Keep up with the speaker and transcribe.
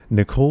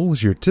Nicole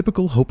was your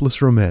typical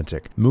hopeless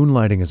romantic,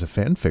 moonlighting as a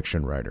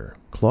fanfiction writer.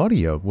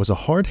 Claudia was a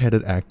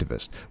hard-headed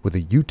activist with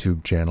a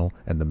YouTube channel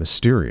and a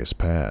mysterious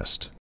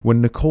past.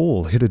 When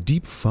Nicole hit a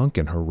deep funk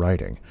in her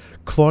writing,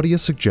 Claudia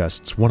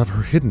suggests one of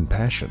her hidden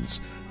passions,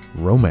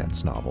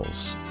 romance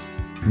novels.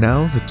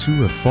 Now the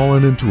two have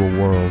fallen into a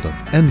world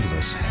of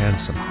endless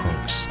handsome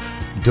hunks,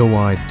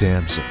 doe-eyed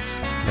damsels,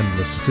 and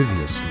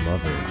lascivious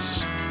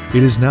lovers.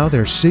 It is now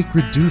their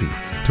sacred duty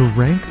to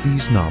rank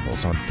these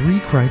novels on 3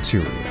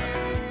 criteria.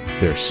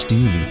 Their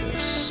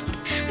steaminess.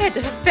 I had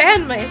to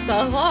fan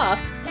myself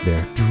off.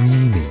 Their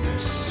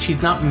dreaminess.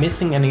 She's not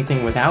missing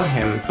anything without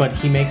him, but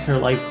he makes her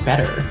life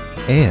better.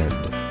 And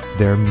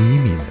their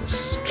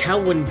meminess.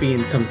 Cal wouldn't be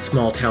in some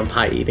small-town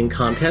pie-eating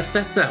contest.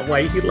 That's not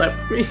why he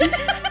left me.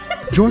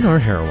 Join our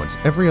heroines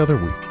every other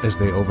week as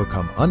they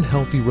overcome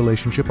unhealthy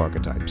relationship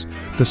archetypes,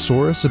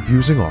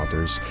 thesaurus-abusing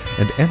authors,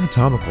 and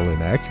anatomical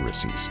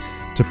inaccuracies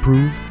to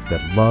prove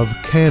that love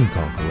can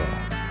conquer all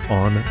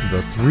on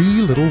the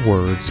 3 Little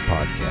Words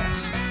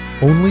podcast,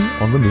 only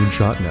on the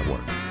Moonshot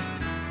Network.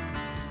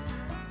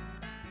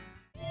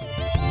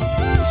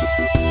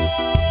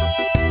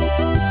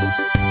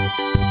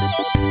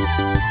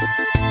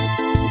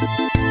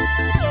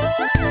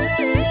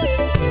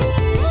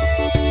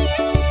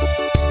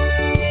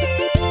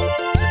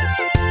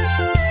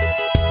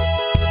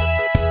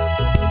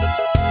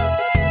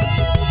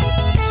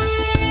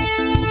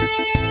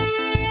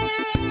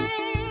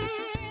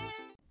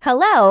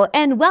 Hello,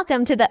 and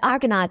welcome to the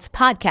Argonauts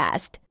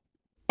podcast.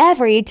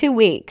 Every 2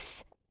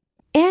 weeks,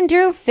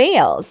 Andrew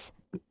fails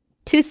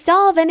to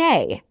solve an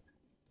A,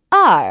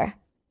 R,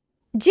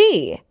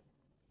 G,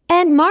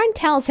 and Marn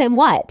tells him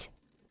what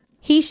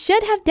he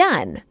should have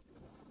done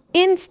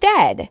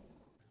instead.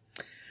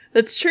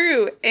 That's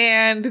true,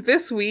 and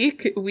this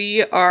week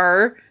we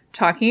are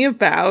talking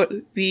about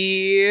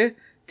the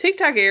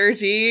TikTok ARG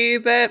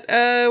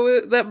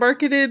that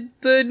marketed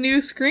the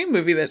new Scream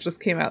movie that just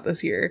came out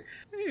this year.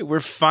 Hey,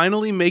 we're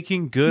finally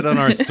making good on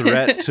our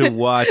threat to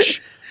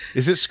watch.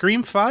 Is it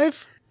Scream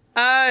 5?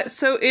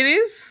 So it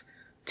is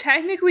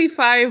technically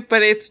 5,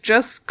 but it's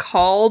just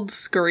called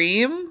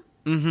Scream.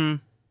 Mm-hmm.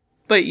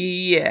 But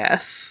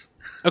yes.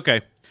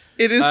 Okay.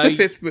 It is the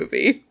 5th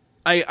movie.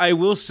 I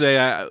will say,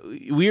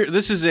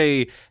 this is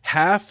a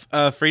half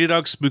Afraid of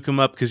Dogs Spook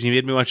 'Em Up because you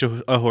made me watch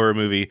a horror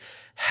movie,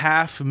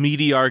 half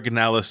meaty ARG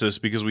analysis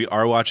because we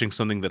are watching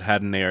something that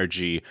had an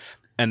ARG,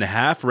 and a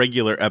half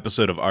regular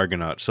episode of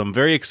Argonaut. So I'm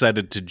very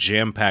excited to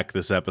jam-pack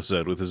this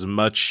episode with as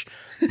much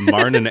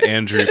Marn and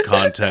Andrew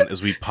content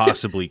as we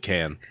possibly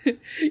can.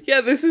 Yeah,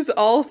 this is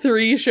all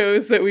 3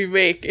 shows that we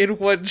make in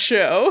one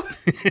show.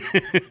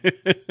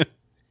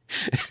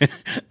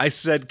 I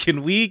said,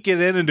 can we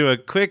get in and do a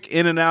quick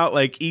in and out,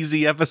 like,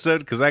 easy episode?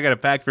 Because I got to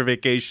pack for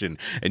vacation.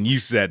 And you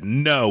said,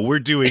 no, we're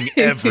doing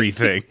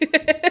everything.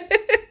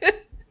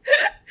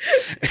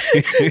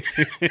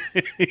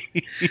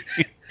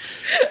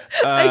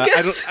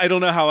 I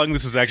don't know how long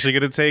this is actually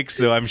going to take,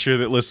 so I'm sure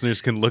that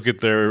listeners can look at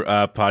their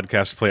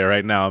podcast player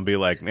right now and be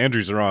like,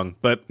 Andrew's wrong,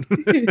 but...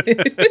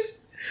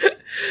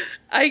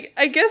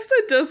 I guess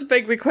that does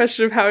beg the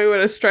question of how we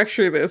want to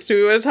structure this. Do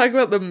we want to talk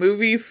about the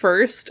movie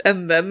first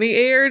and then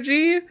the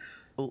ARG?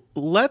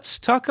 Let's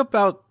talk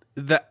about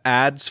the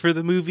ads for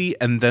the movie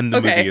and then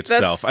the movie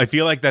itself. I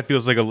feel like that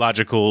feels like a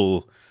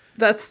logical...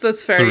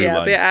 That's fair, yeah.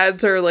 Line. The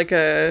ads are like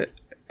a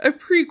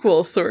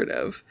prequel, sort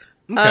of.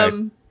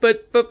 Okay.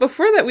 But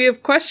before that, we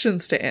have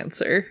questions to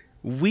answer.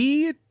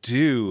 We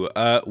do.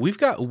 We've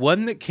got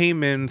one that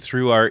came in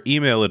through our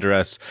email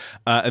address,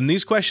 and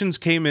these questions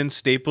came in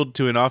stapled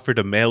to an offer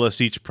to mail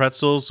us each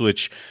pretzels,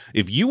 which,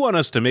 if you want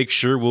us to make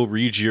sure we'll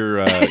read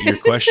your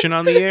question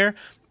on the air,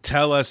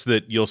 tell us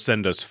that you'll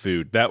send us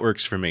food. That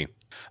works for me.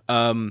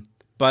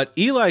 But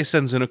Eli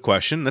sends in a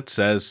question that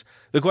says,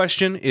 the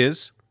question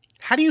is,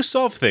 how do you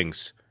solve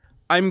things?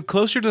 I'm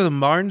closer to the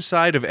Marn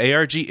side of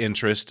ARG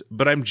interest,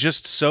 but I'm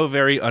just so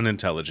very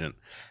unintelligent.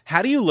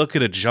 How do you look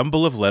at a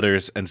jumble of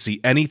letters and see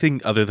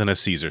anything other than a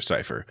Caesar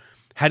cipher?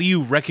 How do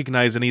you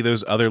recognize any of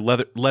those other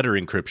letter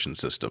encryption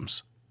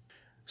systems?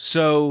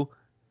 So,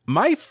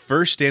 my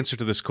first answer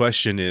to this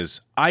question is,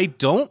 I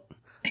don't.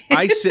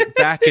 I sit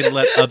back and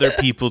let other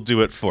people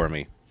do it for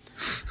me.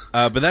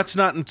 But that's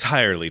not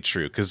entirely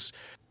true, because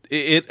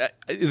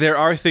there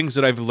are things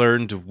that I've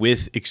learned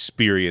with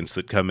experience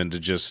that come into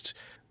just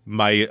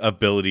my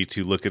ability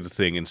to look at the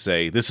thing and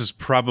say, this is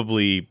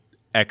probably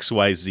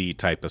XYZ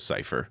type of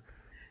cipher.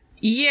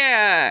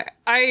 Yeah,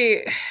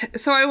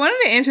 so I wanted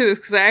to answer this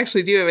because I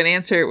actually do have an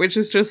answer, which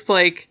is just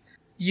like,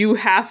 you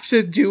have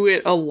to do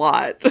it a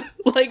lot.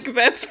 Like,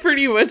 that's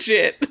pretty much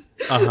it.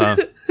 Uh-huh.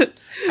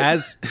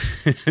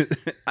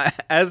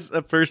 As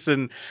a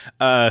person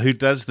who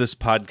does this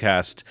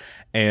podcast,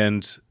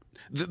 and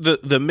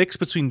the mix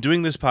between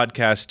doing this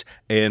podcast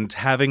and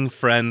having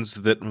friends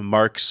that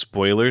mark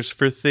spoilers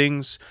for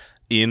things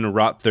in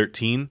Rot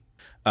 13,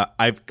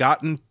 I've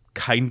gotten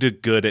kind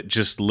of good at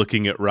just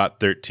looking at Rot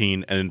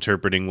 13 and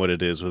interpreting what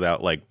it is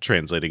without, like,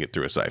 translating it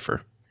through a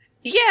cipher.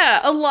 Yeah,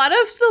 a lot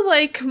of the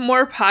like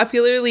more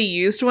popularly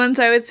used ones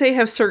I would say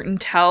have certain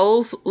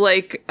tells.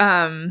 Like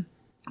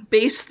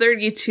base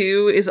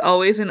 32 is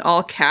always in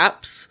all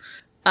caps.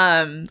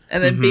 And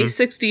then base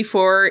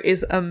 64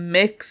 is a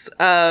mix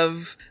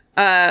of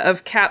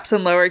caps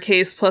and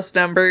lowercase plus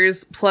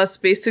numbers, plus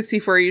base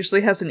 64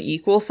 usually has an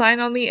equal sign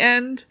on the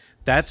end.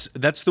 That's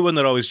the one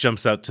that always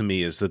jumps out to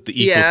me, is that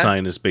the equal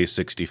sign is base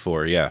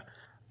 64. Yeah.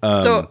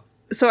 So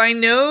I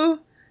know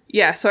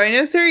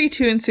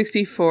 32 and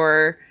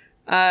 64.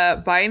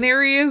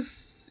 Binary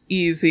is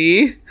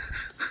easy.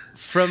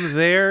 From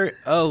there,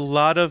 a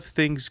lot of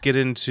things get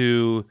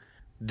into,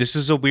 this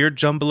is a weird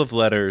jumble of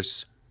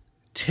letters.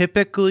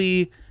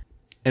 Typically,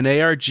 an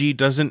ARG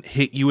doesn't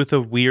hit you with a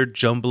weird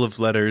jumble of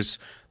letters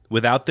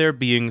without there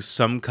being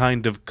some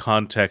kind of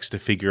context to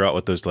figure out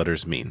what those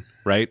letters mean,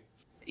 right?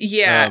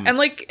 Yeah, and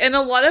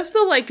a lot of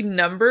the like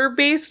number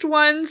based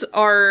ones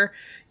are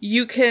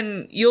you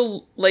can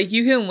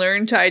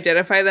learn to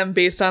identify them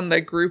based on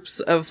the groups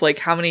of like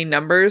how many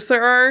numbers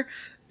there are,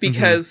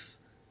 because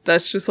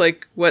that's just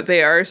like what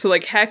they are. So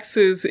like hex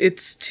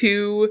it's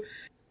 2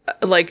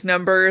 like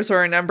numbers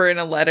or a number and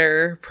a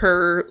letter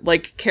per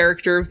like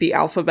character of the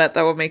alphabet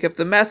that will make up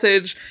the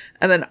message,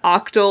 and then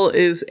octal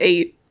is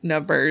 8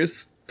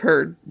 numbers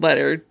per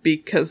letter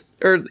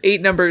or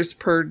 8 numbers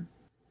per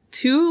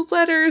 2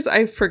 letters.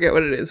 I forget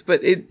what it is,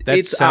 but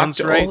it's sounds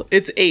octal. Right.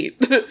 It's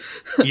 8.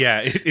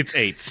 Yeah, it's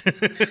 8s.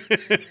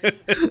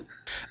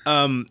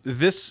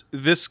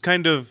 This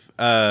kind of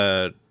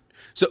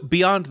so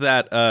beyond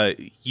that,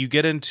 you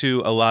get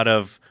into a lot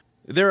of,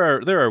 there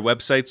are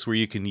websites where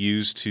you can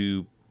use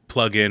to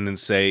plug in and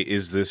say,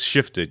 is this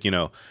shifted?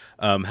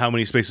 How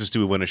many spaces do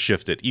we want to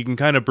shift it? You can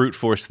kind of brute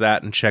force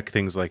that and check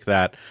things like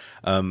that.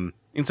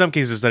 In some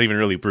cases, it's not even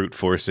really brute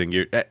forcing.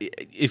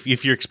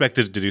 If you're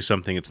expected to do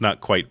something, it's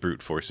not quite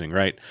brute forcing,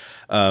 right?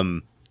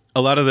 A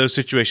lot of those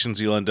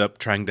situations, you'll end up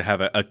trying to have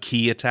a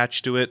key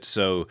attached to it.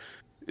 So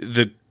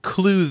the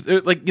clue,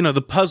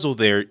 the puzzle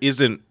there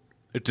isn't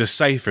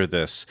decipher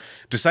this.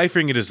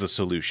 Deciphering it is the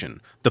solution.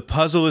 The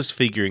puzzle is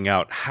figuring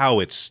out how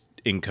it's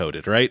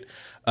encoded, right?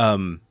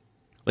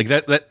 Like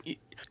that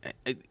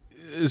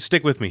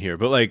stick with me here,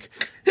 but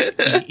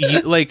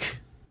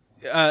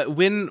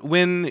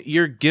when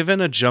you're given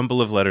a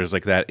jumble of letters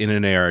like that in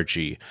an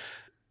ARG,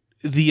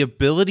 the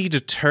ability to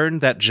turn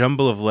that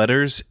jumble of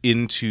letters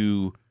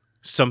into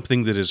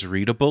something that is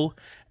readable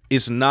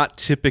is not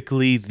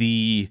typically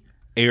the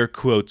air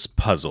quotes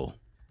puzzle.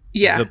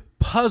 Yeah. The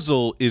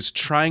puzzle is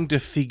trying to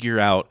figure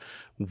out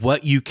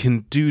what you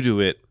can do to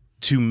it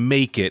to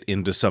make it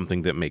into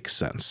something that makes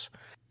sense.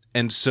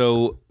 And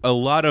so a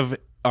lot of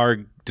our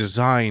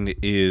design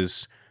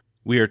is,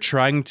 we are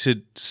trying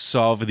to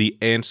solve the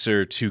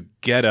answer to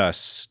get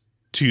us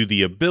to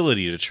the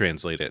ability to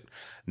translate it,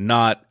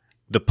 not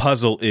the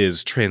puzzle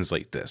is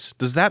translate this.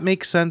 Does that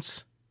make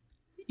sense?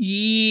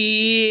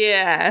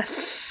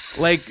 Yes.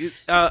 Like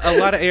a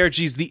lot of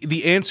ARGs,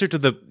 the answer to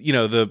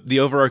the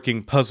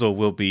overarching puzzle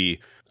will be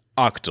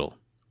octal,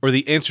 or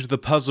the answer to the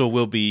puzzle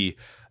will be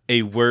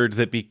a word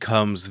that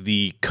becomes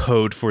the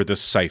code for the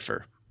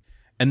cipher.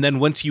 And then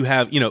once you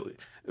have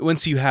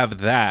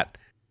that,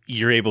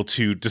 you're able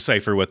to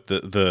decipher what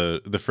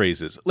the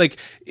phrase is. Like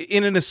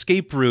in an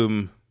escape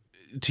room,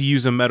 to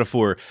use a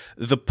metaphor,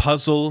 the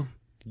puzzle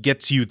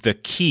gets you the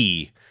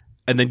key,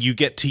 and then you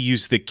get to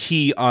use the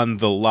key on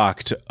the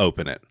lock to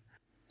open it.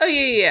 Oh,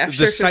 yeah.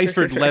 The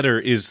ciphered letter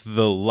is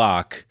the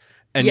lock,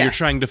 and you're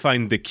trying to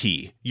find the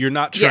key. You're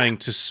not trying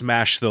to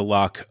smash the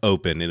lock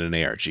open in an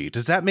ARG.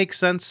 Does that make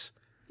sense?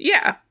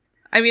 Yeah.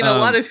 I mean, a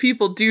lot of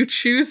people do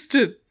choose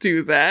to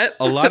do that.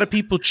 A lot of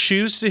people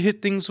choose to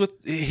hit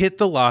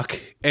the lock,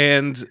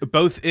 and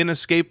both in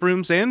escape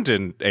rooms and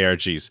in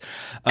ARGs.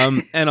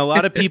 And a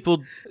lot of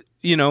people,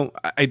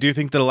 I do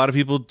think that a lot of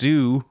people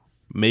do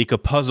make a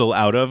puzzle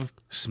out of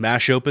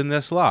smash open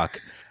this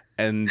lock.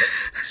 And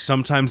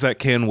sometimes that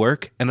can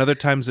work, and other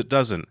times it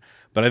doesn't.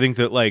 But I think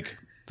that,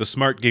 the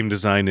smart game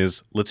design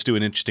is, let's do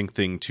an interesting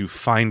thing to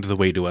find the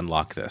way to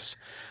unlock this.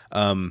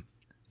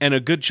 And a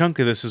good chunk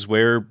of this is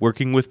where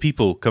working with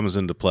people comes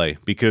into play,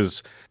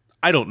 because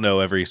I don't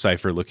know every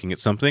cipher looking at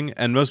something,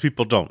 and most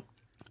people don't.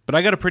 But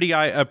I got a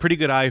pretty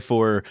good eye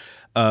for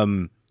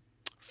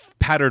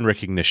pattern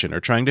recognition, or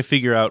trying to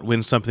figure out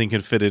when something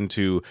can fit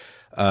into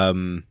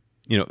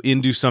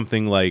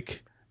something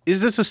like, is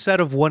this a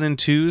set of 1 and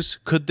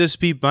 2s? Could this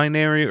be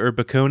binary or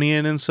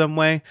Baconian in some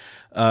way?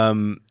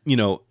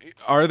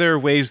 Are there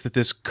ways that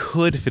this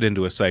could fit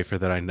into a cipher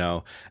that I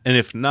know? And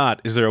if not,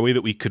 is there a way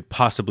that we could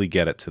possibly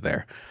get it to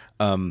there?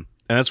 And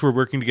that's where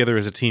working together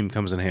as a team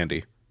comes in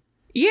handy.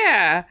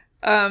 Yeah.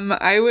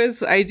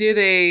 I did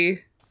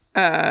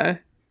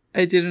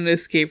an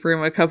escape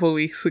room a couple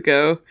weeks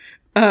ago.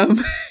 And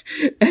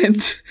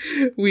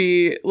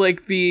we,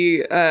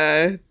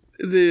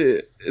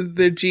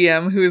 the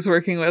GM who was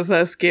working with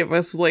us gave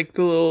us the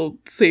little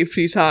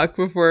safety talk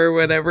before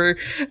whatever,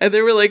 and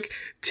there were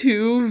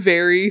 2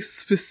 very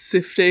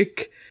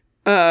specific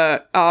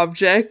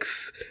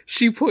objects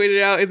she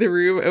pointed out in the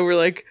room, and we're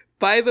like,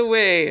 by the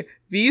way,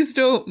 these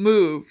don't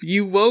move.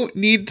 You won't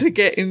need to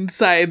get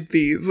inside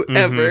these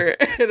ever.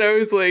 And I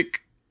was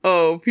like,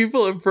 oh,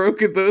 people have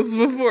broken those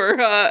before,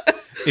 huh?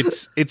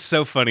 It's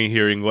so funny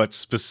hearing what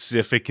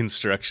specific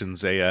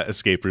instructions a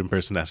escape room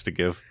person has to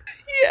give.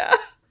 Yeah.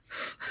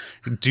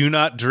 Do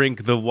not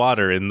drink the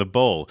water in the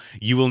bowl.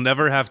 You will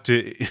never have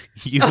to.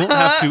 You won't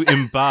have to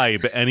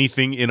imbibe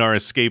anything in our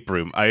escape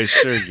room. I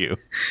assure you.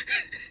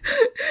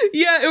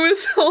 Yeah, it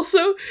was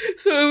also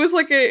it was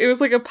like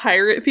a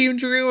pirate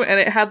themed room, and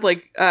it had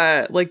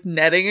like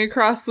netting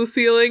across the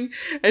ceiling,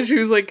 and she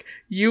was like,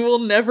 "You will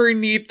never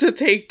need to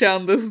take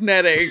down this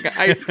netting,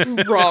 I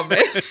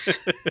promise."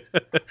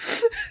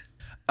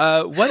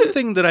 One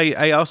thing that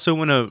I also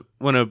want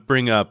to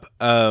bring up,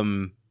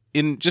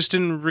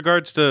 in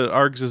regards to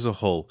ARGs as a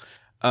whole,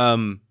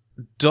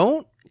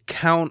 don't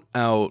count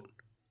out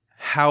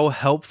how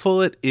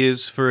helpful it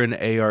is for an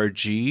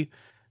ARG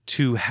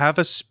to have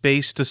a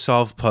space to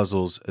solve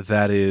puzzles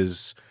that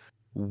is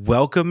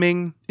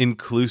welcoming,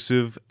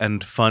 inclusive,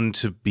 and fun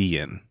to be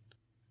in.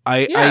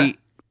 I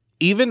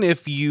even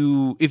if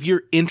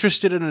you're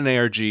interested in an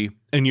ARG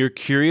and you're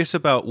curious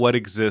about what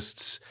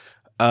exists,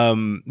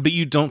 but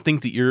you don't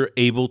think that you're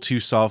able to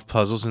solve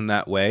puzzles in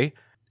that way,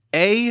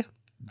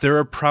 there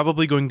are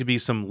probably going to be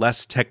some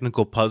less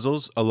technical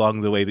puzzles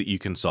along the way that you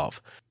can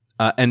solve.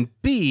 And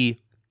B,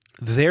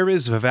 there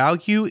is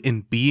value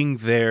in being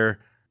there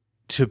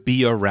to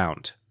be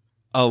around.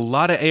 A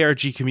lot of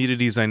ARG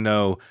communities I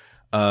know,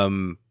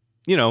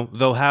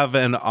 they'll have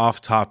an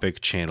off-topic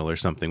channel or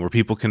something where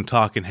people can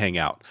talk and hang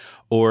out,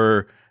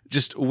 or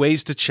just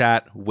ways to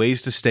chat,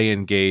 ways to stay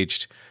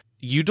engaged.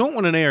 You don't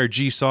want an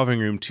ARG solving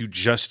room to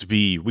just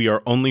be, we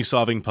are only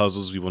solving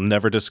puzzles, we will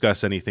never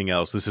discuss anything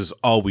else, this is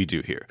all we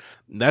do here.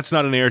 That's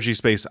not an ARG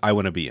space I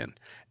want to be in.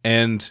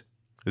 And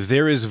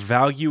there is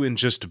value in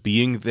just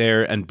being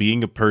there and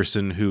being a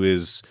person who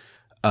is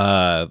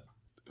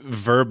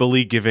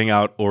verbally giving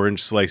out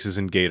orange slices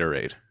and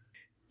Gatorade.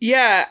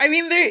 Yeah, I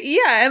mean,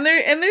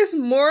 there's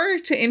more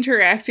to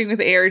interacting with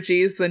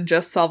ARGs than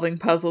just solving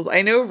puzzles.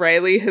 I know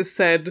Riley has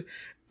said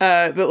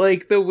that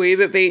like the way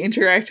that they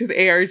interact with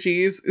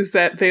ARGs is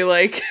that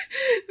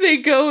they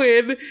go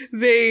in,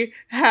 they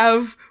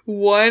have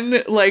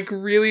one like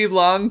really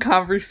long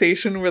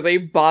conversation where they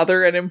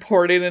bother an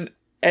important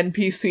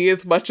NPC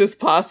as much as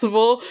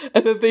possible,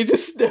 and then they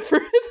just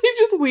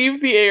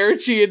leave the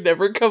ARG and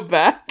never come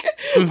back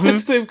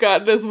once they've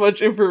gotten as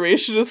much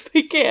information as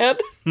they can.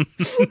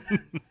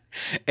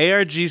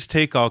 ARGs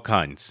take all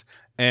kinds,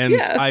 and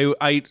yeah.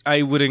 I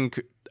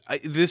think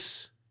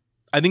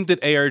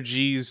that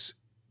ARGs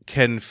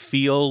can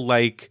feel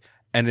like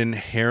an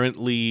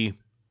inherently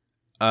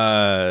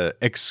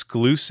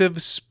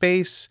exclusive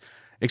space.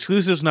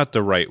 Exclusive is not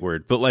the right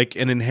word, but like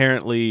an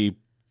inherently,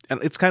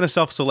 and it's kind of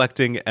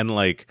self-selecting, and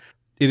like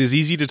it is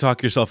easy to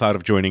talk yourself out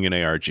of joining an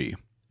ARG,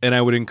 and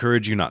I would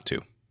encourage you not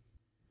to.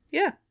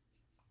 Yeah.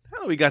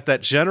 Well, we got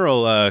that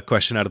general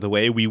question out of the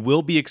way. We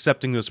will be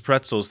accepting those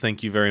pretzels.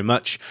 Thank you very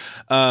much.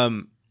 But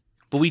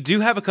we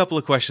do have a couple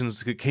of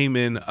questions that came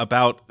in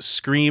about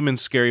Scream and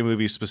scary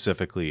movies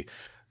specifically.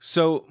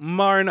 So,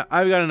 Marn,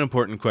 I've got an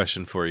important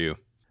question for you.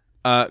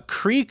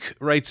 Creek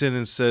writes in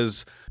and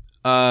says,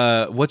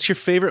 what's your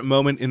favorite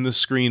moment in the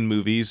Scream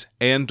movies,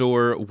 and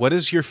or what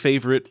is your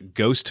favorite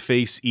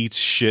Ghostface eats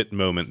shit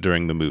moment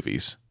during the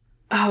movies?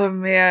 Oh,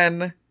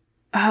 man.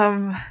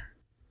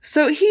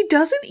 So he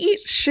doesn't eat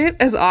shit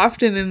as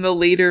often in the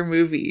later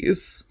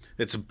movies.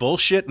 It's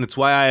bullshit, and it's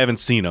why I haven't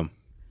seen them.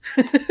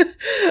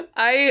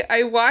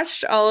 I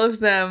watched all of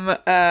them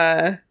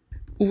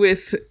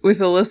with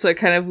Alyssa,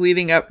 kind of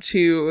leading up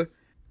to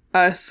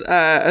us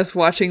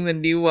watching the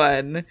new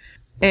one,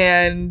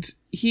 and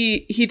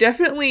he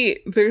definitely,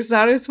 there's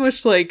not as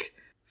much like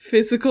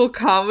physical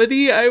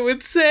comedy, I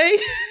would say.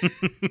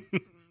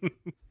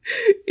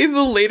 In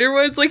the later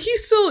ones, like he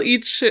still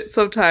eats shit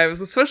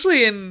sometimes,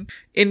 especially in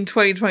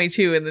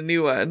 2022 in the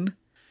new one.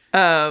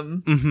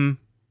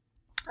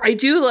 I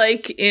do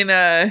like in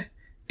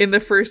the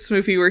first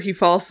movie where he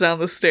falls down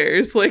the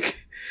stairs,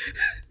 like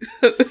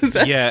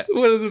that's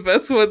one of the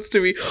best ones to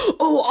me.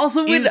 Oh,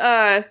 also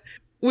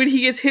when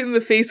he gets hit in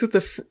the face with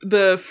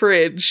the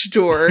fridge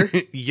door.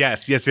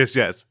 Yes.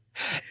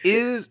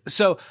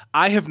 So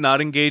I have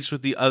not engaged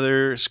with the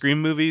other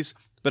Scream movies,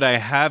 but I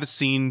have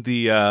seen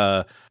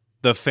the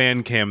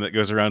fan cam that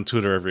goes around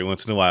Twitter every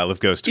once in a while of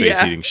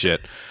Ghostface eating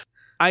shit.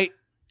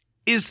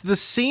 Is the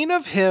scene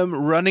of him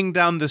running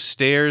down the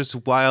stairs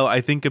while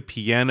I think a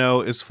piano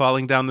is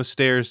falling down the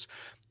stairs,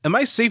 am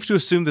I safe to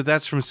assume that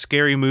that's from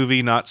Scary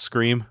Movie, not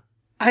Scream?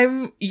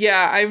 I'm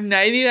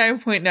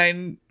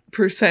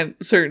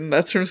 99.9% certain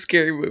that's from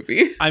Scary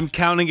Movie. I'm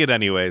counting it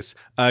anyways,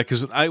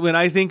 because when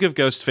I think of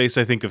Ghostface,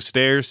 I think of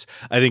stairs.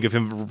 I think of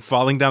him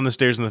falling down the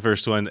stairs in the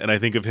first one, and I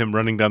think of him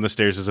running down the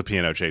stairs as a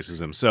piano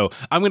chases him. So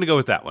I'm going to go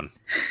with that one.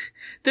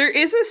 There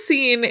is a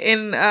scene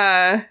in,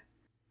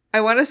 I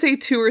want to say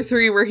 2 or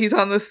 3, where he's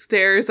on the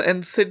stairs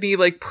and Sydney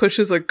like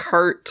pushes a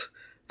cart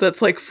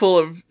that's like full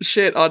of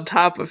shit on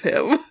top of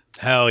him.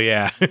 Hell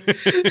yeah.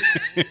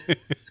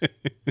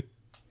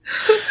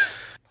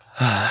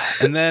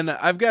 And then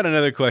I've got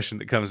another question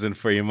that comes in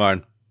for you,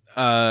 Marn.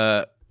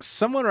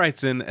 Someone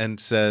writes in and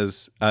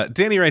says,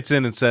 Danny writes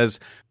in and says,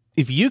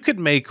 if you could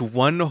make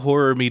one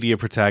horror media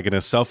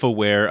protagonist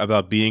self-aware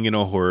about being in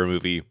a horror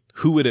movie,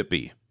 who would it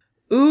be?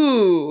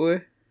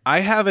 Ooh. I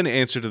have an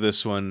answer to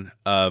this one.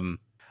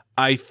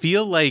 I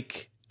feel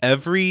like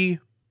every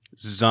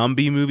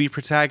zombie movie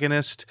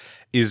protagonist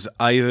is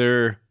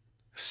either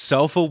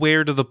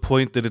self-aware to the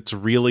point that it's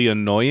really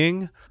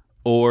annoying,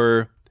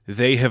 or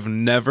they have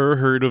never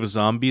heard of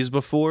zombies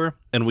before,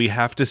 and we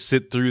have to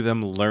sit through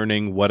them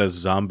learning what a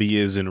zombie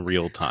is in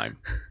real time.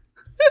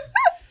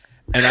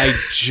 And I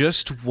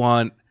just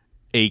want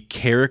a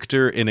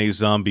character in a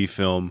zombie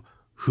film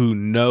who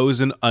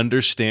knows and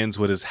understands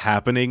what is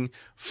happening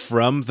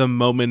from the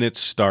moment it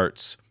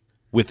starts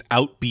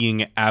without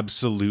being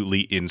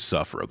absolutely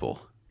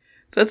insufferable.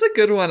 That's a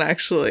good one,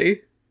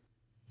 actually.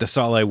 That's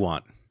all I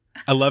want.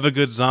 I love a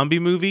good zombie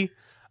movie.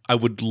 I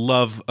would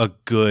love a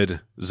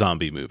good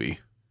zombie movie.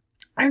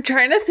 I'm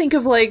trying to think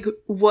of, like,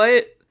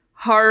 what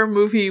horror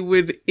movie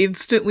would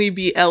instantly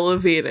be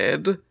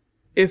elevated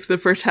if the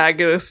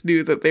protagonist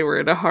knew that they were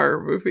in a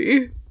horror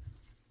movie.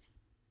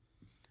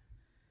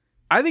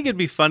 I think it'd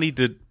be funny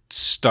to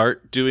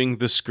start doing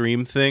the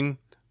Scream thing,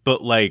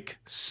 but like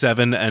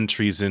 7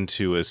 entries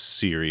into a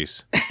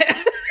series.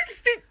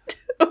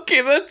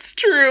 Okay, that's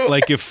true.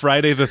 Like if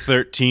Friday the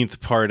 13th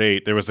Part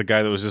 8, there was a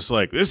guy that was just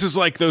like, this is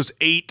like those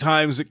 8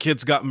 times that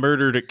kids got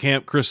murdered at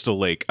Camp Crystal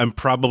Lake. I'm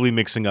probably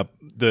mixing up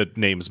the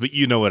names, but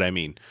you know what I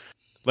mean.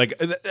 Like,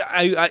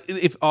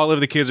 if all of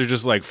the kids are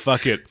just like,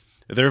 fuck it.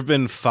 There have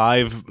been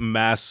 5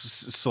 mass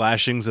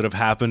slashings that have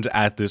happened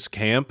at this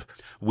camp.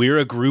 We're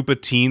a group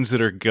of teens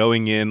that are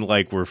going in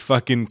like we're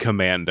fucking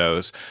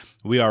commandos.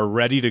 We are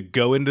ready to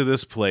go into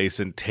this place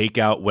and take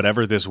out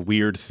whatever this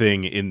weird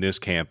thing in this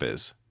camp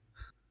is.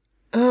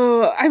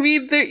 Oh, I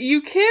mean,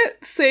 you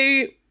can't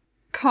say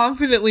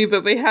confidently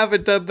that they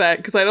haven't done that,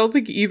 because I don't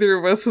think either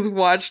of us has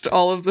watched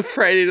all of the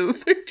Friday the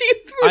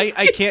 13th movies.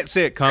 I can't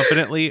say it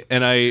confidently,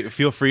 and I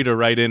feel free to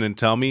write in and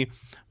tell me,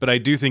 but I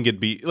do think it'd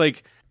be,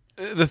 like,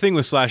 the thing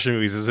with slasher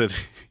movies is that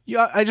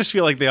I just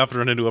feel like they often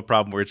run into a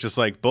problem where it's just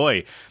like,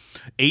 boy,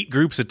 8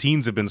 groups of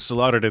teens have been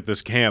slaughtered at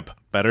this camp.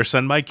 Better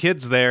send my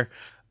kids there.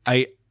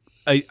 I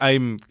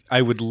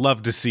would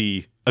love to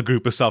see a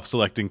group of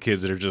self-selecting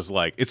kids that are just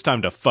like, it's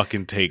time to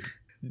fucking take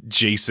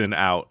Jason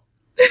out.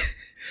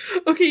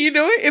 Okay, you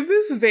know what? In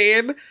this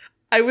vein,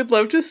 I would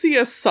love to see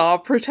a Saw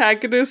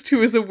protagonist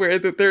who is aware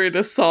that they're in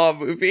a Saw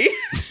movie.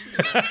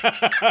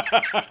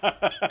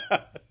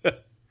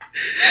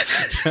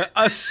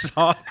 A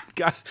Saw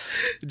guy.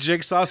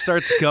 Jigsaw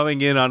starts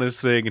going in on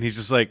his thing, and he's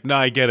just like, no,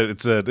 I get it.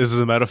 This is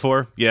a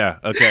metaphor? Yeah,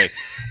 okay.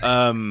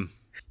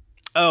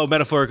 Oh,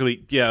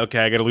 metaphorically, yeah, okay,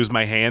 I gotta lose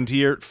my hand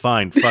here?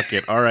 Fine, fuck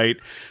it, all right.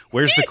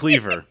 Where's the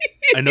cleaver?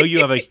 I know you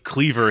have a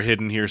cleaver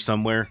hidden here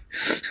somewhere.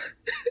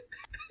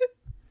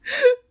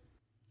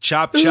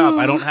 Chop, chop,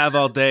 I don't have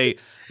all day.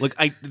 Look,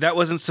 that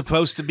wasn't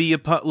supposed to be a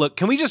look,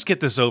 can we just get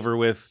this over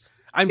with?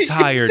 I'm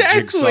tired,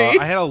 Exactly.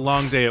 Jigsaw. I had a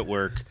long day at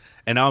work,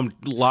 and now I'm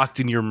locked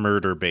in your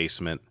murder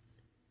basement.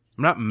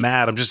 I'm not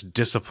mad, I'm just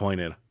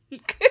disappointed.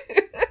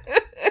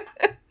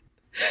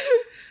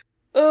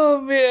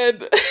 Oh,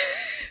 man.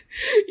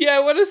 Yeah, I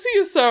want to see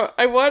a Saw.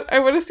 I want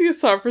to see a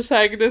Saw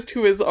protagonist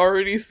who has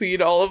already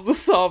seen all of the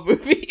Saw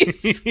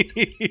movies.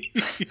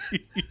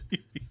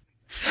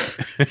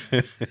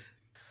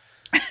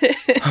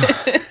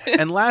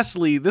 And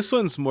lastly, this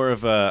one's more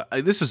of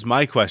this is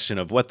my question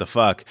of what the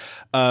fuck.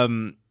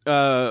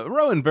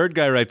 Rowan Bird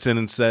Guy writes in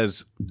and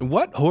says,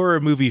 what horror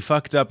movie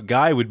fucked up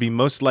guy would be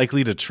most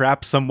likely to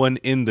trap someone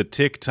in the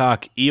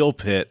TikTok eel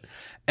pit?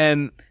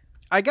 And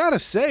I gotta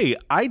say,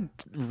 I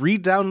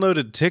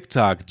re-downloaded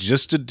TikTok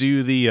just to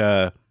do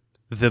the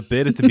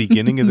bit at the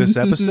beginning of this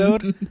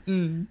episode.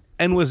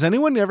 And was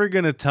anyone ever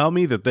going to tell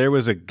me that there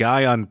was a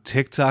guy on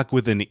TikTok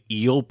with an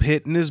eel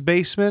pit in his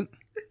basement?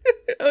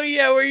 Oh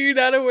yeah, were you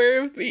not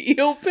aware of the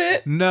eel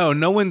pit? No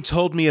one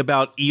told me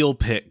about eel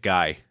pit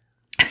guy.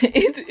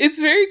 It's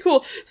very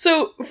cool.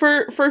 So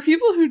for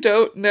people who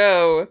don't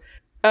know,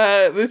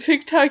 the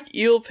TikTok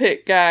eel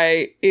pit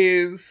guy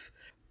is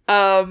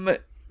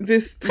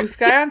this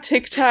guy on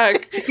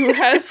TikTok who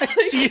has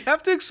like, Do you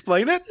have to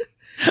explain it?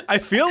 I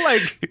feel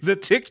like the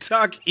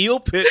TikTok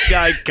eel pit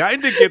guy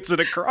kind of gets it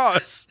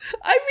across.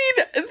 I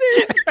mean,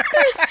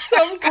 there's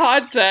some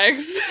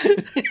context.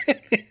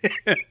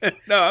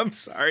 No, I'm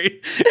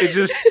sorry. It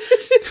just,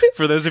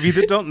 for those of you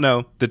that don't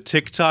know, the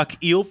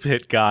TikTok eel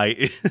pit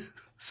guy,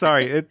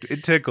 sorry,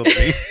 it tickled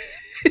me.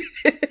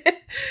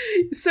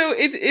 So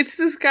it's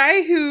this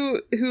guy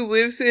who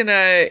lives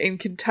in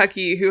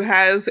Kentucky who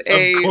has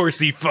a Of course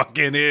he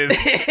fucking is.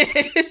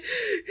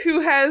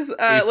 who has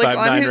like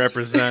on his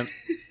represent.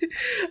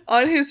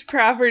 on his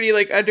property,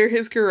 like under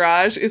his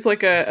garage, is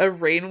like a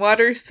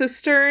rainwater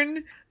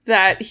cistern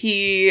that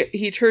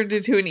he turned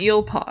into an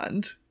eel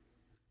pond.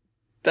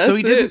 That's so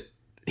he it. didn't.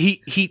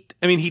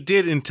 He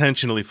did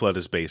intentionally flood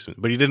his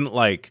basement, but he didn't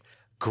like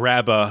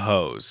grab a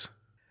hose.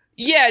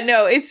 Yeah,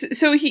 no, it's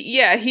so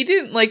he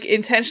didn't like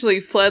intentionally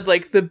flood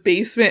like the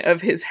basement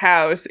of his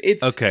house.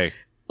 It's Okay.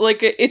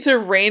 like it's a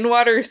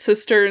rainwater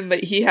cistern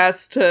that he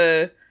has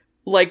to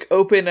like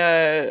open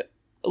a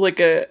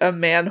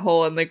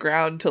manhole in the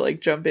ground to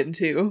like jump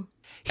into.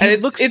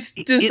 And it's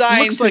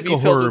designed to like be a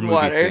filled horror with movie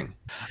water. thing.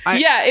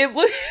 It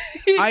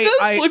It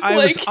does look I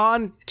like was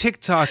on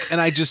TikTok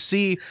and I just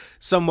see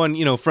someone,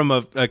 from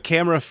a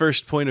camera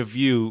first point of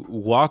view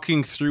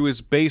walking through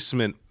his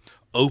basement,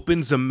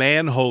 opens a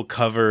manhole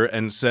cover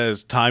and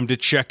says, "Time to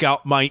check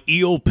out my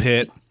eel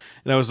pit."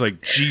 And I was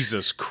like,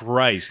 Jesus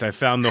Christ, I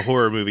found the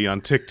horror movie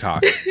on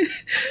TikTok.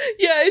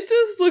 Yeah, it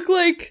does look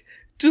like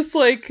just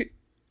like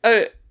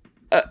a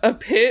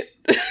pit.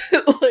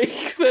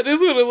 Like that is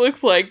what it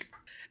looks like.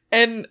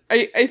 And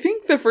I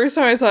think the first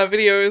time I saw a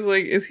video I was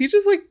like, is he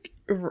just like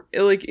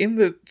in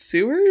the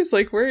sewers?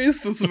 Like, where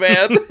is this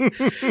man?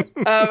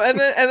 And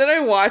then I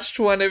watched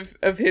one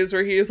of his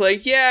where he was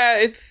like, yeah,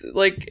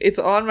 it's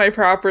on my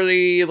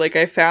property. Like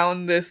I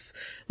found this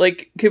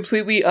like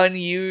completely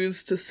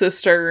unused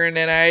cistern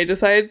and I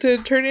decided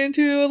to turn it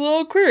into a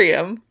little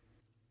aquarium.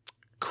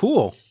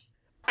 Cool.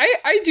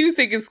 I do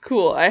think it's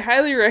cool. I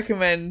highly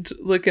recommend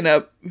looking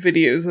up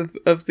videos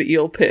of the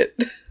eel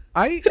pit.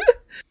 I'm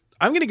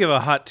going to give a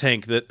hot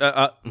take that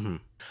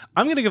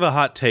I'm going to give a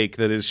hot take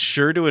that is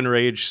sure to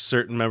enrage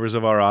certain members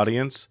of our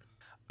audience.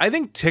 I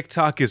think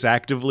TikTok is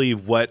actively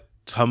what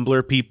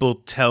Tumblr people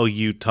tell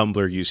you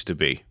Tumblr used to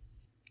be.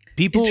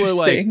 People were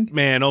like,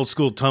 "Man, old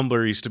school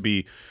Tumblr used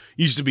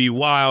to be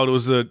wild. It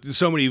was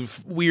so many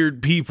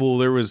weird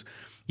people.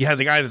 You had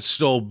the guy that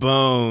stole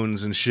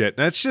bones and shit."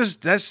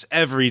 That's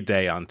every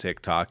day on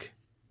TikTok.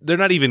 They're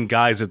not even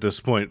guys at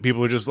this point.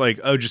 People are just like,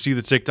 "Oh, did you see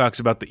the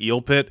TikToks about the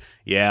eel pit?"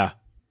 Yeah.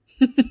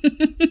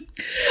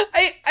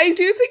 I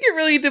do think it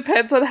really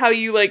depends on how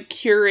you like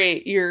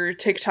curate your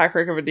TikTok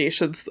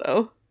recommendations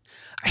though.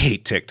 I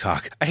hate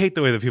TikTok. I hate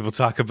the way that people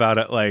talk about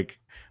it like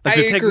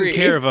they're taking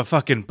care of a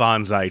fucking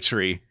bonsai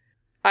tree.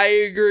 I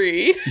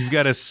agree. You've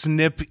got to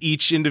snip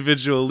each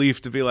individual leaf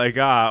to be like,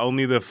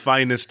 only the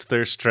finest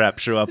thirst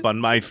traps show up on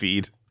my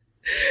feed.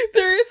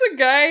 There is a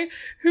guy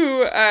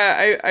who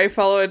I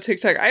follow on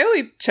TikTok. I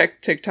only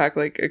check TikTok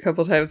like a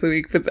couple times a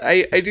week, but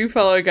I do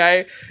follow a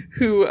guy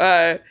who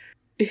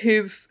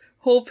his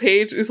whole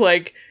page is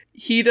like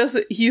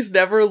he's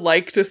never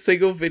liked a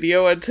single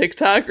video on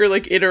TikTok or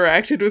like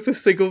interacted with a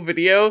single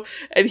video,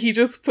 and he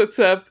just puts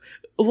up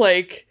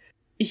like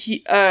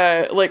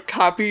like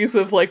copies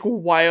of like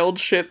wild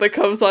shit that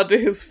comes onto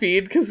his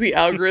feed because the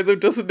algorithm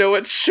doesn't know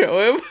what to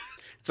show him.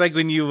 It's like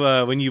when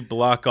you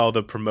block all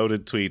the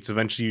promoted tweets,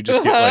 eventually you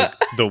just get like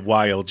the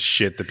wild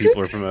shit that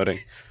people are promoting.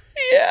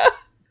 Yeah.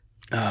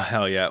 Oh,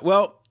 hell yeah.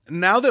 Well,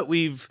 now that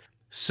we've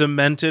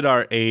cemented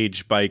our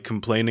age by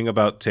complaining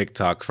about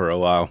TikTok for a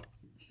while,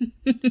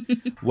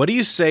 what do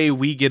you say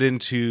we get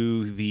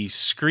into the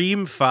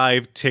Scream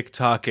 5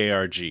 TikTok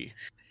ARG?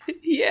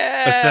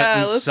 Yeah. A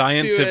sentence let's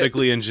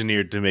scientifically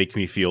engineered to make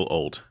me feel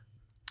old.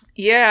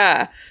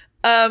 Yeah.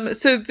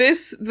 So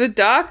the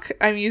doc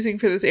I'm using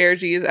for this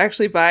ARG is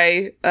actually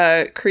by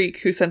Creek,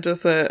 who sent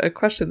us a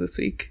question this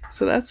week.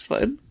 So that's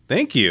fun.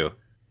 Thank you.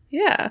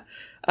 Yeah.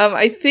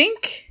 I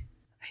think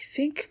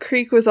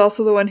Creek was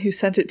also the one who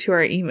sent it to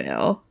our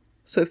email.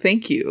 So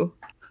thank you.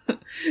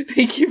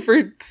 Thank you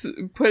for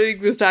putting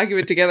this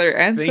document together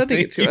and sending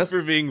it to us. Thank you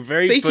for being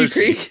very Thank pushy.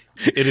 you, Creek.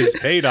 It has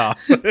paid off.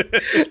 Well,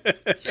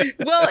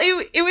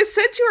 it was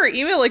sent to our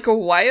email like a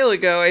while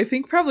ago. I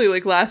think probably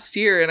like last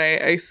year, and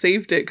I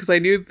saved it because I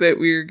knew that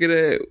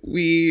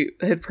we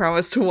had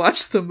promised to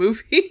watch the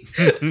movie.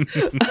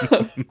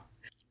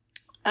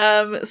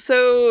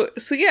 So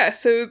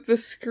the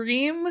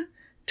Scream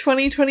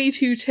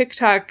 2022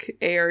 TikTok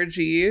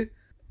ARG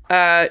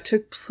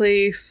took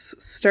place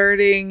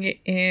starting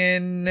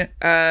in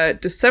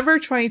December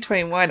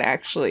 2021,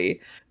 actually.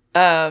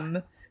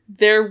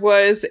 There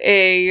was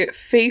a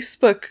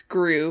Facebook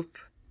group,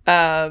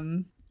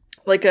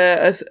 like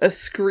a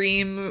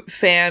Scream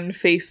fan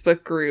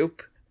Facebook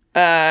group,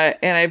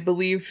 and I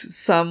believe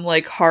some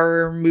like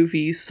horror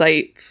movie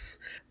sites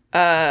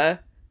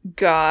got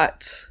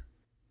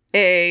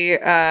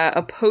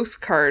a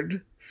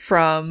postcard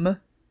from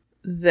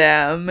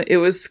them. It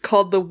was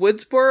called the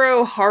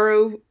Woodsboro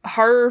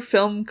Horror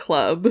Film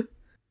Club.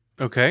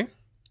 Okay.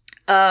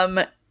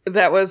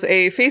 That was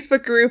a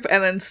Facebook group,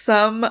 and then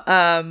some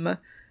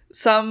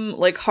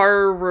like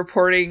horror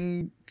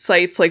reporting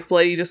sites like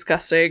Bloody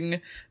Disgusting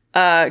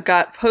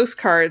got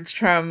postcards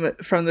from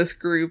this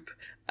group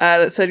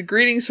that said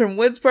 "Greetings from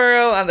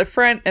Woodsboro" on the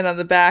front, and on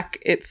the back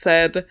it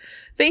said,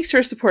 "Thanks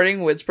for supporting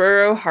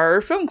Woodsboro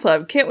Horror Film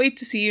Club. Can't wait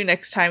to see you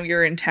next time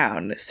you're in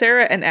town.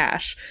 Sarah and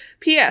Ash.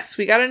 P.S.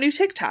 We got a new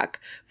TikTok.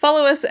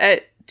 Follow us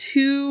at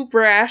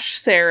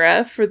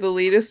 2BrashSarah for the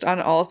latest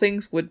on all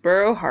things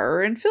Woodsboro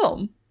horror and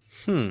film."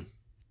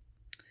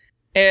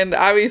 And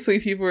obviously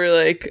people were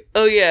like,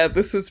 "Oh yeah,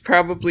 this is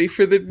probably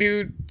for the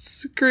new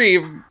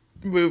Scream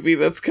movie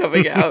that's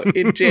coming out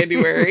in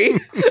January."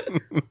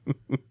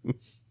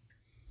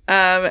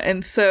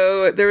 And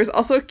so there was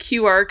also a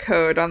QR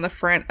code on the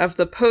front of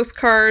the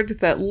postcard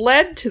that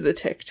led to the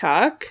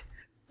TikTok,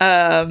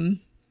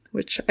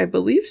 which I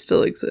believe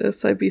still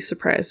exists. I'd be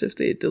surprised if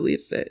they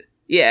deleted it.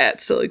 Yeah, it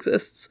still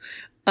exists.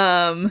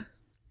 And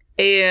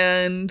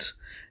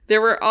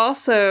there were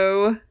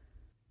also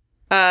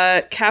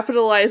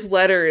capitalized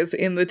letters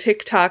in the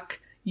TikTok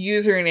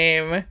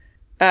username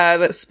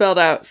that spelled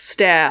out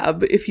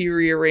stab if you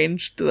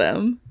rearranged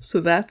them. So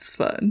that's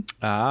fun.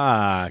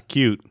 Ah,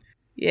 cute.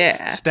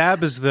 Yeah.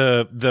 Stab is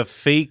the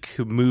fake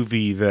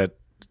movie that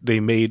they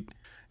made.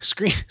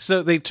 Scream.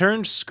 So they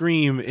turned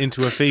Scream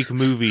into a fake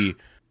movie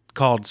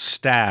called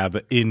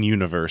Stab in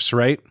universe,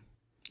 right?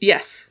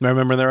 Yes. Am I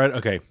remembering that right?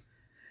 Okay.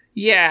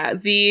 Yeah,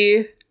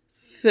 the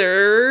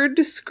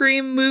third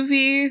Scream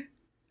movie,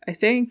 I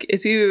think,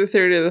 is either the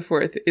third or the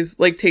fourth, is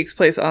like takes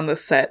place on the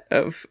set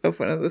of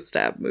one of the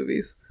Stab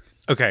movies.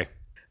 Okay.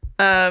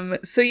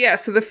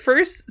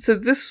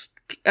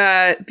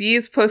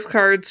 These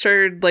postcards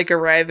started like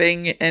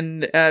arriving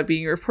and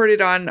being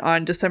reported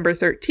on December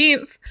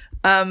 13th.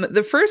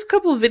 The first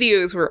couple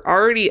videos were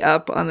already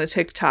up on the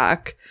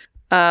TikTok.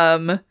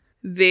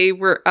 They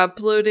were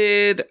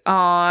uploaded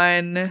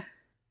on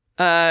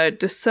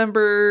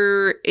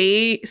December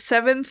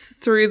 7th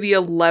through the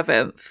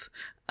 11th.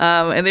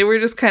 And they were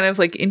just kind of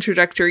like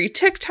introductory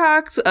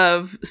TikToks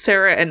of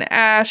Sarah and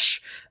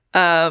Ash.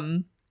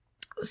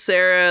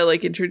 Sarah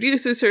like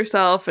introduces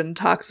herself and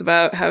talks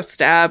about how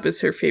Stab is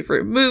her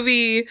favorite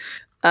movie.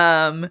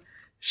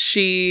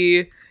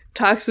 She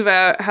talks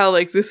about how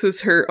like this is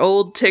her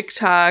old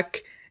TikTok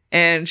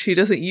and she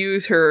doesn't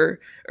use her,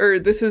 or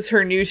this is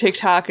her new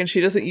TikTok and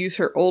she doesn't use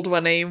her old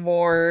one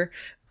anymore.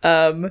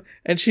 And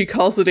she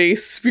calls it a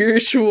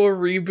spiritual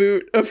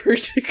reboot of her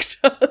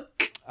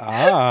TikTok.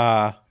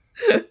 Ah.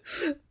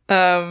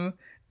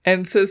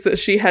 And says that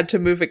she had to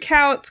move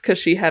accounts because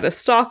she had a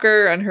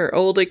stalker on her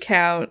old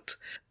account.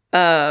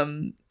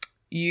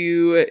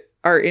 You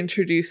are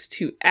introduced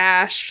to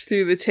Ash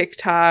through the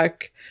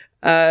TikTok.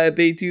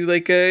 They do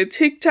like a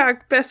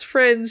TikTok best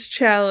friends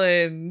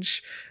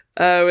challenge,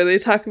 where they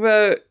talk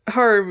about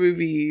horror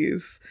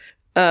movies,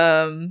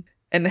 and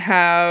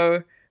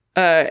how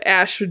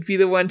Ash would be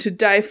the one to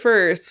die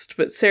first,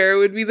 but Sarah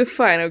would be the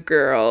final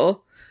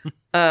girl.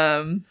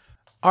 And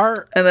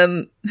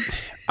then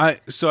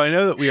so I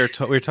know that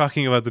we're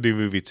talking about the new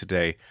movie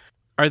today.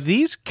 Are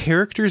these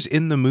characters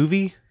in the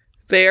movie?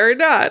 They are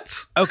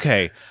not.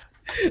 Okay.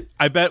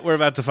 I bet we're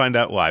about to find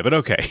out why, but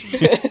okay.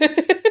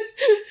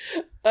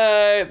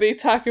 They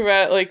talk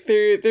about like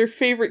their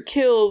favorite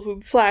kills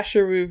in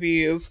slasher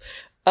movies.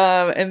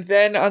 And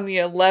then on the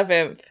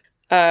 11th,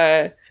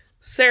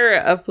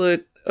 Sarah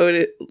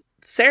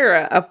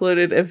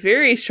uploaded a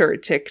very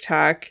short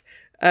TikTok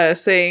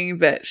saying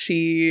that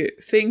she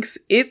thinks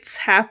it's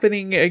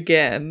happening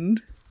again.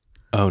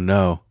 Oh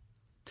no.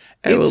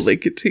 I will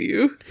link it to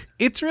you.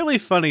 It's really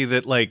funny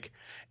that like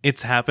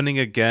it's happening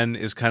again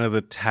is kind of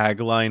the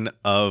tagline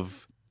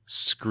of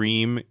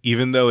Scream,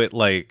 even though it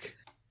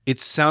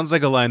sounds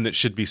like a line that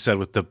should be said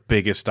with the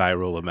biggest eye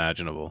roll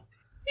imaginable.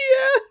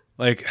 Yeah.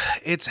 Like,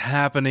 it's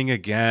happening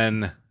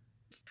again.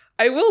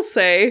 I will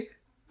say,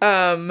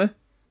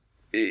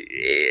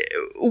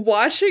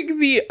 watching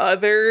the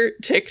other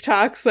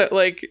TikToks that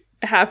like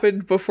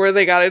happened before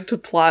they got into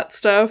plot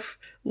stuff,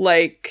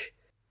 like,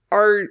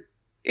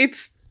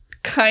 it's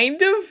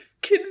kind of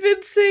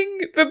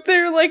convincing that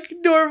they're like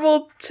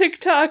normal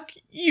TikTok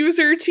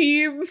user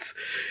teens,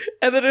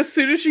 and then as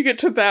soon as you get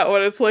to that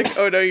one, it's like,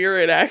 oh no, you're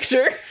an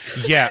actor.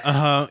 Yeah,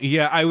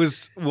 I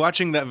was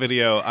watching that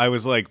video. I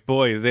was like,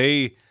 boy,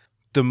 the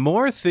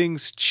more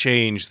things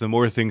change, the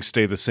more things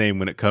stay the same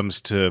when it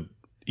comes to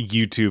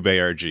YouTube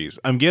ARGs.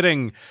 I'm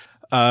getting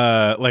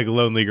like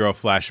Lonely Girl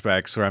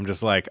flashbacks where I'm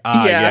just like,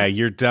 yeah,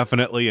 you're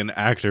definitely an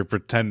actor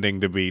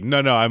pretending to be. No,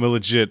 I'm a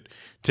legit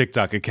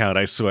TikTok account,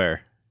 I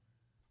swear.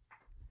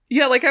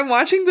 Yeah, like I'm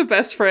watching the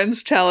Best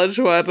Friends Challenge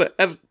one,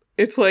 and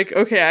it's like,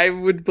 okay, I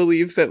would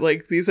believe that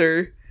like these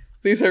are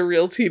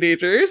real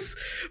teenagers.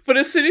 But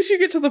as soon as you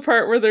get to the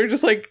part where they're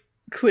just like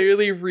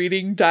clearly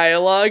reading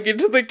dialogue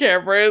into the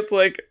camera, it's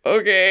like,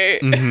 okay,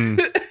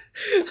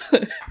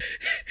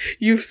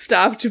 you've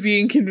stopped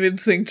being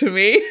convincing to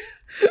me.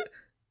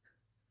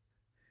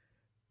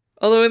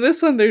 Although in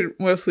this one, they're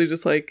mostly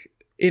just like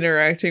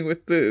interacting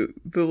with the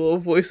little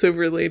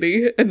voiceover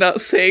lady and not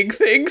saying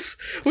things,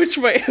 which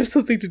might have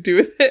something to do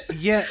with it.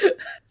 Yeah.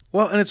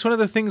 Well, and it's one of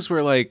the things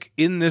where, like,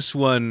 in this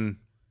one,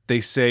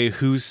 they say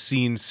who's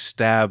seen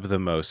Stab the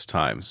most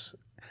times.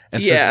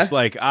 And so it's just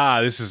like,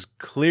 this is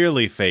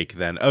clearly fake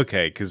then.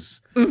 Okay, because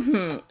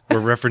we're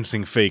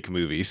referencing fake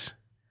movies.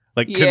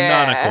 Like,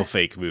 canonical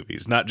fake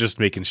movies, not just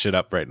making shit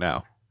up right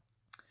now.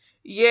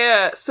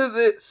 Yeah, so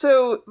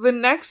the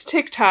next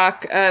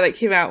TikTok that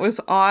came out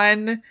was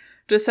on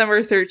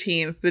December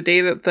 13th, the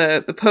day that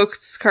the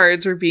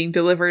postcards were being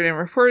delivered and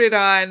reported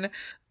on.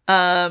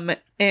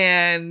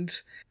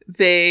 And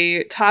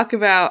they talk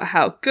about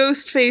how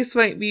Ghostface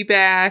might be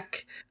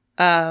back.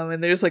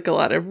 And there's like a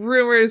lot of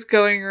rumors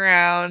going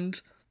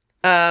around.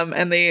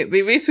 And they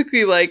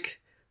basically like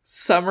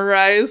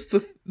summarize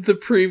the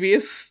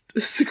previous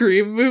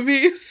Scream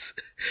movies.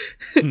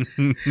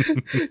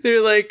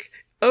 They're like,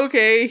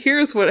 okay,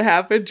 here's what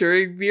happened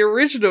during the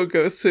original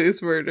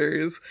Ghostface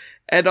murders.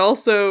 And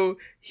also,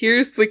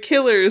 here's the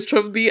killers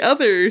from the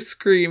other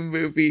Scream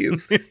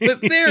movies.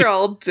 But they're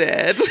all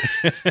dead.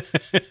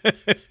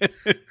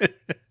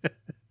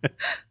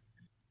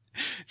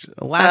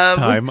 Last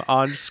time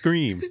on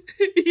Scream.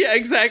 Yeah,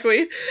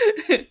 exactly.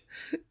 And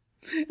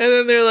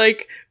then they're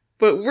like,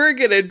 but we're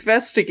gonna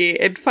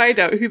investigate and find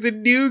out who the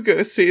new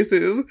Ghostface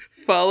is.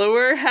 Follow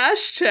our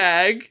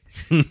hashtag.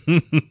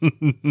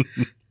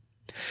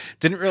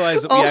 Didn't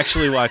realize that we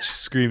actually watched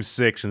Scream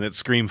 6 and that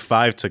Scream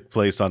 5 took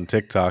place on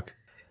TikTok.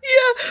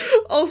 Yeah.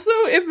 Also,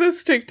 in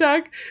this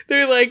TikTok,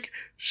 they're like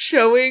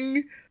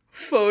showing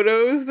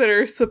photos that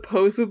are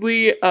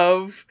supposedly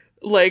of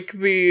like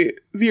the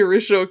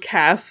original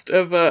cast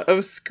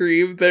of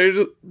Scream.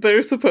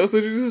 They're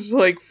supposedly just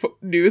like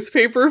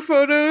newspaper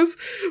photos,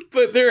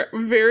 but they're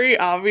very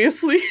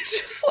obviously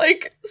just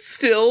like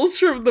stills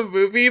from the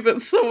movie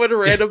that someone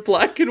ran a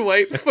black and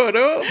white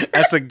photo of.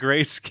 That's a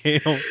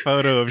grayscale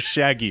photo of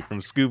Shaggy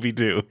from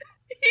Scooby-Doo.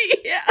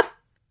 Yeah.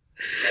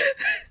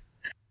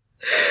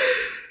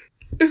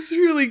 It's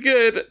really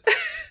good.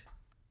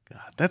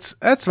 God,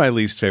 that's my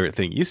least favorite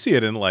thing. You see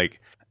it in like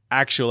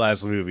actual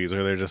ass movies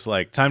where they're just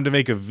like, time to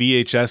make a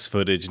VHS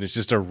footage and it's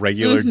just a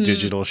regular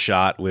digital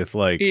shot with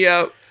like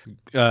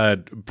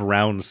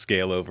brown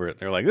scale over it.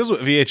 They're like, this is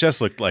what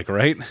VHS looked like,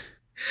 right?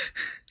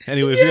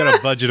 Anyways, we got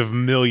a budget of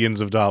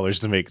millions of dollars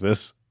to make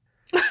this.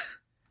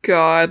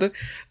 God.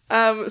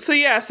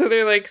 So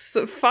they're like,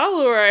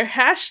 follow our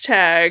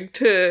hashtag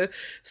to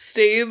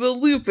stay in the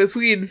loop as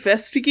we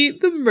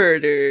investigate the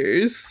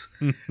murders.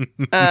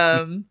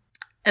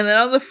 And then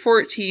on the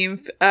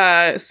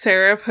 14th,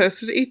 Sarah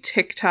posted a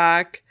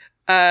TikTok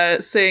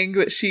saying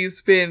that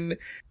she's been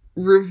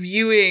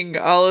reviewing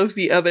all of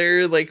the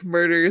other like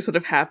murders that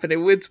have happened in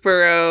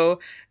Woodsboro,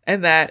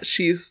 and that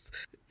she's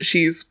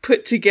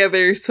put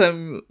together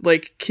some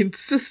like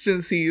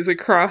consistencies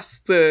across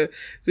the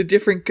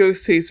different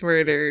Ghostface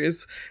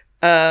murders.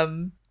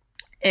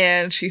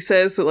 And she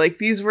says that like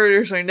these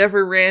murders are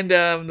never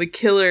random. The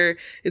killer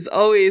is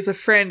always a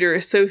friend or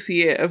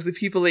associate of the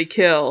people they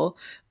kill.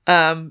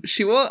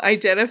 She won't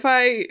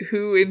identify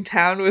who in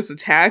town was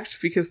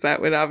attacked because that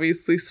would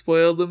obviously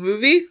spoil the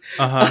movie.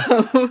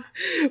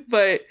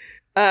 But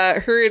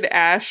her and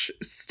Ash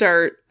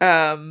start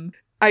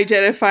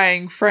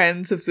identifying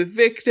friends of the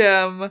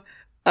victim,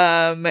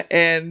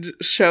 and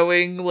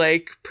showing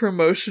like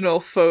promotional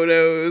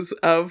photos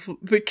of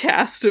the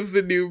cast of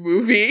the new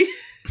movie.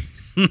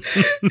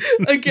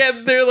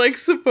 Again, they're like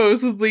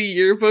supposedly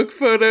yearbook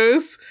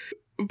photos,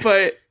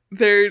 but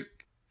they're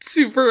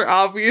super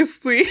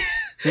obviously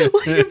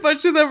like a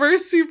bunch of them are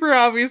super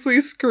obviously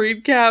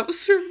screen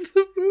caps from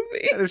the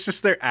movie. It's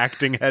just their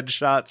acting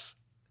headshots.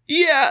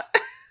 Yeah.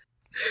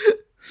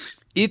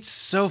 It's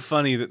so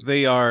funny that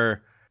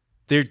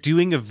they're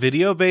doing a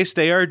video-based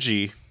ARG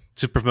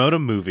to promote a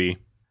movie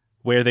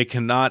where they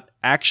cannot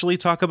actually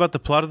talk about the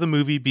plot of the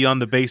movie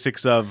beyond the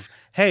basics of,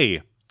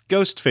 hey,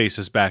 Ghostface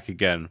is back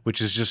again, which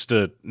is just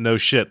a no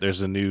shit,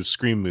 there's a new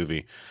Scream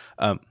movie.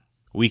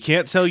 We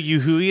can't tell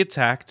you who he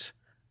attacked.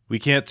 We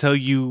can't tell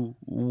you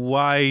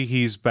why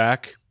he's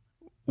back.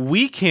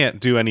 We can't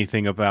do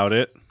anything about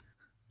it.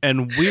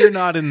 And we're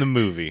not in the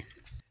movie.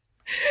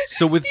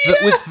 So with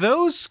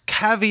those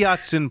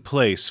caveats in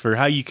place for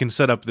how you can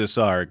set up this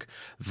arc,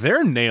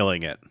 they're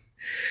nailing it.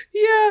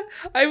 Yeah,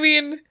 I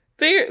mean,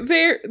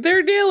 they're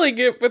nailing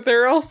it, but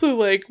they're also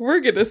like, we're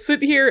gonna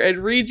sit here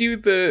and read you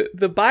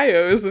the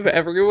bios of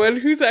everyone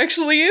who's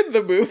actually in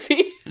the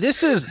movie.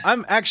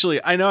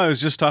 I know I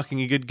was just talking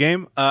a good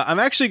game. I'm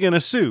actually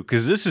gonna sue,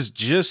 because this is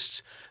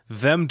just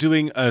them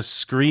doing a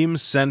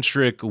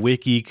Scream-centric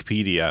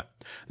Wikipedia.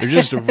 They're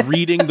just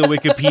reading the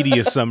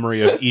Wikipedia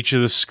summary of each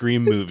of the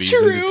Scream movies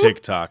into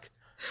TikTok.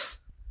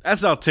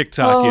 That's how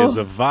TikTok is,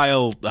 a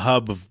vile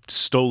hub of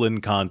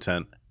stolen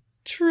content.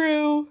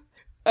 True.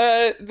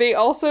 They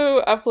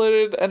also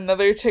uploaded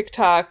another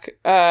TikTok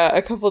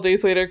a couple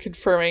days later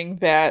confirming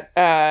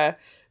that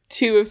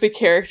two of the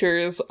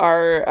characters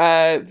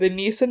are the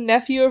niece and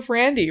nephew of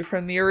Randy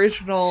from the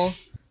original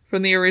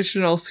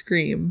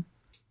Scream,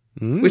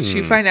 which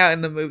you find out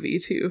in the movie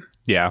too.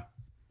 Yeah.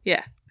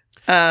 Yeah.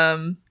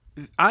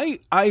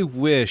 I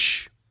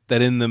wish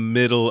that in the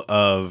middle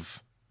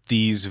of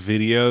these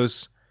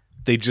videos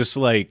they just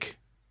like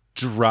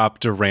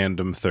dropped a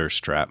random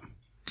thirst trap.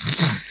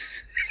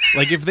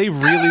 Like, if they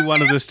really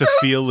wanted this to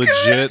feel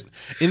legit,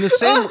 in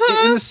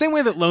the same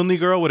way that Lonely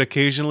Girl would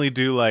occasionally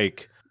do,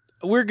 like,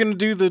 we're gonna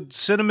do the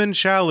cinnamon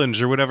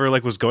challenge or whatever,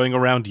 like, was going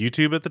around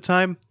YouTube at the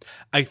time,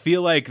 I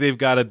feel like they've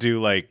got to do,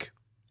 like,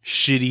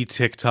 shitty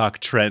TikTok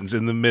trends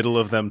in the middle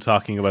of them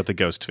talking about the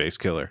Ghostface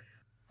killer.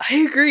 I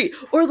agree.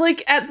 Or,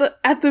 like, at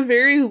the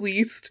very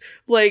least,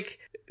 like,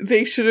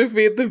 they should have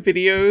made the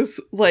videos,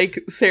 like,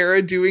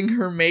 Sarah doing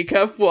her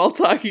makeup while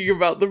talking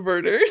about the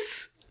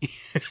murders.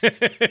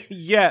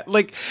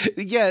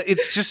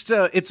 It's just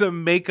it's a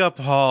makeup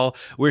haul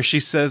where she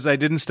says, I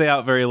didn't stay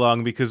out very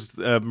long because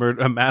a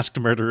masked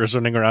murderer is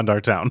running around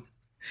our town.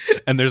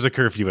 And there's a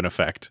curfew in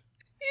effect.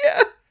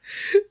 Yeah.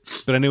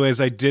 But anyways,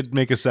 I did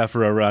make a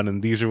Sephora run,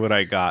 and these are what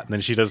I got. And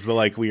then she does the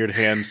like weird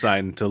hand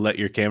sign to let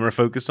your camera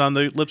focus on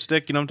the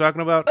lipstick. You know what I'm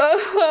talking about?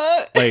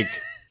 Like,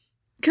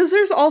 because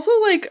there's also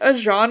like a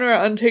genre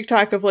on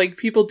TikTok of like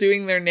people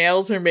doing their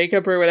nails or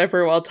makeup or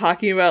whatever while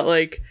talking about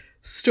like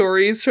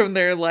stories from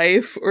their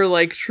life or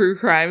like true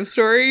crime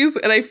stories.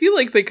 And I feel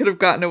like they could have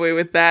gotten away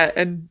with that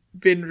and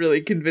been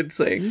really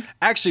convincing.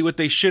 Actually, what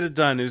they should have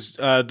done is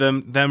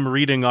them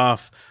reading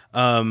off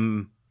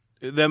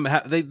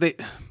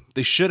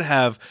they should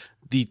have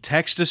the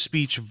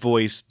text-to-speech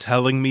voice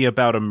telling me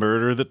about a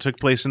murder that took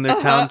place in their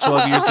town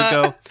 12 years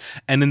ago.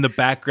 And in the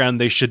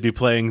background, they should be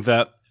playing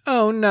the,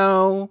 oh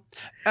no,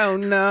 oh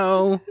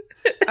no,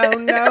 oh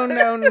no,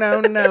 no,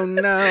 no, no,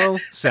 no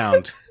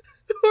sound.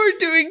 Or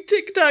doing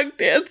TikTok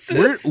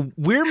dances.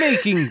 We're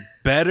making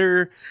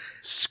better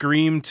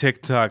Scream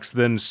TikToks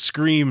than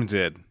Scream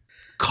did.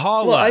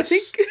 Call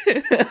us.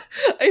 I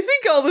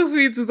think all this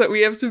means is that we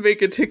have to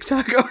make a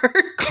TikTok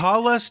arc.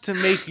 Call us to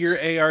make your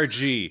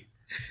ARG.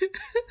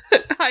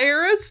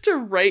 Hire us to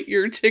write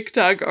your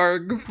TikTok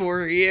arc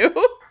for you.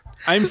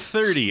 I'm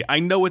 30. I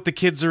know what the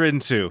kids are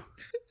into.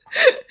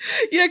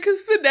 Yeah,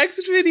 because the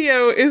next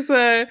video is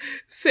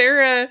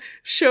Sarah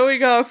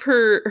showing off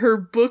her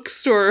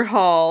bookstore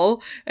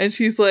haul, and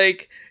she's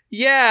like,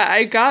 yeah,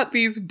 I got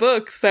these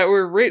books that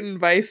were written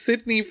by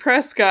Sidney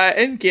Prescott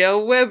and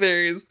Gale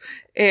Weathers.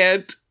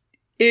 And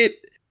it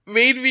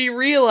made me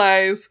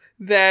realize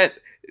that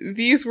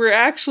these were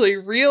actually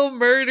real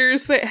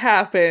murders that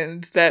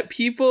happened that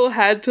people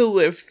had to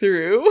live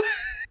through.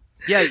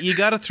 Yeah, you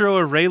gotta throw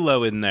a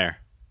Raylo in there.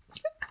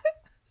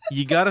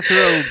 You gotta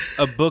throw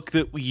a book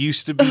that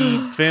used to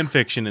be fan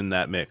fiction in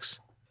that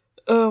mix.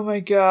 Oh my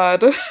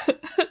god.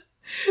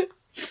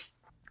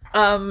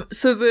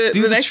 So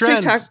the next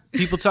trend. TikTok,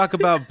 People talk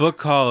about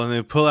book haul and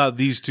they pull out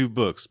these two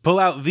books. Pull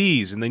out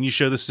these and then you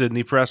show the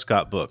Sidney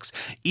Prescott books.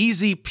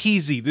 Easy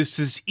peasy. This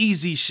is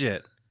easy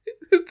shit.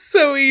 It's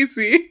so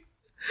easy.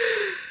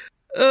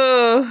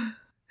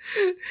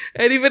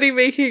 Anybody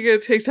making a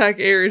TikTok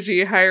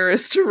ARG, hire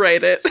us to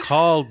write it.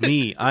 Call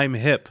me. I'm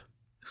hip.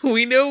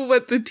 We know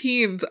what the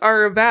teens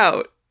are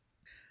about.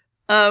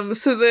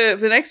 So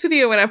the next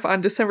video went up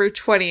on December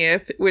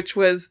 20th, which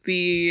was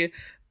the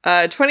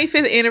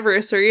 25th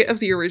anniversary of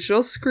the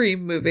original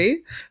Scream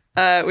movie,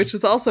 which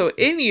was also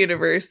in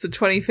universe the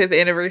 25th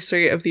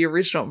anniversary of the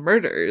original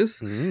murders.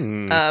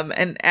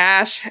 And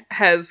Ash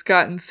has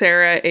gotten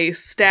Sarah a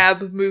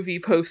Stab movie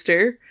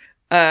poster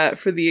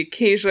for the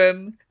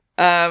occasion.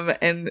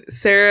 And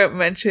Sarah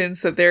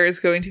mentions that there is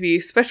going to be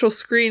a special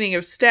screening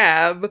of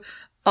Stab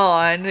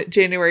on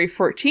January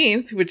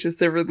 14th, which is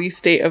the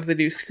release date of the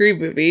new Scream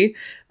movie,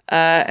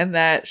 and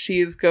that she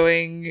is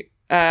going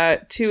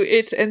to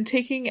it and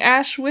taking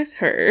Ash with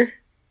her.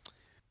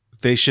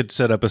 They should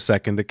set up a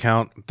second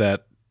account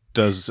that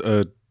does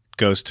a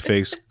ghost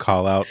face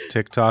call out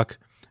TikTok,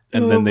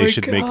 and then they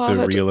should make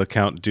the real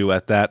account do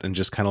at that and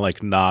just kind of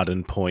like nod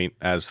and point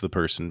as the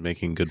person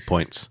making good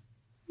points.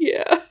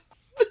 Yeah. That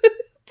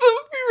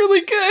would be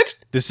really good.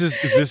 This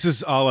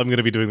is all I'm going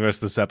to be doing the rest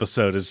of this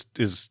episode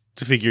is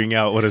figuring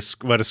out what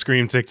a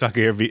Scream TikTok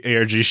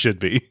ARG should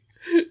be.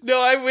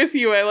 No, I'm with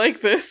you. I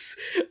like this.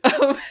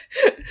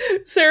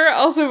 Sarah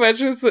also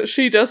mentions that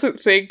she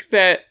doesn't think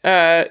that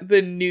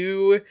the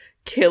new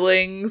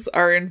killings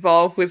are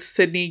involved with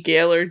Sidney,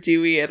 Gale, or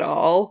Dewey at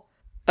all,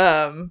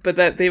 but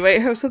that they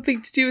might have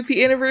something to do with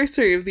the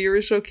anniversary of the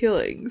original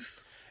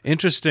killings.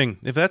 Interesting.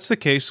 If that's the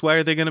case, why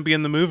are they going to be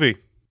in the movie?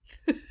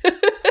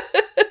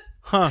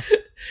 Huh.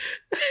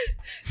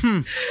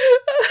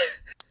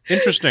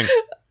 Interesting.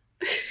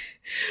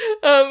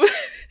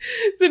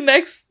 The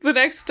next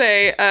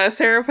day,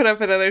 Sarah put up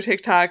another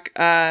TikTok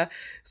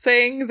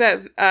saying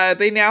that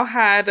they now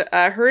had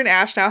her and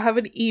Ash now have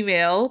an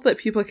email that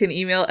people can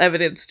email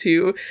evidence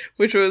to,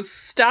 which was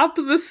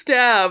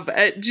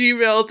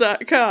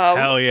stopthestab@gmail.com.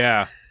 Hell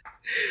yeah.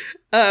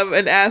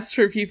 And asked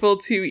for people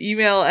to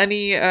email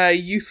any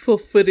useful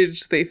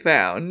footage they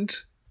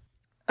found.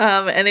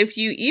 And if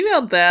you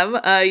emailed them,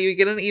 you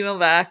get an email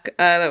back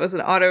that was an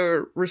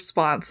auto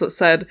response that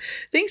said,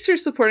 "Thanks for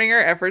supporting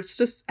our efforts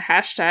to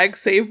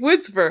 #save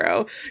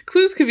Woodsboro.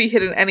 Clues could be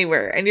hidden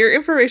anywhere, and your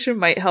information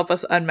might help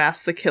us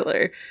unmask the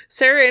killer.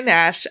 Sarah and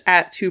Ash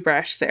at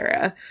 2Brash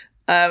Sarah."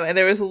 And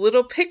there was a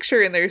little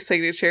picture in their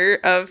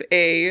signature of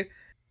a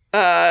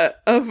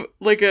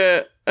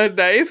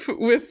knife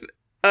with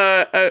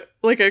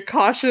like a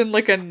caution,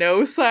 like a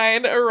no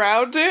sign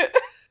around it.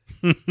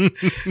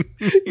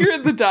 You're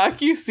in the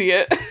doc, you see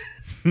it.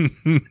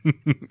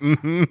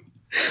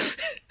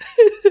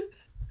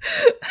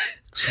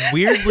 It's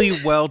weirdly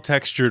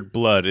well-textured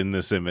blood in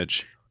this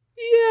image.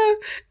 Yeah,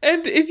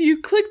 and if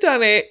you clicked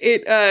on it,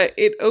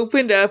 it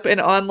opened up an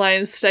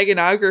online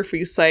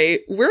steganography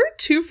site. We're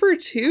 2 for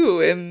 2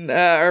 in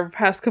our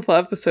past couple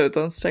episodes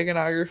on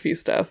steganography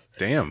stuff.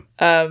 Damn.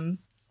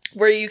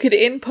 where you could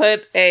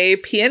input a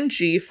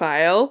PNG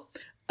file.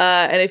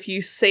 And if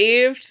you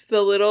saved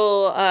the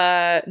little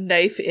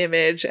knife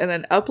image and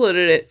then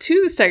uploaded it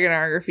to the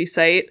steganography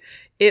site,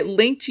 it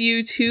linked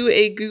you to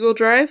a Google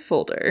Drive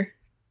folder.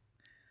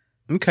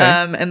 Okay.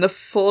 And the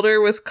folder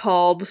was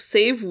called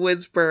Save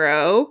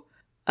Woodsboro.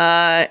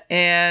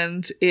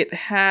 And it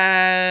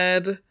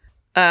had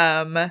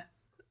a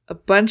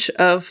bunch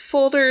of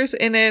folders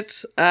in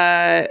it.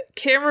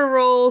 Camera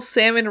Roll,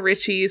 Sam and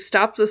Richie,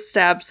 Stop the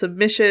Stab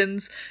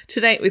Submissions,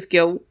 Tonight with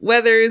Gil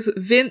Weathers,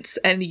 Vince,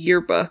 and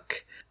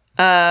Yearbook.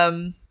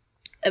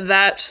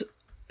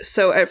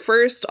 So at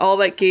first, all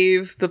that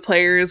gave the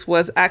players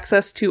was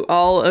access to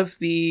all of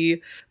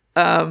the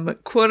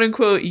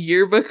quote-unquote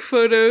yearbook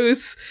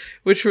photos,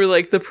 which were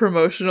like the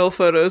promotional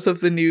photos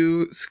of the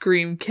new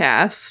Scream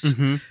cast.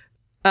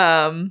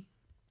 Mm-hmm.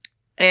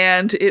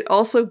 And it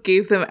also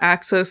gave them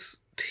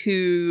access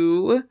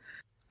to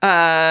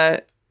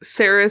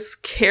Sarah's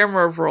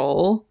camera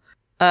roll,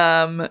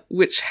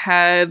 which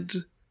had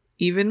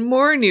even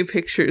more new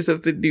pictures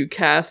of the new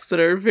cast that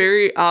are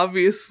very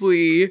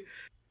obviously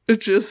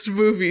just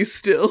movie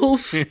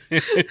stills.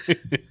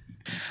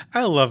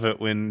 I love it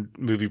when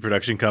movie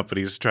production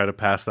companies try to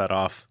pass that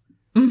off.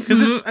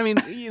 Because it's, I mean,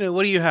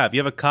 what do you have? You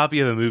have a copy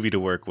of the movie to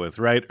work with,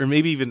 right? Or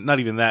maybe even, not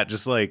even that,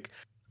 just like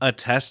a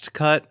test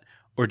cut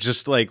or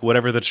just like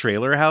whatever the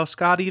trailer house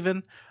got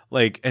even.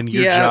 Like, and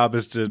your job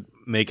is to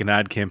make an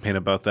ad campaign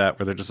about that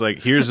where they're just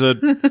like, here's a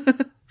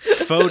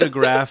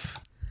photograph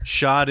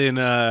shot in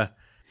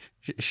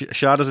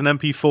shot as an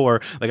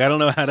MP4. Like, I don't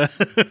know how to...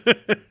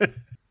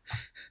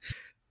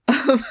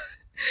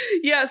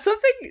 Yeah,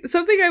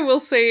 something I will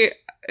say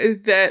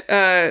that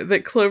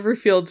that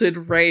Cloverfield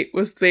did right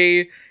was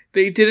they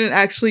didn't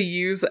actually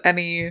use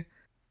any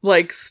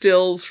like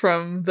stills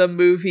from the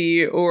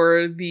movie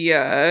or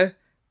the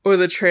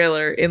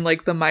trailer in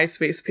like the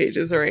MySpace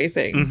pages or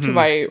anything, to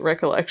my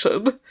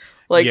recollection.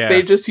 Like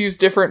they just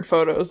used different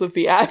photos of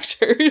the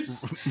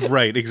actors.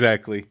 Right,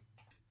 exactly.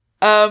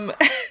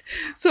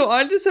 So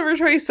on December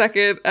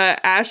 22nd,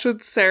 Ash and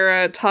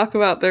Sarah talk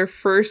about their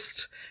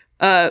first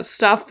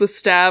Stop the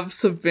Stab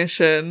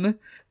submission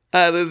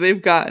that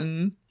they've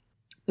gotten,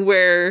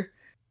 where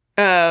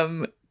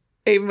a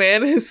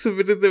man has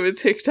submitted them a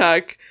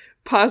TikTok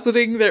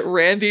positing that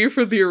Randy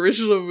from the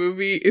original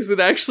movie isn't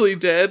actually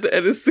dead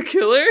and is the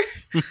killer.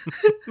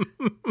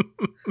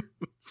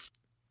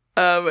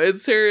 And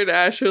Sarah and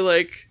Ash are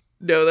like,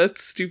 no,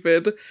 that's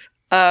stupid.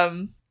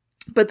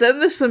 But then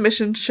the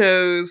submission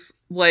shows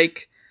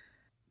like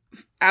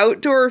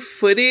outdoor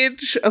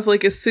footage of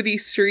like a city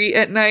street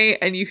at night,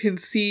 and you can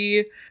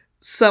see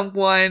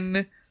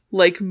someone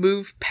like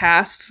move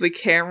past the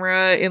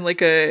camera in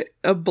like a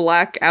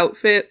black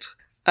outfit.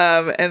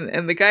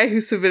 And the guy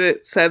who submitted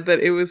it said that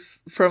it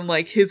was from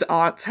like his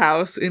aunt's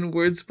house in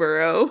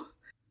Woodsboro.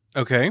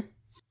 Okay.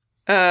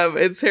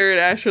 And Sarah and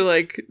Ash are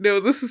like,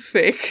 no, this is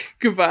fake.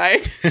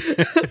 Goodbye.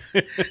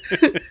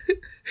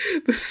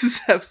 This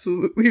is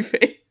absolutely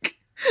fake.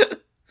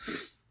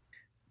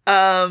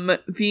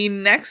 The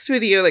next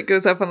video that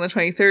goes up on the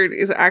 23rd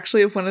is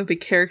actually of one of the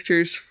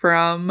characters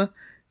from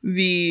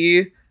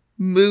the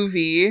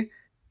movie.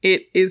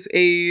 It is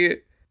a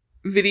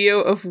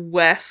video of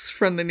Wes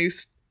from the new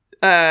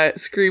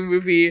Scream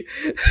movie.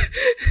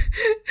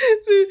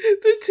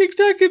 the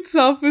TikTok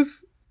itself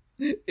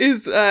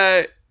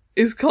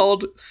is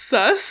called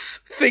Sus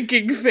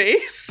Thinking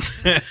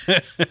Face.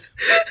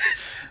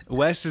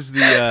 Wes is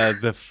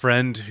the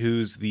friend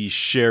who's the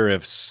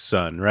sheriff's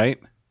son, right?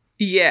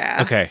 Yeah.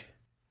 Okay.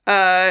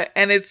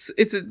 And it's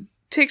a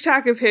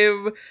TikTok of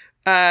him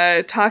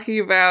talking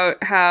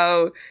about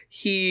how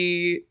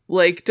he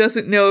like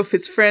doesn't know if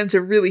his friends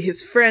are really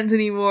his friends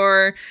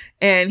anymore,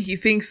 and he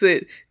thinks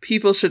that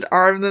people should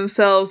arm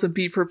themselves and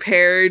be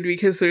prepared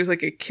because there's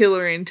like a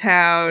killer in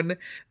town.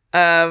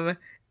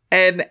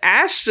 And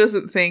Ash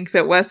doesn't think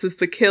that Wes is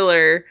the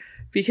killer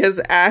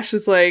because Ash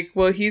is like,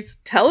 well, he's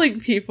telling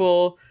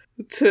people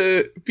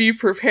to be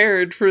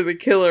prepared for the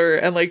killer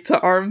and like to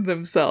arm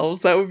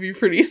themselves. That would be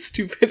pretty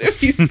stupid if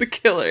he's the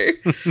killer.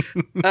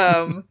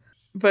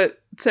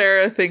 But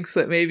Sarah thinks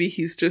that maybe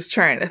he's just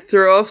trying to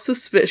throw off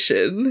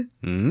suspicion.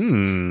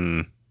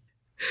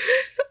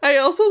 I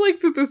also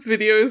like that this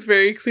video is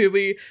very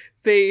clearly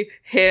they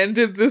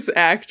handed this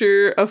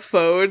actor a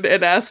phone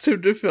and asked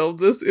him to film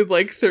this in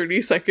like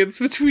 30 seconds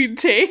between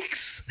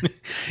takes.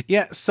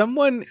 Yeah,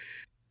 someone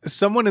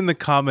in the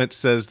comments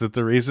says that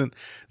the reason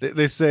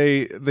they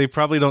say they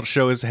probably don't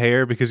show his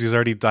hair because he's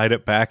already dyed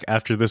it back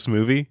after this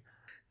movie.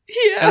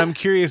 Yeah. And I'm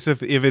curious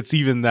if it's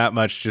even that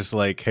much just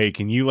like, hey,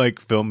 can you like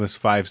film this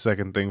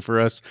 5-second thing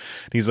for us?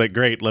 And he's like,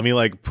 great, let me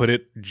like put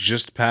it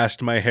just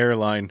past my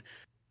hairline.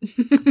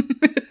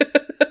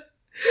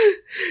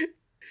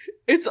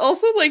 It's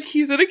also like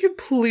he's in a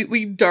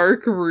completely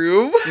dark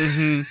room.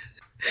 Mm-hmm.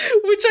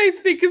 Which I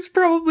think is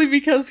probably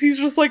because he's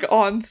just like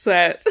on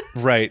set.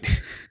 Right.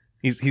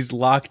 He's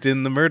locked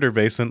in the murder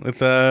basement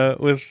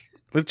with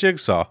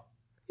Jigsaw.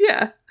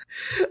 Yeah.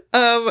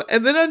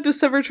 And then on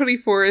December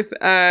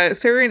 24th,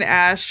 Sarah and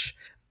Ash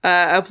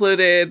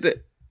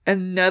uploaded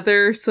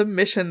another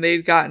submission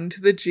they'd gotten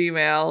to the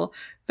Gmail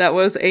that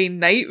was a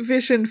night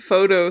vision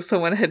photo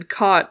someone had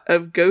caught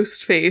of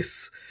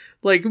Ghostface,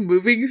 like,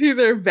 moving through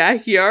their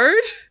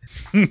backyard.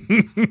 This one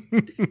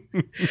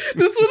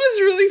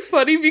is really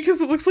funny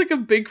because it looks like a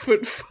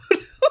Bigfoot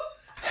photo.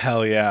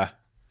 Hell yeah.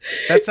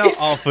 That's how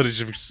all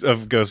footage of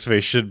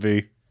Ghostface should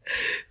be.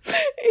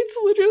 It's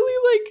literally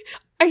like,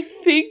 I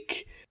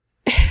think...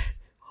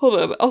 Hold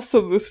on, I'll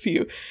send this to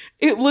you.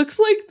 It looks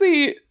like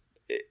they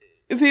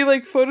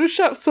like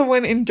Photoshop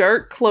someone in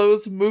dark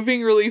clothes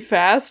moving really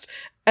fast,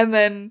 and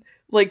then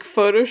like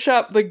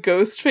Photoshop the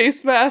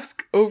Ghostface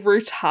mask over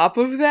top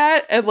of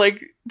that and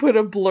like put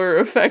a blur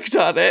effect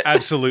on it.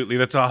 Absolutely,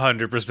 that's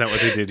 100%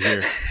 what they did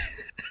here. And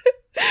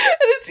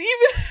it's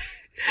even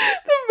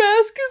the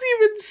mask is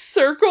even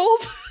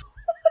circled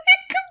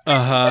like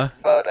a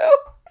photo.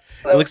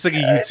 So it looks like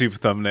good. a YouTube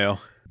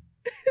thumbnail.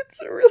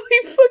 It's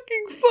really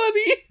fucking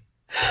funny.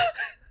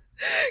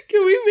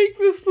 Can we make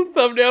this the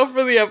thumbnail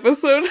for the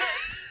episode?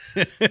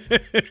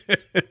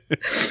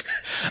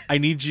 I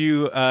need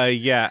you,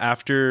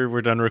 after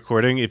we're done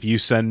recording, if you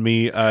send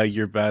me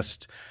your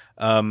best,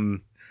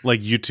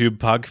 like, YouTube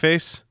pog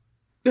face.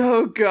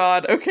 Oh,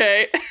 God.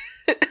 Okay.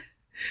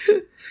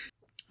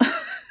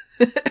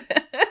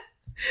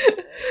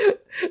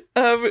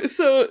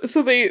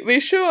 So they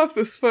show off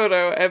this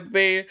photo and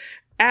they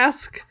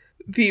ask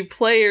the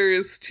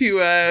players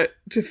to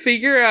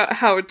figure out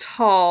how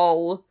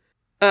tall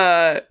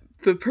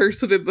the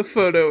person in the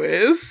photo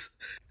is.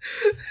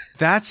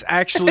 That's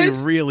actually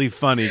really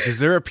funny because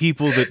there are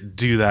people that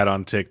do that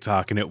on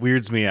TikTok and it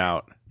weirds me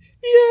out.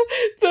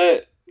 Yeah,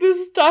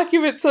 this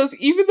document says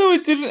even though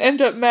it didn't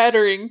end up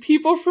mattering,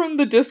 people from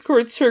the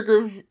Discord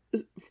server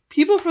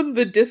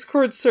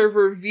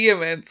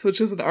Vehemence,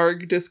 which is an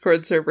ARG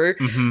Discord server,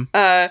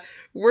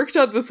 worked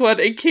on this one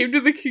and came to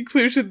the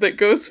conclusion that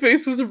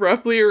Ghostface was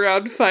roughly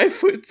around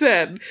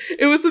 5'10".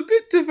 It was a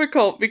bit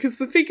difficult because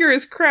the figure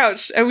is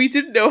crouched and we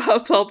didn't know how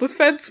tall the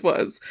fence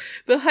was.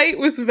 The height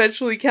was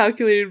eventually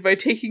calculated by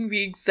taking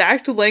the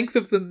exact length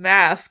of the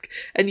mask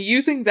and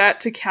using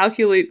that to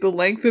calculate the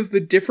length of the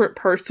different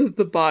parts of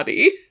the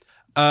body.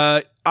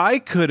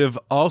 I could have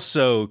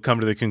also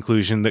come to the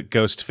conclusion that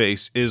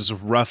Ghostface is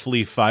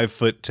roughly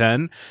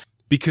 5'10",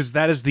 because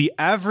that is the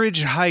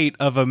average height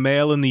of a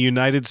male in the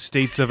United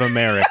States of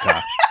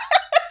America.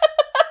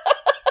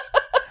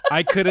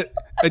 I could have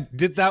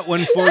did that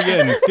one for you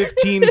in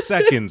 15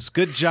 seconds.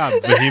 Good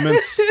job,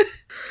 Vehemence.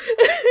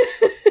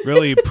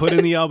 Really put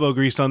in the elbow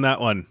grease on that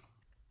one.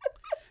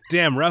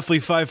 Damn, roughly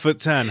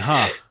 5'10",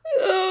 huh?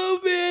 Oh,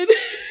 man.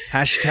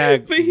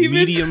 Hashtag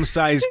Vehemence.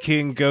 medium-sized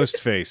king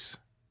Ghostface.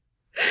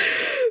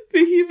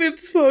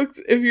 Vehemence, folks,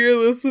 if you're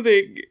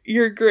listening,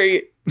 you're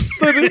great.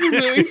 That is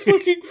really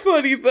fucking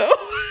funny, though.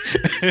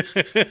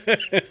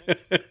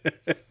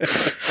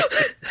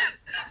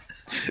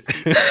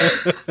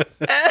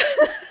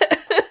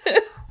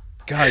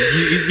 God,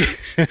 you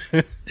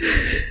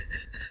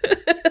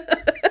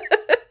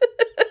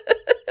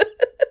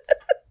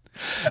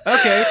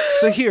Okay,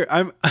 so here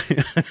I'm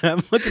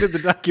looking at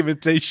the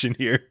documentation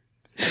here.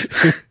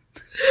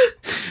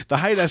 The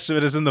height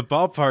estimate is in the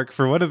ballpark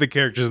for one of the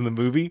characters in the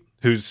movie,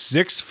 who's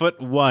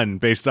 6'1"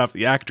 based off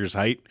the actor's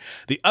height.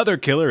 The other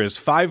killer is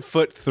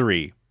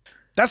 5'3".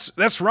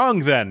 That's wrong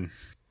then.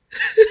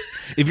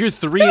 If you're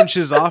 3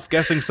 inches off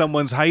guessing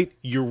someone's height,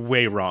 you're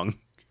way wrong.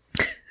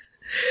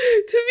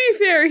 To be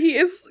fair, he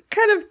is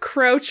kind of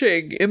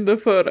crouching in the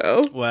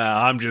photo. Well,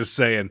 I'm just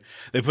saying,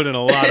 they put in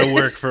a lot of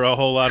work for a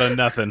whole lot of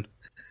nothing.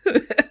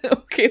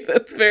 Okay,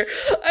 that's fair.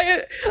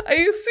 I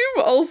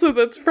assume also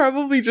that's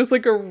probably just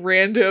like a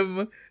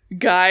random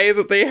guy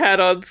that they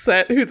had on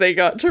set who they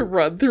got to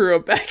run through a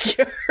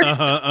backyard.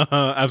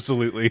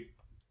 Absolutely.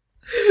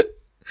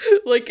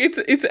 Like,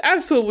 it's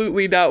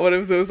absolutely not one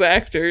of those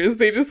actors.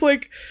 They just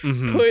like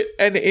put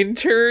an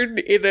intern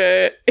in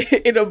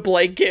a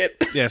blanket.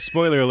 Yeah,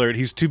 spoiler alert,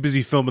 he's too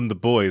busy filming The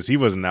Boys. He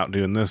wasn't out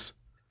doing this.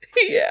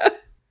 Yeah.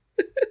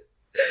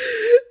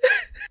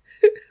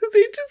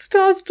 They just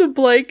tossed a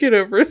blanket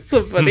over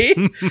somebody.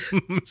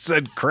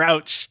 Said,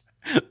 crouch.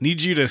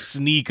 Need you to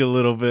sneak a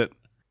little bit.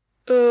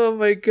 Oh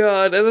my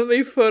god. And then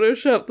they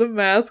photoshopped the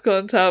mask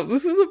on top.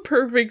 This is a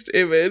perfect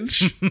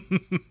image.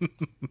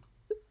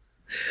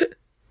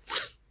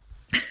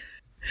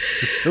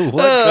 So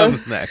what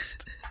comes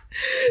next?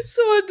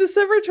 So on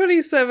December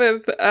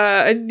 27th,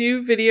 a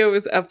new video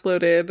was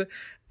uploaded.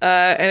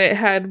 And it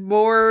had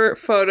more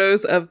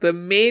photos of the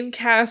main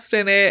cast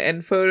in it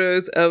and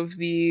photos of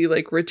the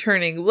like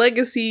returning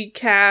legacy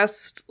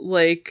cast,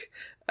 like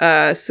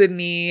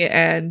Sydney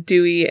and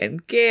Dewey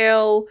and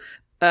Gale.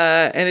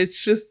 And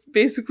it's just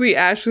basically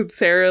Ash and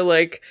Sarah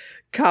like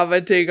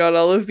commenting on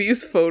all of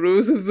these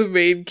photos of the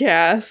main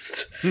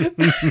cast.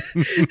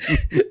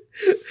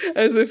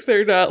 As if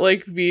they're not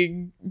like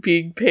being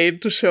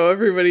paid to show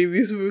everybody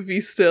these movie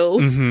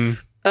stills.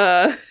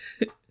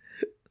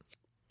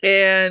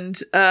 And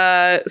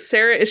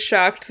Sarah is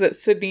shocked that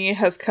Sydney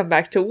has come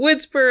back to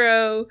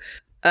Woodsboro.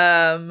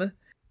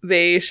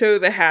 They show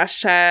the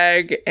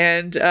hashtag,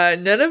 and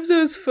none of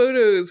those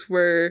photos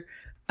were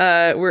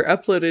were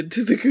uploaded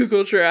to the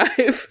Google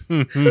Drive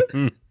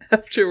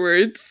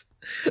afterwards.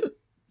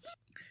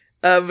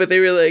 But they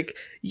were like,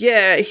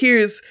 yeah,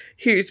 here's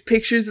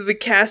pictures of the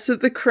cast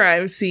at the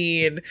crime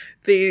scene.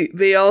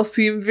 They all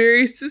seem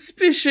very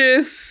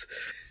suspicious.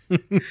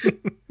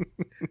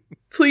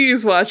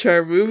 Please watch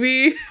our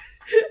movie.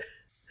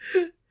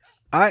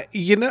 I'm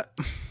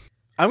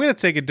going to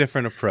take a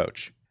different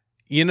approach.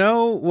 You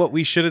know what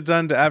we should have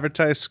done to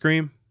advertise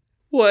Scream?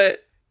 What?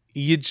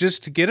 You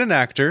just get an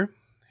actor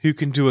who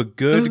can do a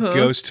good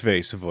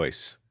Ghostface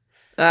voice.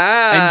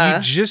 Ah. And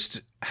you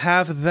just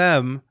have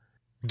them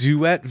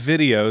duet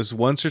videos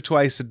once or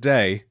twice a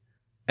day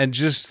and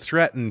just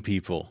threaten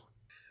people.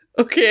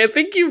 Okay, I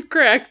think you've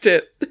cracked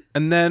it.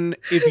 And then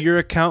if your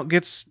account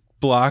gets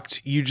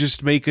blocked, you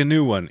just make a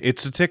new one.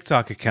 It's a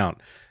TikTok account.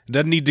 It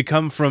doesn't need to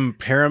come from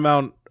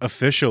Paramount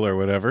Official or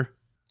whatever.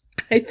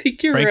 I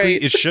think you're Frankly,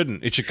 right. it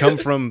shouldn't. It should come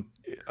from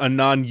a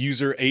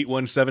non-user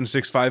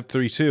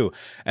 8176532.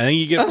 And then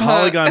you get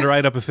Polygon to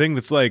write up a thing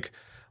that's like,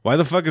 why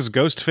the fuck is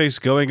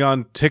Ghostface going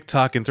on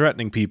TikTok and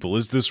threatening people?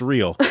 Is this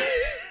real?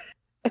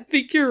 I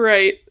think you're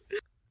right.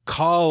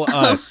 Call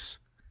us.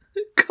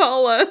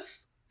 Call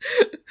us.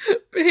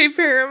 Hey,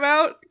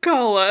 Paramount,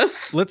 call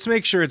us. Let's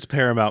make sure it's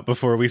Paramount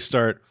before we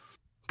start.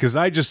 Because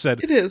I just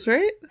said... It is,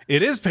 right?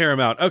 It is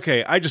Paramount.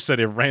 Okay, I just said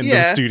a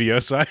random studio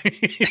site.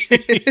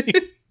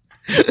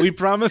 We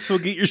promise we'll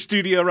get your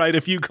studio right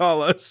if you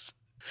call us.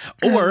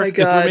 Or if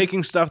we're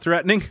making stuff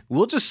threatening,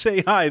 we'll just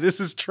say, hi, this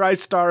is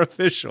TriStar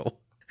Official.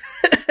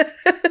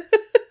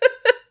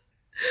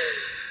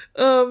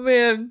 Oh,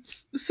 man.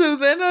 So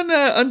then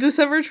on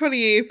December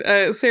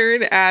 28th, Sarah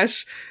and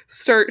Ash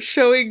start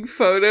showing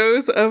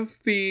photos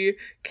of the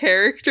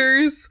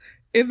characters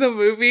in the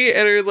movie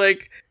and are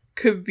like,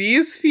 could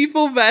these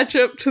people match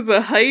up to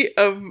the height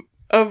of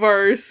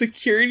our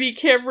security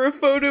camera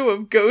photo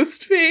of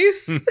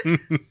Ghostface?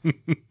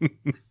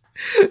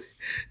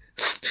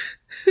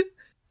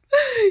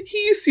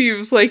 He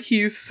seems like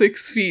he's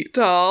 6 feet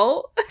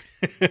tall.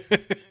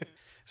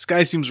 This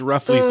guy seems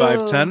roughly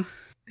 5'10".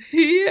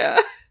 Yeah.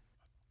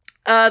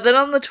 Then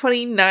on the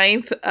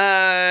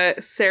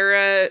 29th,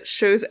 Sarah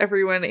shows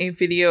everyone a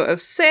video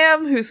of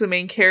Sam, who's the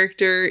main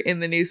character in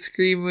the new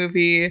Scream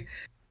movie,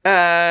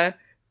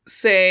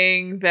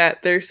 saying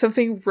that there's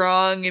something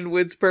wrong in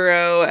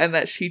Woodsboro and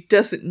that she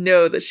doesn't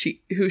know that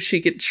who she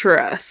can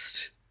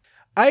trust.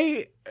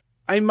 I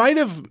might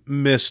have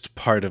missed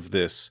part of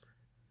this.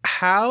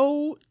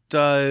 How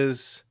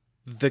does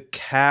the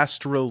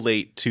cast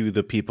relate to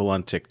the people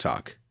on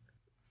TikTok?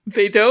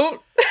 They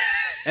don't?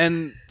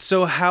 And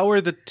so how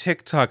are the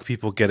TikTok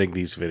people getting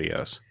these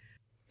videos?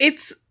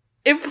 It's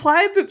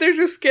implied that they're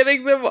just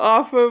getting them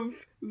off of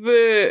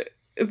the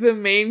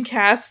main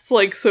cast's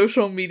like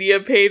social media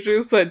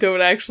pages that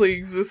don't actually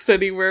exist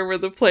anywhere where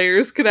the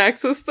players can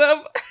access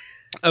them.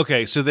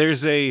 Okay, so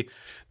there's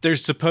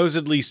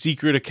supposedly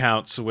secret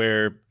accounts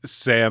where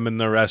Sam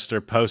and the rest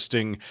are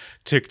posting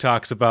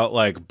TikToks about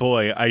like,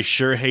 boy, I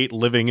sure hate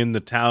living in the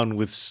town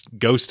with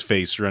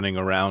Ghostface running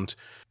around.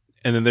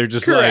 And then they're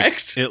just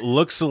Correct. like, it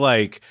looks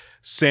like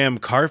Sam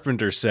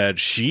Carpenter said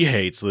she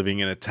hates living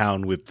in a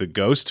town with the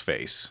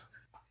Ghostface.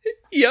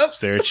 Yep. Is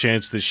there a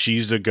chance that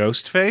she's a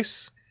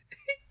Ghostface?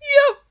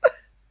 Yep.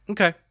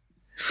 Okay.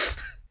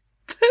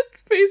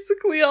 That's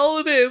basically all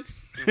it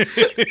is.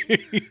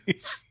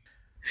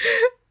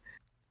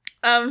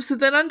 So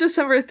then on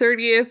December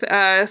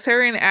 30th,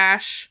 Sarah and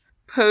Ash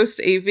post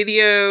a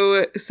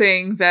video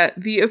saying that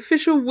the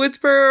official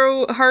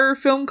Woodsboro Horror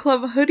Film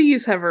Club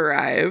hoodies have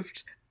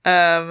arrived.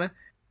 And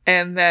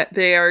that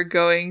they are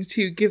going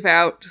to give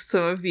out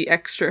some of the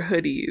extra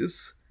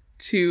hoodies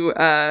to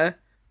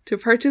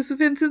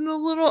participants in the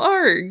little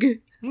ARG.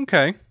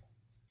 Okay.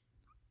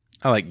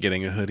 I like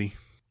getting a hoodie.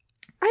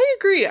 I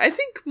agree. I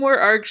think more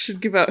ARG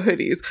should give out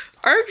hoodies.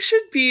 ARG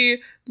should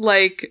be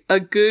like a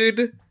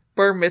good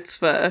bar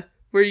mitzvah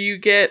where you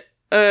get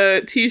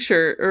a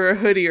t-shirt or a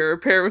hoodie or a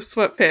pair of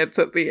sweatpants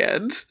at the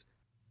end.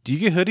 Do you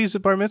get hoodies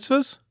at bar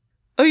mitzvahs?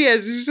 Oh yeah,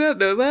 did you not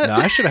know that? No,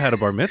 I should have had a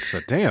bar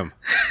mitzvah. Damn.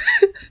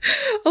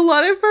 A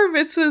lot of bar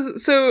mitzvahs,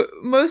 so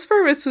most bar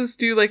mitzvahs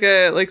do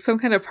like some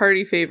kind of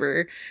party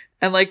favor,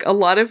 and like a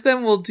lot of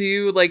them will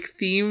do like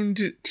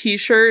themed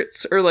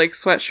t-shirts or like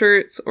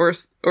sweatshirts or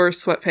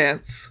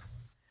sweatpants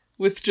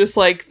with just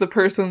like the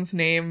person's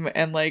name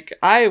and like,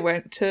 I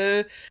went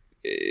to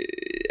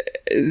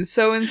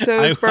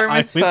so-and-so's bar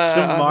mitzvah. I went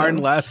to Marn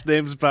last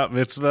name's bat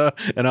mitzvah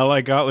and all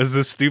I got was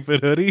this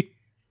stupid hoodie.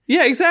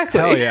 Yeah,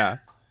 exactly. Hell yeah.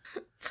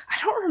 I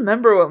don't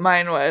remember what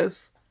mine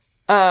was.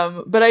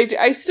 But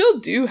I still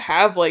do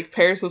have like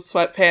pairs of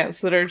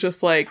sweatpants that are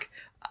just like,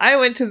 I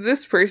went to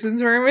this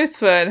person's bar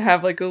mitzvah, and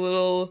have like a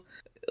little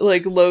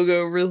like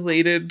logo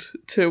related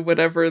to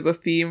whatever the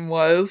theme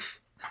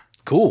was.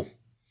 Cool.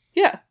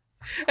 Yeah.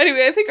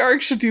 Anyway, I think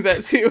ARG should do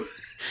that too.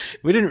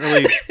 We didn't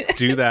really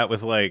do that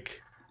with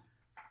like,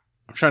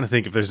 I'm trying to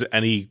think if there's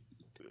any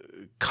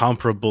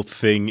comparable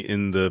thing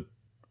in the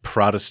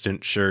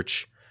Protestant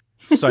church.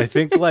 So I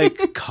think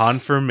like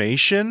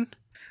confirmation.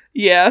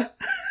 Yeah.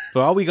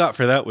 But all we got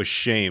for that was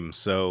shame,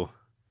 so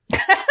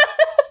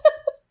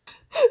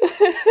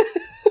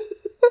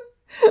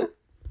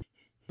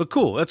But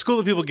cool. That's cool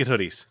that people get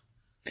hoodies.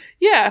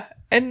 Yeah,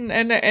 and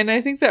I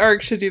think the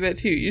ARC should do that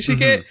too. You should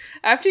get,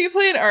 after you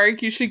play an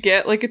ARC, you should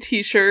get like a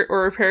t-shirt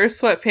or a pair of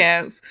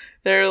sweatpants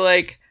that are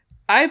like,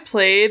 I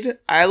played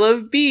I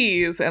Love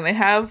Bees, and they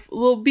have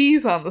little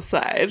bees on the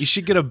side. You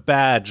should get a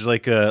badge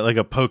like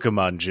a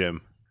Pokemon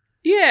gym.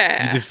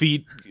 Yeah. You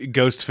defeat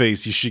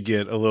Ghostface, you should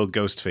get a little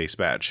Ghostface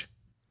badge.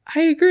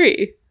 I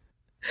agree.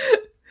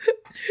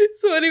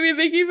 So anyway,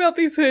 they gave out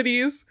these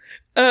hoodies.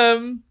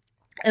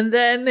 And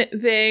then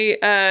they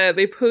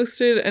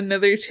posted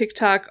another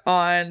TikTok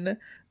on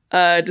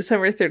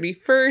December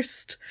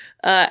 31st.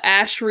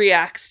 Ash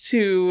reacts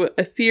to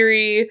a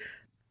theory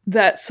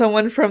that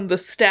someone from the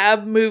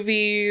Stab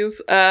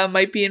movies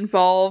might be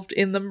involved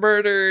in the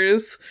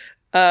murders.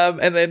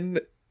 And then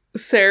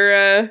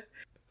Sarah...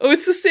 Oh,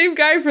 it's the same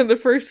guy from the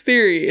first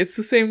theory. It's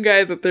the same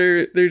guy that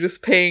they're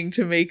just paying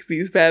to make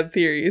these bad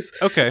theories.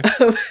 Okay.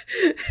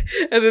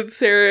 And then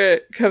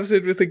Sarah comes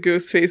in with a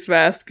ghost face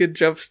mask and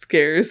jump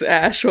scares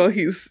Ash while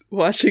he's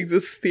watching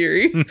this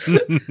theory.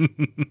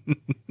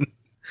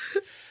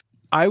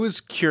 I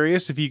was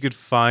curious if you could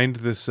find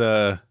this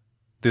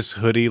this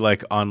hoodie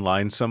like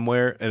online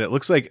somewhere, and it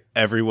looks like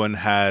everyone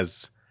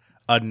has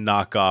a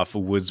knockoff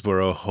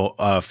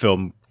Woodsboro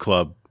Film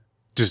Club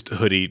just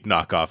hoodie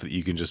knockoff that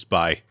you can just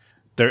buy.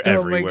 They're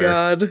everywhere. Oh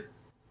my god.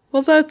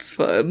 Well, that's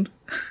fun.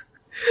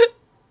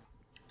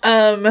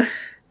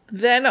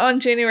 Then on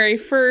January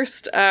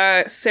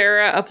 1st,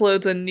 Sarah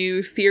uploads a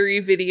new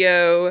theory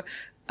video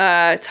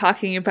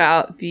talking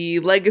about the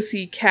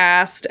Legacy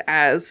cast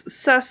as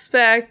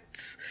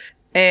suspects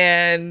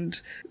and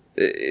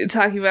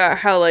talking about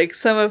how like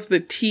some of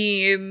the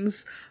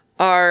teens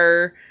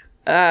are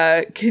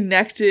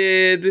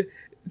connected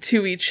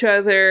to each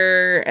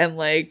other and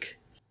like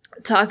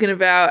talking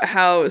about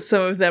how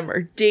some of them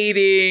are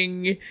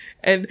dating.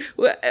 And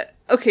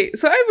okay,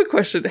 so I have a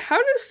question. How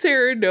does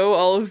Sarah know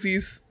all of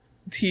these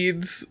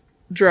teens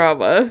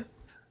drama?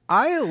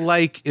 I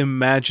like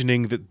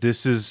imagining that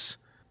this is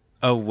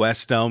a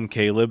West Elm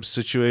Caleb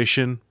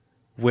situation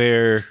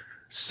where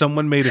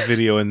someone made a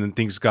video and then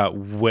things got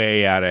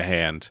way out of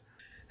hand.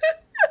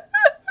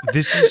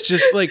 This is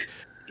just like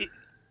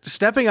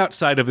stepping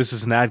outside of this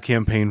is an ad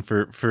campaign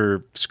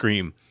for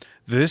Scream.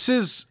 This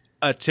is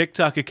a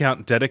TikTok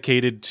account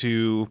dedicated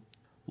to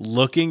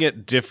looking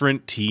at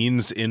different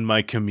teens in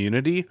my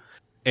community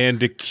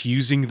and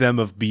accusing them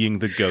of being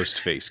the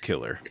Ghostface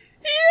killer.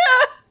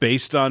 Yeah!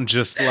 Based on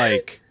just,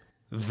 like,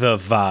 the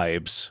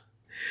vibes.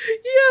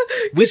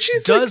 Yeah! Which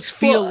does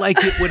feel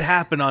like it would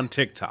happen on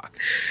TikTok.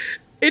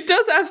 It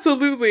does,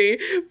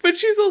 absolutely. But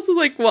she's also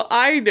like, well,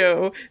 I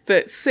know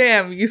that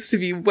Sam used to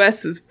be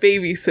Wes's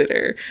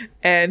babysitter,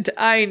 and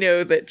I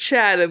know that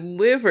Chad and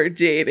Liv are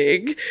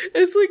dating.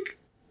 It's like,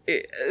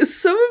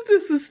 some of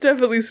this is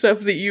definitely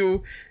stuff that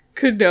you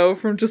could know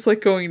from just like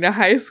going to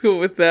high school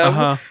with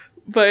them.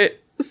 But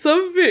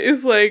some of it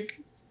is like,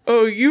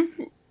 oh,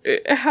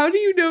 how do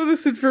you know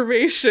this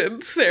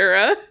information,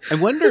 Sarah? I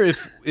wonder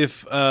if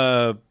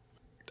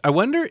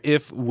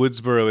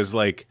Woodsboro is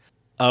like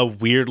a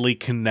weirdly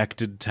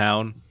connected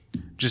town,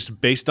 just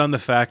based on the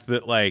fact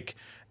that like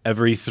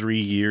every 3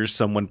 years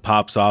someone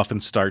pops off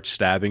and starts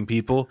stabbing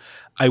people.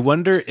 I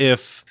wonder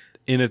if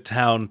in a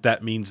town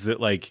that means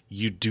that like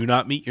you do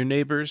not meet your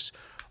neighbors,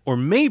 or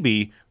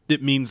maybe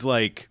it means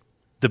like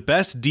the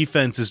best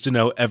defense is to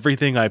know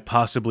everything I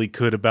possibly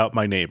could about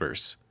my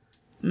neighbors.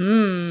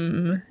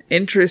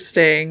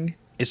 Interesting.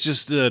 It's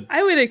just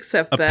I would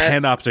accept that.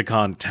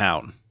 Panopticon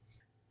town.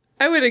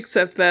 I would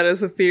accept that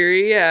as a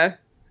theory, yeah.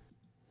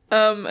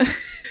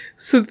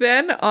 So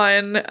then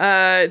on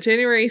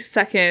January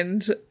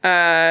 2nd,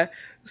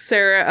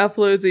 Sarah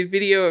uploads a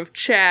video of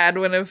Chad,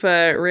 one of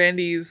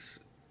Randy's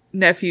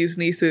nephews,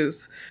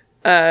 nieces,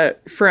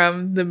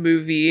 from the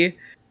movie.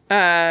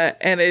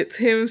 And it's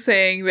him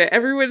saying that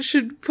everyone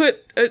should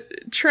put a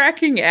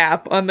tracking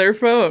app on their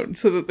phone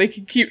so that they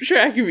can keep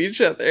track of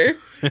each other.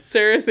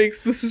 Sarah thinks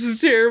this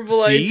is a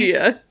terrible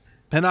idea.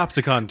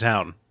 Panopticon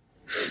town.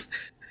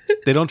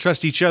 They don't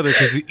trust each other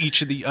because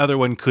each of the other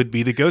one could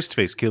be the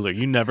Ghostface killer.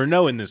 You never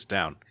know in this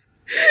town.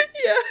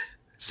 Yeah.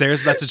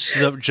 Sarah's about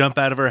to jump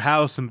out of her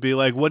house and be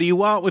like, what do you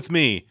want with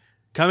me?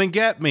 Come and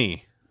get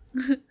me.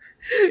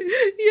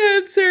 Yeah,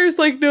 and Sarah's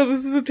like, no,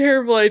 this is a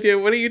terrible idea.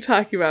 What are you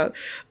talking about?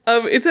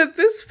 It's at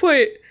this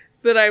point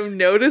that I'm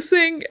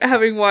noticing,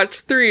 having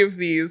watched 3 of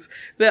these,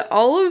 that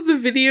all of the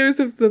videos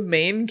of the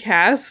main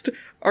cast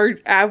are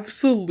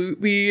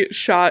absolutely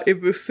shot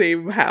in the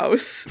same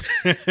house.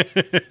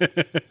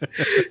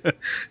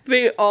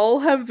 They all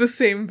have the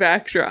same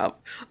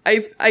backdrop.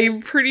 I'm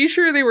pretty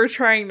sure they were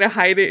trying to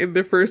hide it in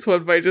the first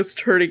one by just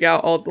turning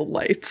out all the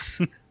lights.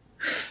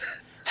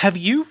 Have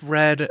you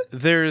read,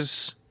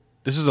 this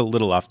is a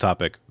little off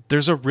topic,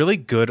 there's a really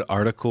good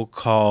article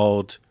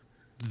called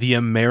The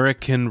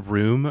American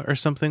Room or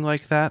something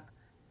like that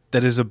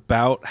is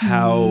about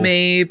how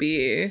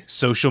maybe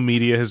social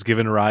media has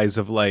given rise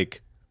of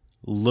like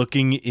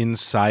looking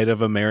inside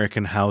of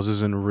American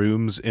houses and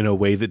rooms in a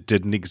way that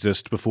didn't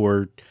exist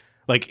before,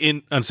 like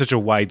on such a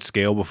wide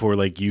scale before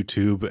like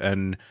YouTube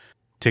and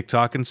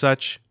TikTok and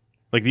such.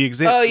 Like the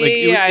example. Oh,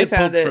 yeah, I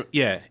found it.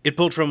 It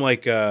pulled from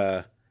like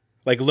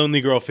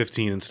Lonely Girl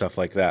 15 and stuff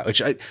like that,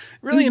 which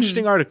really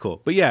interesting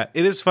article. But yeah,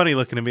 it is funny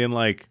looking at me and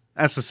like,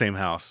 that's the same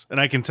house. And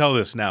I can tell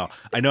this now.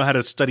 I know how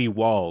to study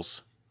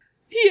walls.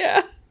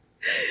 Yeah.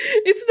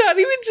 It's not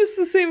even just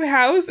the same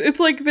house. It's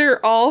like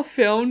they're all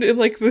filmed in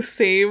like the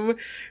same,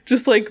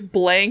 just like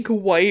blank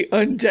white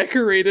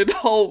undecorated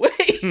hallway.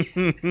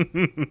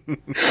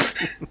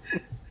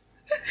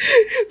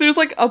 There's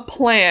like a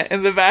plant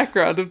in the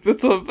background of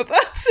this one, but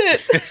that's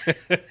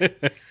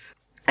it.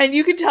 And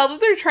you can tell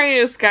that they're trying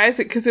to disguise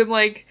it because in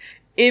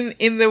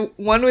the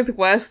one with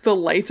Wes, the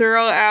lights are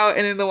all out,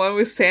 and in the one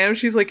with Sam,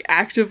 she's like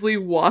actively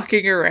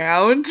walking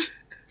around.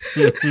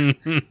 But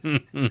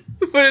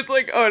it's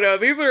like, oh no,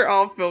 these are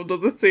all filmed on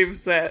the same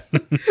set.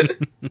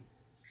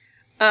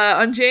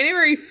 On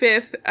January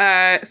 5th,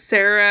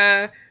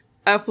 Sarah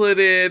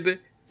uploaded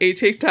a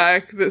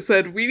TikTok that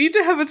said, "We need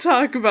to have a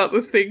talk about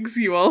the things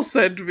you all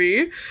send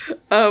me,"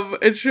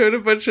 and showed a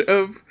bunch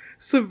of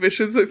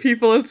submissions that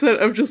people had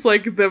sent of just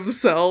like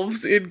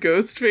themselves in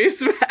ghost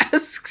face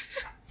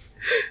masks.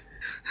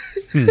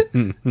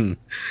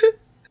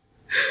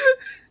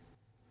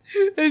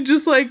 And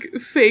just like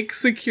fake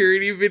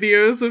security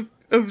videos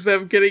of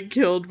them getting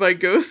killed by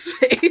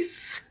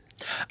Ghostface.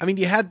 I mean,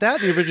 you had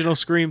that in the original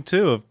Scream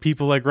too, of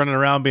people like running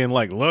around being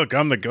like, "Look,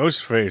 I'm the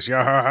Ghostface."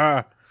 Yeah, ha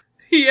ha.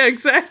 Yeah,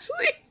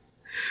 exactly.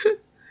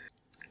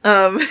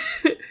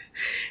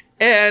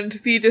 And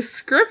the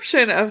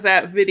description of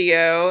that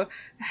video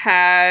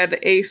had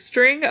a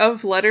string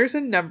of letters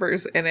and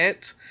numbers in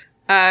it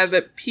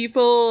that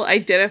people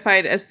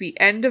identified as the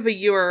end of a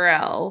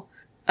URL.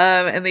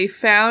 And they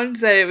found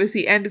that it was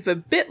the end of a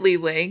Bitly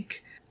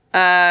link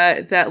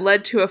that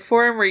led to a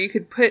forum where you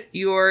could put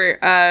your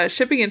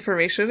shipping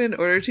information in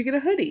order to get a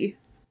hoodie.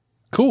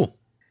 Cool.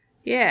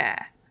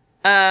 Yeah.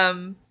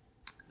 The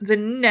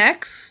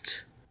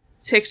next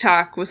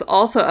TikTok was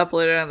also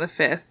uploaded on the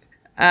 5th.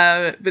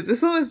 But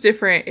this one was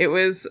different. It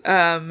was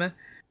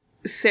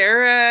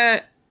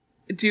Sarah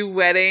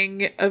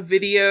duetting a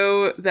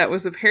video that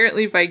was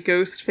apparently by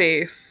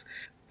Ghostface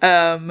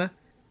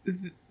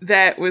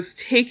that was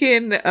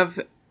taken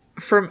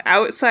from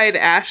outside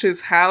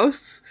Ash's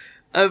house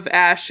of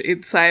Ash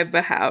inside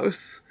the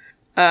house.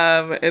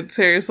 And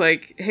Sarah's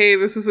like, "Hey,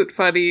 this isn't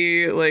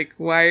funny. Like,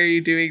 why are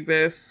you doing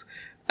this?"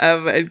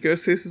 And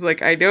Ghostface is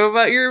like, "I know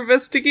about your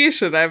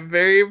investigation. I'm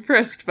very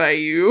impressed by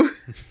you."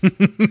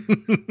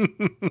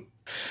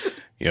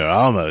 You're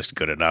almost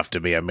good enough to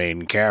be a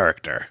main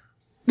character.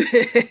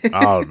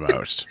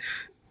 Almost.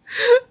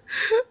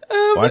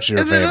 What's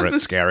your favorite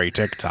scary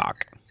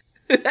TikTok?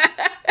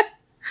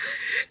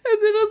 And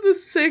then on the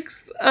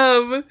 6th,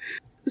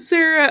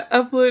 Sarah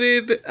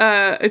uploaded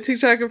a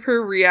TikTok of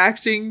her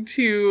reacting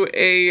to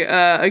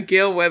a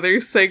Gale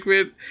Weathers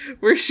segment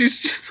where she's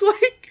just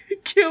like,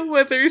 "Gale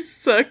Weathers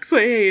sucks,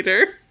 I hate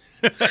her."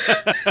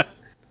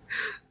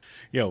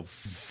 Yo,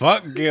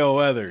 fuck Gale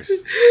Weathers.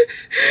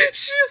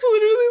 She's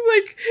literally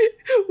like,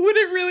 would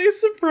it really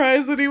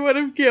surprise anyone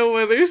if Gale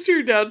Weathers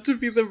turned out to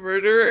be the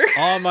murderer?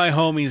 All my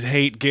homies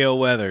hate Gale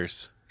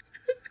Weathers.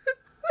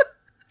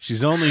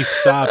 She's only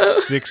stopped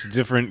 6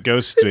 different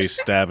Ghostface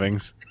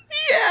stabbings.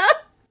 Yeah.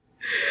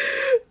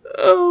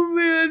 Oh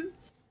man.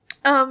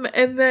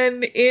 And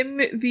then in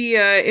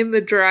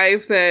the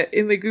drive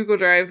in the Google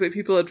Drive that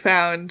people had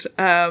found,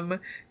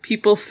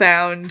 people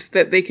found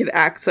that they could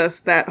access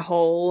that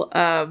whole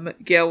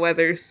Gale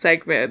Weathers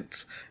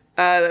segment.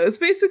 That was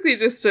basically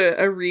just a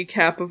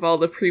recap of all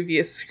the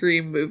previous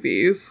Scream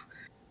movies.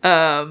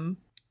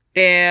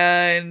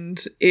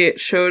 And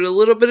it showed a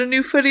little bit of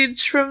new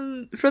footage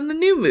from the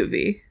new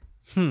movie.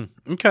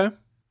 Okay.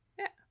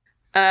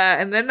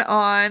 And then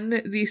on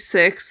the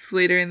 6th,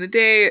 later in the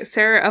day,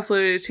 Sarah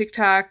uploaded a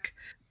TikTok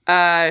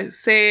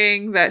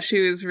saying that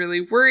she was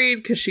really worried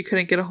because she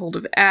couldn't get a hold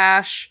of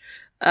Ash.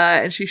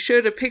 And she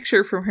showed a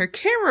picture from her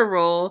camera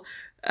roll.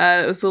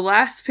 It was the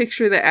last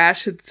picture that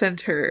Ash had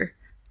sent her.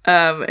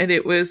 And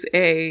it was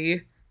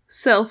a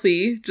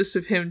selfie, just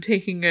of him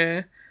taking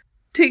a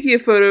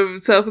photo of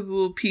himself with a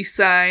little peace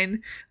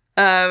sign.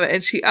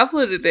 And she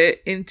uploaded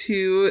it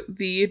into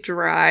the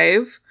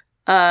drive.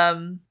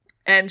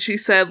 And she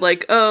said,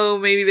 like, "Oh,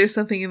 maybe there's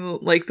something in,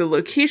 like, the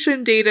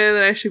location data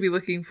that I should be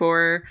looking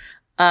for."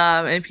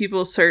 And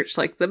people searched,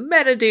 like, the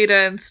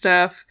metadata and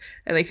stuff,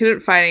 and they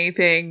couldn't find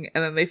anything.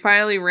 And then they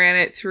finally ran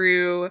it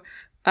through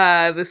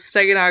the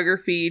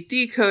steganography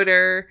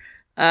decoder,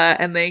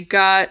 and they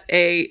got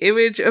a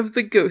image of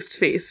the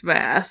Ghostface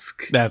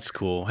mask. That's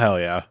cool. Hell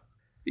yeah.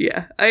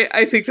 Yeah,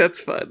 I think that's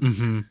fun.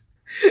 Mm-hmm.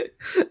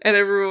 And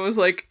everyone was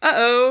like,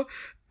 "Uh-oh."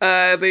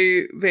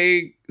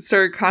 They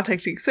started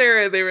contacting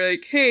Sarah. They were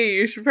like, "Hey,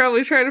 you should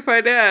probably try to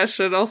find Ash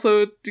and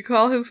also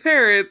call his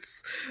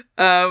parents."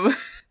 And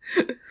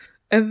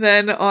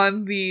then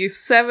on the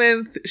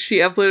 7th, she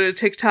uploaded a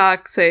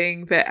TikTok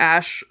saying that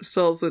Ash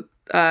still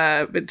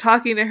has been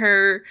talking to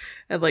her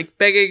and like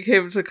begging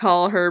him to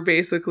call her,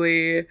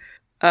 basically,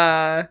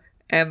 and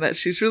that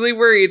she's really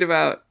worried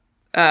about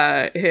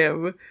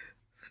him.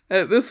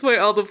 At this point,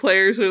 all the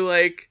players are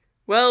like,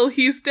 well,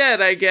 he's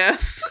dead, I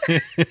guess.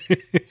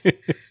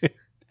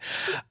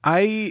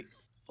 I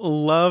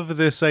love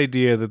this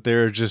idea that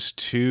there are just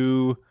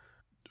two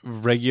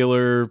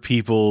regular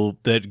people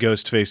that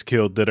Ghostface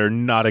killed that are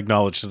not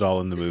acknowledged at all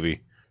in the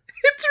movie.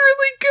 It's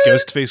really good.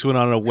 Ghostface went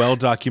on a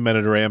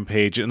well-documented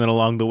rampage and then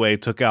along the way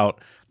took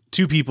out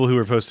two people who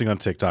were posting on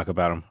TikTok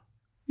about him.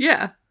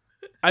 Yeah.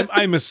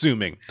 I'm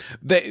assuming.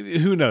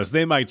 Who knows?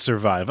 They might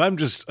survive. I'm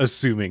just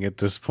assuming at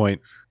this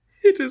point.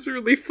 It is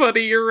really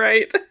funny, you're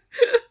right.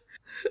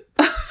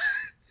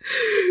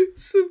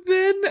 So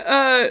then,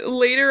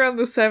 later on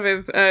the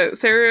 7th,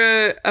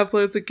 Sarah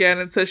uploads again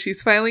and says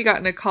she's finally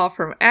gotten a call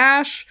from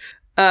Ash,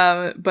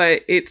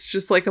 but it's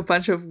just like a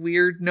bunch of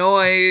weird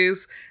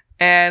noise,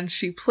 and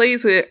she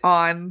plays it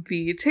on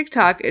the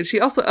TikTok, and she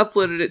also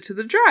uploaded it to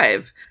the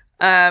Drive.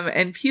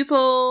 And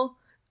people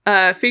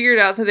figured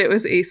out that it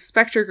was a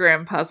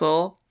spectrogram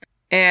puzzle,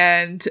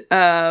 and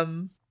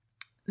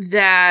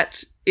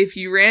that if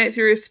you ran it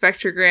through a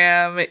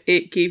spectrogram,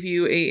 it gave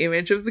you an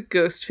image of the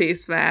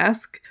Ghostface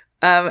mask.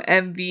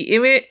 And the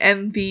image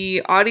and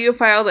the audio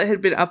file that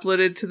had been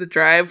uploaded to the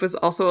Drive was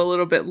also a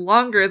little bit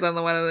longer than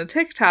the one on the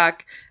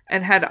TikTok,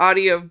 and had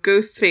audio of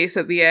Ghostface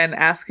at the end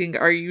asking,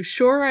 "Are you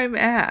sure I'm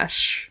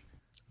Ash?"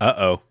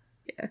 Uh-oh.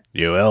 Yeah.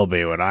 You will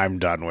be when I'm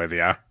done with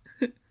you.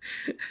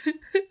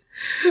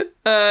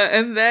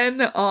 And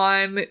then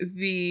on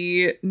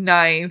the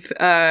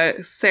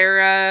 9th,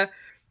 Sarah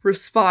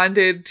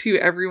responded to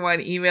everyone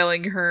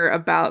emailing her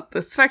about the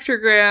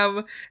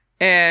spectrogram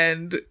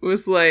and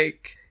was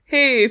like,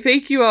 "Hey,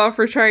 thank you all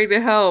for trying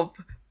to help.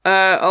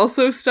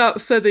 Also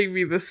stop sending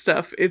me this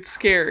stuff. It's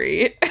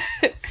scary."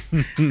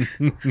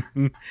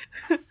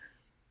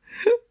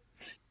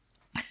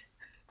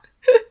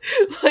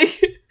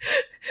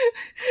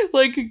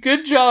 Like,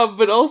 good job,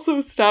 but also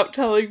stop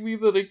telling me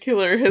that a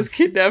killer has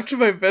kidnapped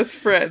my best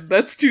friend.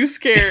 That's too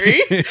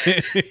scary.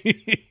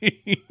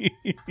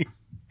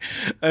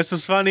 This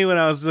was funny when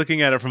I was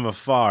looking at it from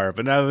afar,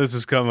 but now that this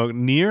has come out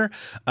near,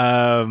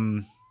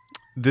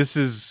 this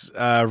is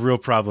real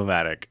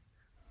problematic.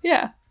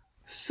 Yeah.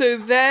 So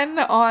then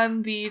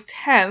on the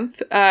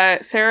 10th,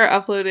 Sarah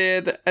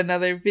uploaded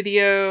another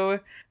video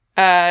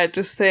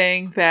just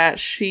saying that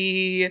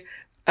she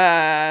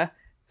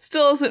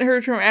still hasn't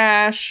heard from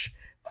Ash.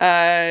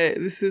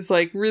 This is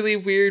like really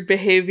weird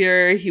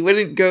behavior. He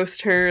wouldn't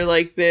ghost her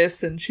like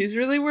this, and she's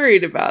really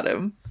worried about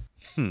him.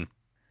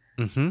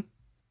 Mm-hmm.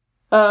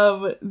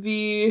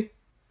 The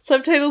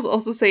subtitles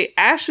also say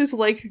Ash is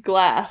like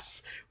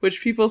glass,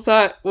 which people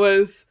thought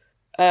was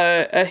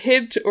a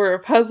hint or a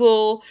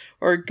puzzle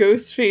or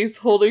Ghostface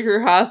holding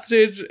her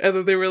hostage, and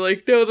then they were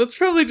like, no, that's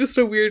probably just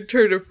a weird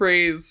turn of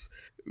phrase,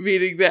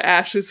 meaning that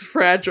Ash is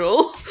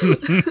fragile.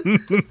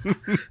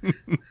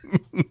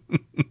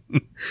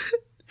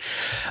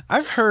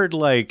 I've heard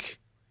like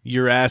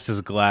your ass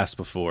is glass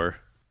before.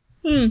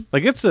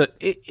 Like it's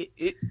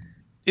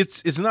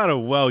not a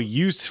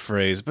well-used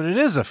phrase, but it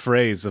is a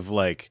phrase of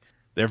like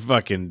they're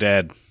fucking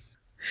dead.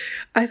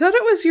 I thought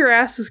it was your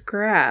ass is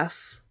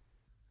grass.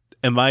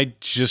 Am I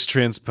just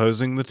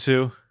transposing the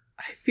two?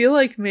 I feel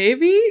like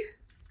maybe.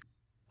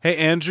 Hey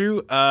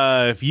Andrew,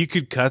 if you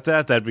could cut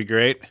that, that'd be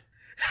great.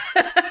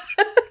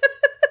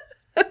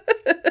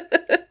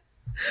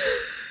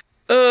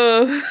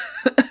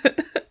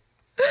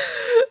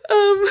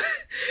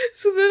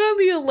 So then on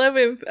the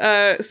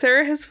 11th,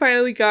 Sarah has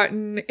finally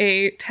gotten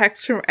a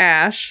text from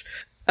Ash,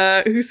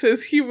 who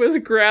says he was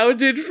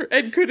grounded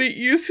and couldn't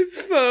use his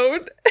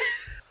phone.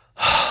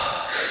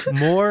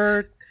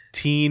 More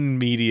teen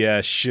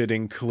media should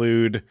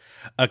include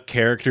a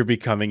character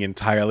becoming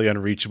entirely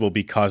unreachable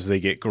because they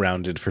get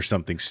grounded for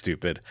something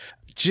stupid.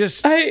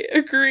 I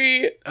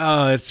agree.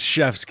 Oh, it's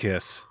chef's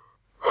kiss.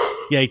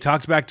 Yeah, he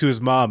talked back to his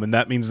mom, and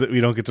that means that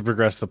we don't get to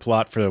progress the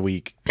plot for a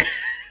week.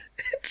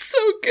 It's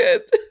so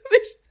good.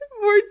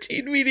 More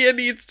teen media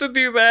needs to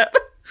do that.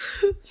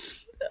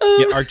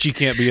 Yeah, Archie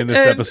can't be in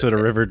this episode of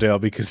Riverdale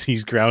because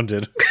he's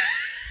grounded.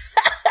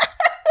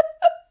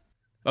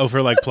 Oh,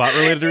 for like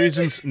plot-related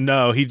reasons?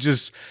 No, he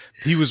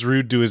was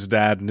rude to his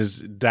dad, and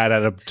his dad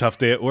had a tough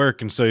day at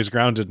work, and so he's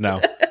grounded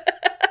now.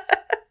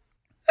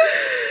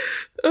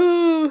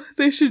 Oh,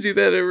 they should do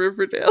that in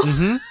Riverdale.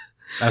 Mm-hmm.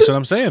 That's what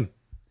I'm saying.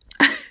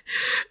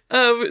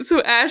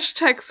 So Ash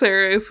texts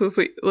Sarah, says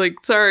like,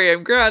 sorry,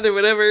 I'm grounded,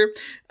 whatever.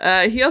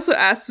 He also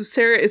asks if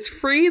Sarah is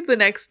free the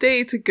next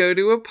day to go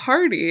to a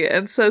party,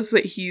 and says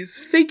that he's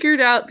figured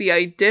out the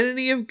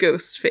identity of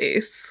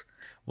Ghostface.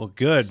 Well,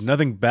 good.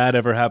 Nothing bad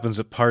ever happens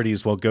at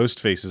parties while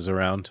Ghostface is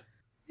around.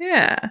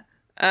 Yeah.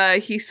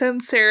 He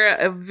sends Sarah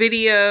a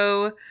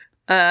video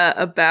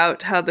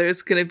about how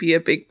there's going to be a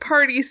big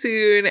party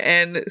soon,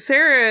 and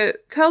Sarah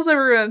tells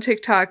everyone on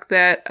TikTok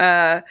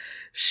that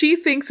she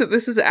thinks that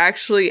this is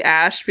actually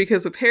Ash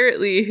because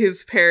apparently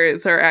his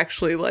parents are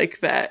actually like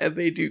that and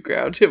they do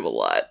ground him a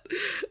lot.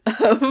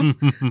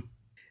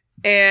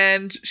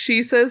 And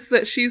she says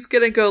that she's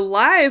going to go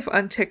live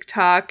on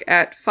TikTok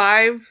at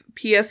 5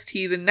 PST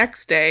the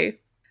next day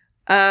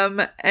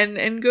and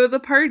go to the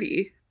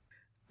party.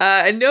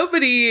 And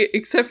nobody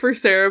except for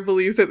Sarah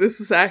believes that this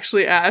was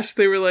actually Ash.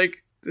 They were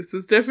like, this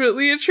is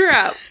definitely a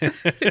trap.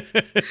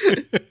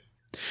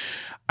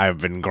 I've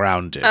been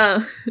grounded,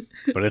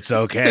 but it's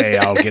okay.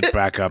 I'll get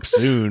back up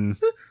soon.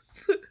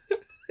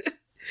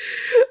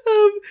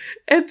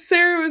 And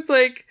Sarah was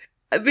like,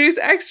 there's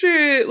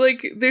extra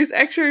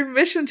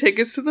admission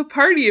tickets to the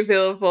party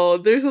available.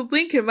 There's a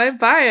link in my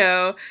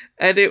bio.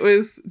 And it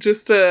was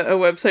just a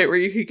website where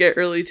you could get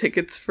early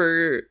tickets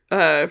for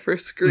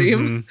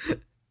Scream. Mm-hmm.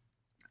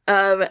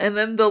 And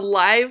then the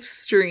live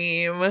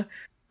stream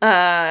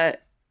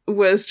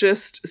was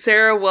just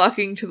Sarah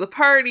walking to the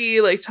party,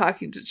 like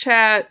talking to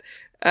chat.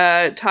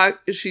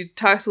 She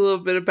talks a little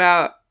bit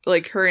about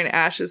like her and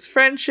Ash's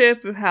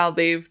friendship and how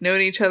they've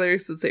known each other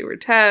since they were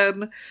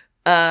 10.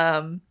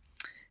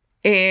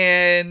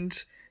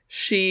 And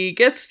she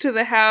gets to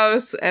the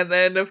house, and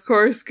then of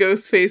course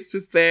Ghostface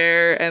is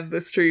there, and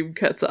the stream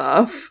cuts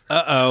off.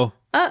 Uh-oh.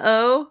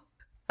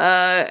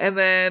 And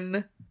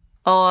then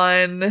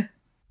on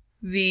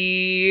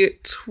the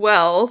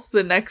 12th,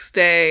 the next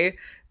day,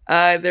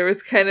 there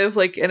was kind of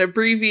like an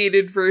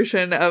abbreviated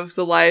version of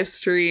the live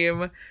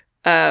stream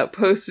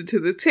posted to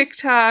the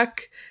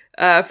TikTok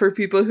for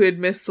people who had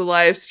missed the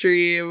live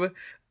stream,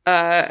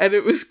 and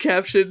it was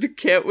captioned,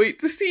 "Can't wait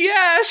to see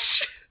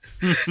Ash."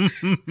 And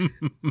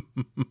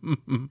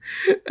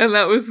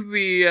that was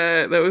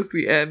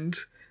the end.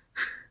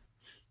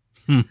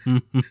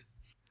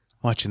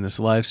 Watching this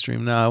live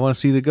stream now, I want to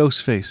see the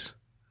ghost face.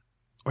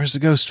 Where's the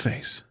ghost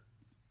face?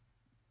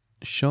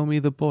 Show me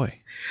the boy.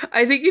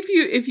 I think if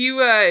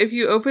you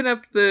open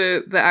up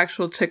the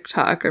actual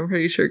TikTok, I'm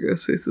pretty sure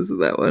Ghostface is in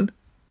that one.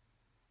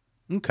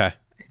 Okay.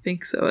 I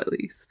think so, at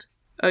least.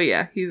 Oh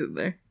yeah, he's in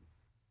there.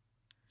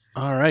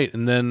 All right,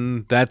 and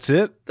then that's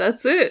it?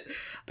 That's it.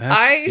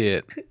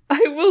 It.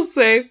 I will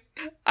say,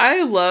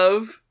 I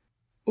love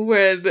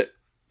when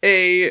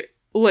a,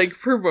 like,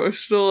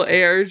 promotional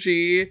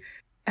ARG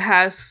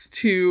has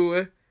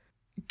to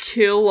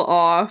kill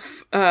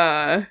off,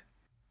 the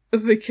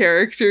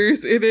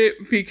characters in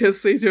it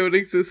because they don't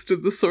exist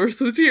in the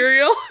source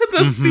material.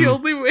 That's the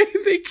only way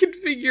they can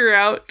figure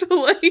out to,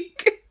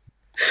 like...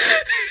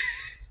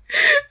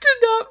 to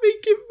not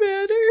make it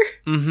matter.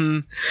 Mm-hmm.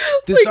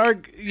 This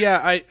arc,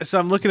 so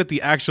I'm looking at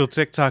the actual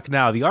TikTok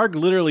now. The arc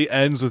literally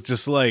ends with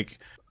just like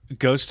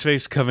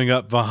Ghostface coming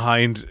up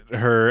behind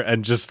her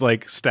and just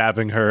like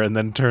stabbing her and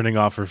then turning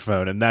off her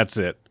phone, and that's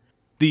it.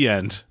 The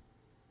end.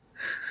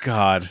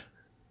 God.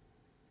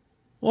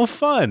 Well,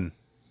 fun.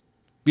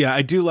 Yeah,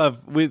 I do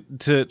love with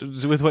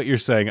what you're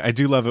saying. I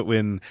do love it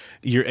when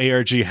your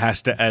ARG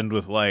has to end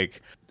with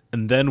like,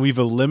 and then we've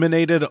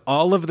eliminated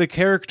all of the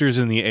characters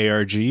in the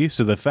ARG,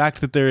 so the fact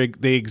that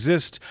they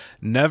exist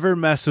never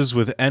messes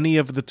with any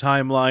of the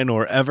timeline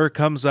or ever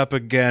comes up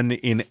again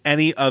in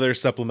any other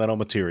supplemental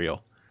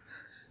material.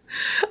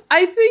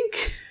 I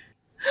think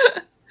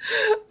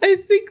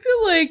that,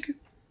 like,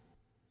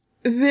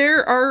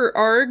 there are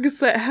ARGs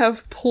that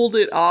have pulled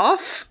it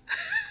off.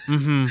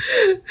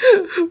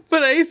 Mm-hmm.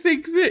 But I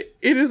think that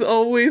it is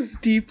always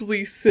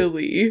deeply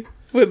silly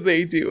when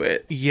they do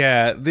it.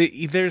 Yeah,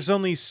 there's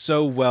only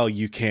so well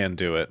you can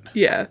do it.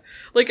 Yeah.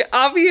 Like,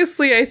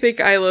 obviously, I think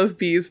I Love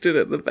Bees did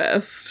it the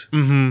best.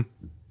 Mm-hmm.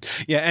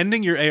 Yeah,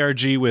 ending your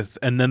ARG with,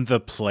 and then the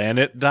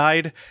planet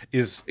died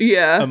is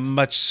a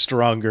much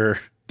stronger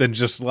than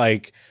just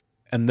like,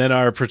 and then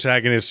our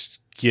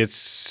protagonist gets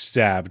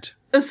stabbed.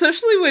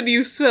 Especially when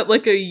you've spent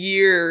like a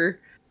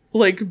year,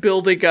 like,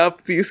 building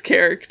up these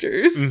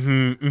characters.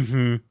 Mm-hmm,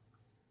 mm-hmm.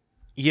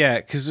 Yeah,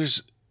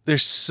 because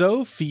there's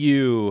so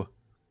few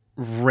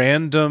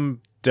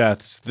random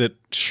deaths that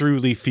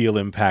truly feel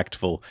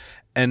impactful,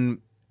 and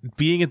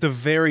being at the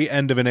very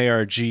end of an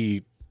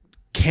ARG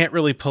can't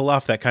really pull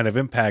off that kind of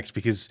impact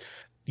because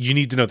you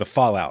need to know the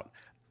fallout,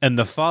 and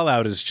the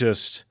fallout is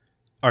just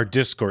our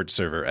Discord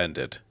server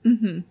ended.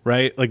 Mm-hmm.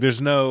 Right? Like it's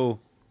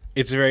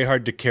very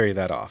hard to carry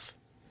that off.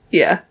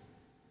 Yeah.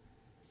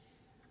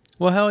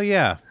 Well, hell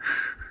yeah.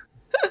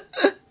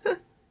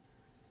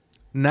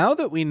 Now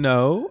that we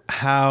know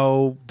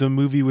how the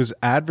movie was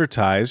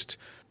advertised,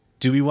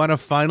 do we want to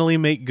finally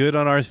make good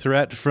on our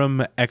threat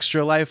from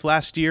Extra Life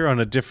last year on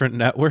a different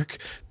network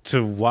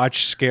to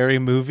watch Scary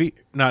Movie?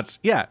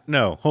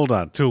 Hold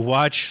on. To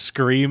watch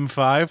Scream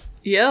 5?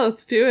 Yeah,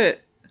 let's do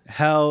it.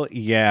 Hell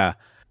yeah.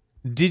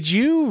 Did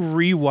you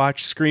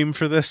rewatch Scream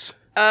for this?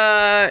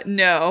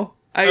 No.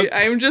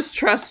 I'm just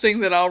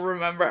trusting that I'll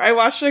remember. I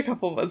watched it a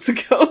couple months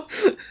ago.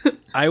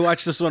 I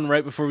watched this one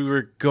right before we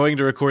were going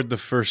to record the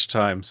first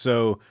time,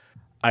 so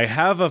I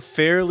have a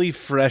fairly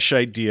fresh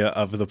idea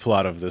of the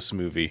plot of this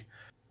movie.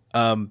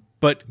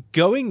 But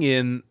going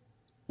in,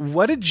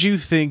 what did you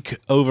think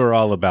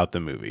overall about the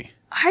movie?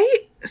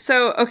 I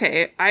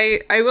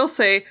will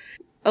say,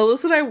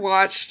 Alyssa and I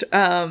watched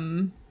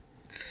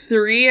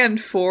 3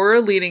 and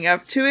 4 leading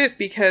up to it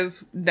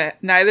because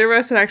neither of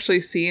us had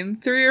actually seen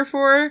 3 or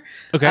 4.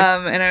 Okay.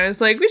 And I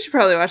was like, we should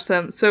probably watch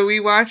them. So we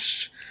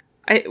watched.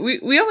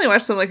 We only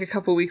watched them like a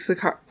couple weeks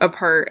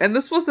apart, and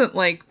this wasn't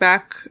like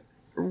back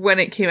when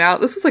it came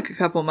out. This was like a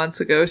couple months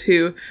ago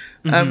too.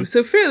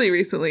 So fairly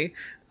recently.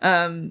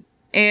 And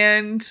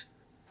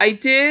I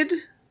did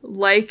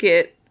like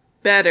it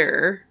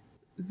better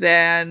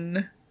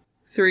than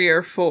 3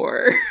 or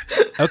 4.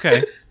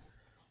 Okay.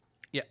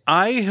 Yeah,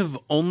 I have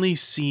only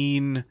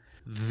seen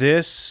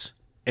this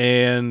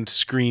and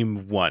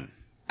Scream 1.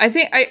 I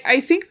think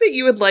that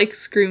you would like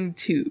Scream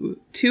 2.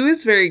 2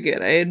 is very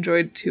good. I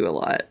enjoyed 2 a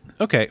lot.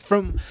 Okay,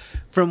 from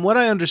what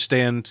I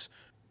understand,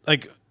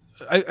 like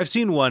I've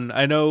seen 1.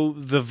 I know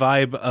the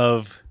vibe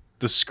of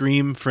the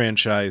Scream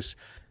franchise.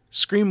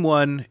 Scream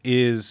 1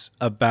 is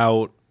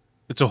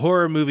it's a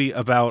horror movie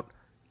about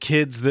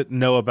kids that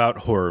know about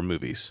horror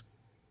movies.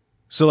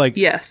 So like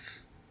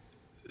Yes.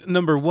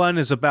 Number 1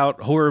 is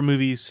about horror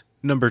movies.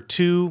 Number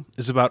 2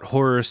 is about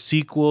horror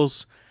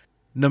sequels.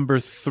 Number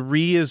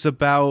 3 is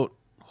about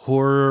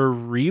horror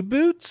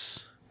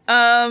reboots.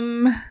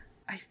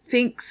 I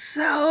think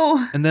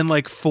so. And then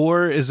like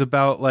 4 is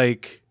about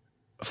like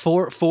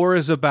 4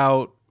 is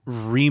about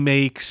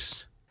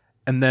remakes,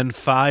 and then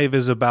 5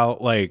 is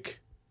about like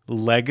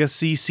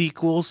legacy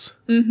sequels.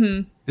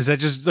 Mm-hmm. Is that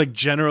just like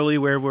generally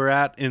where we're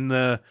at in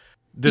the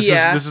this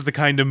is the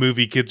kind of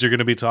movie kids are going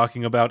to be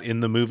talking about in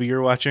the movie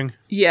you're watching?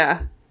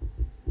 Yeah.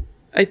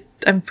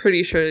 I'm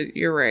pretty sure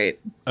you're right.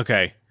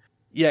 Okay.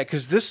 Yeah,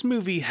 cuz this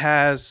movie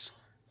has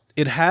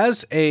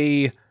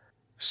a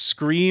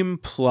Scream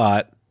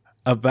plot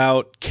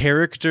about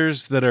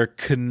characters that are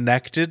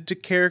connected to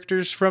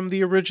characters from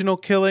the original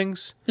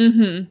killings.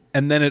 Mm-hmm.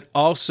 And then it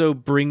also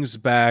brings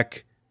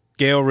back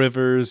Gale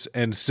Rivers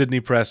and Sidney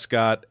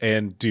Prescott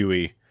and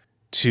Dewey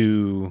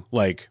to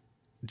like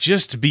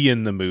just be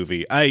in the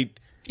movie.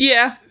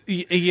 Yeah.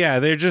 Yeah,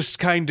 they're just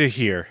kind of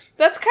here.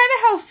 That's kind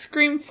of how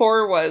Scream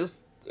 4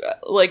 was,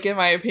 like, in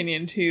my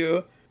opinion,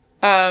 too.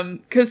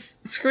 Because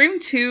Scream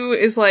 2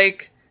 is,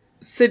 like,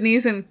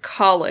 Sydney's in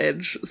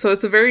college, so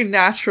it's a very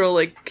natural,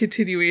 like,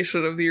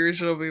 continuation of the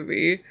original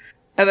movie.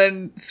 And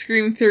then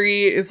Scream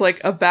 3 is, like,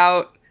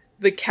 about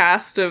the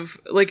cast of,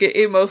 like,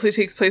 it mostly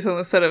takes place on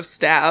the set of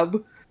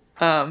Stab.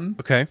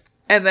 Okay.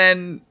 And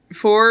then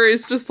 4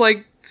 is just,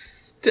 like,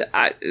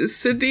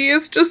 Sydney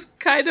is just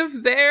kind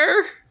of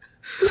there.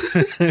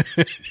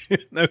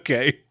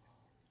 Okay.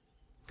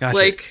 Gotcha.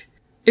 Like,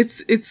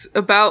 it's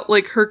about,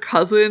 like, her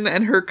cousin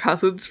and her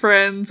cousin's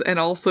friends, and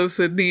also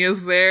Sydney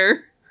is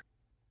there.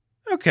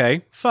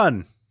 Okay,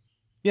 fun.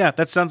 Yeah,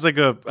 that sounds like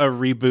a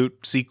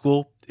reboot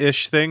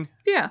sequel-ish thing.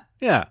 Yeah.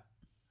 Yeah.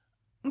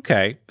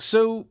 Okay,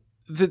 so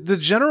the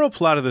general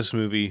plot of this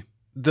movie,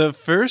 the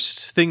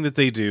first thing that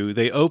they do,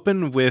 they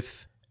open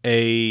with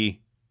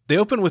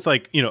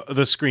like, you know,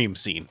 the Scream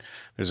scene.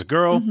 There's a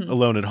girl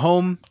alone at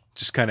home,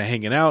 just kind of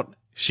hanging out.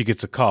 She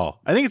gets a call.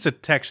 I think it's a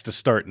text to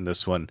start in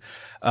this one,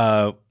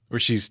 where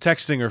she's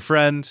texting her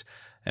friend,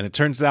 and it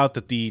turns out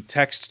that the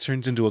text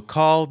turns into a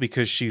call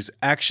because she's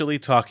actually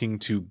talking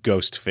to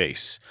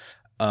Ghostface.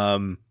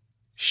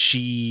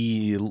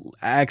 She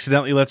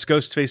accidentally lets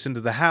Ghostface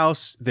into the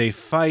house. They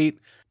fight.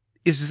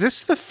 Is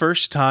this the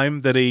first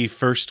time that a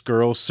first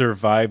girl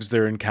survives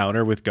their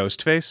encounter with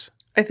Ghostface?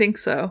 I think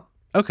so.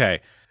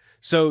 Okay.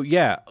 So,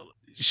 yeah,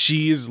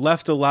 she's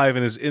left alive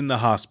and is in the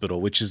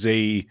hospital, which is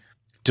a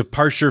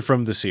departure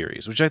from the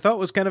series, which I thought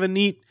was kind of a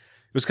neat.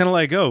 It was kind of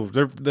like, oh,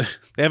 they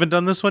haven't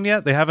done this one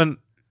yet. They haven't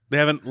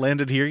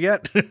landed here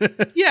yet.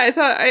 Yeah, I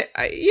thought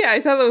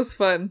that was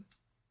fun.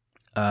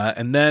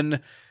 And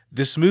then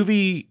this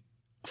movie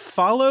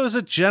follows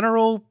a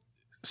general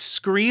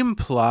Scream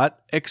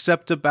plot,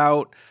 except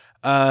about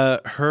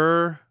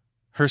her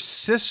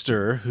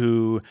sister,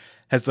 who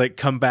has like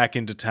come back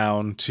into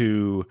town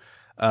to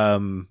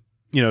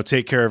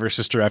take care of her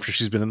sister after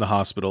she's been in the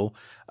hospital.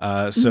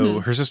 So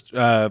her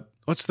sister,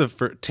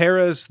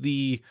 Tara's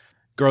the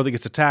girl that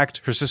gets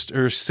attacked. Her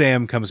sister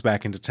Sam comes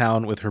back into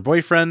town with her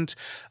boyfriend,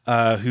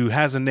 who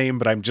has a name,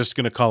 but I'm just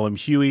going to call him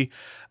Huey,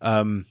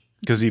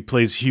 because he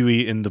plays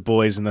Huey in The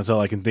Boys, and that's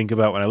all I can think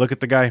about when I look at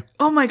the guy.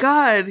 Oh my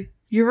god,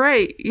 you're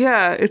right.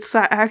 Yeah, it's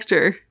that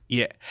actor.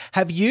 Yeah.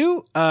 Have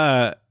you,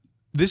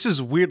 this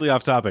is weirdly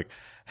off topic.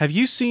 Have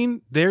you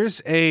seen,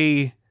 there's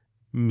a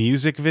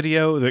music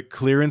video that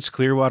Clearance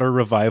Clearwater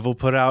Revival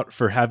put out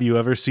for Have You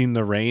Ever Seen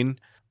the Rain?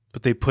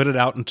 But they put it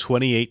out in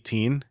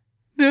 2018.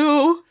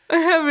 No, I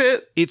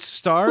haven't. It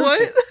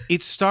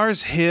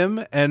stars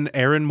him and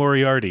Erin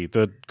Moriarty,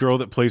 the girl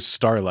that plays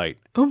Starlight.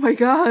 Oh my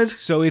god.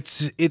 So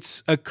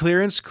it's a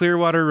Clearance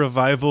Clearwater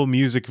Revival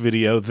music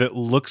video that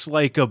looks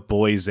like a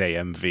Boys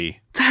AMV.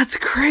 That's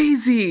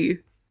crazy.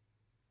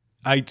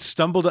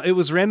 It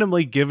was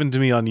randomly given to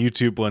me on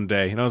YouTube one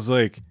day, and I was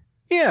like,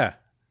 yeah,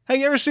 have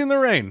you ever seen The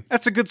Rain?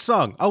 That's a good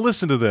song. I'll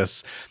listen to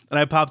this. And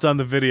I popped on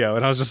the video,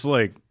 and I was just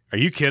like, are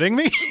you kidding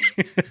me?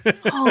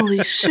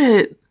 Holy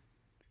shit.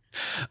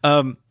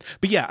 But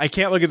yeah, I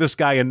can't look at this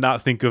guy and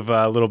not think of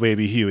little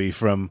baby Huey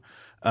from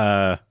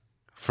The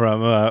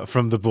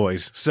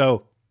Boys.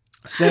 So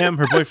Sam,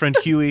 her boyfriend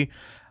Huey,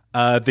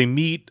 they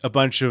meet a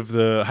bunch of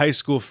the high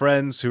school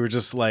friends who are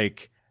just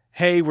like,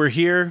 hey, we're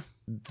here.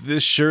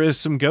 This sure is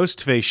some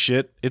Ghostface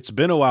shit. It's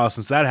been a while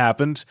since that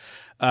happened.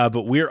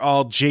 But we're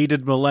all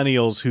jaded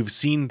millennials who've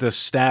seen the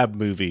Stab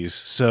movies.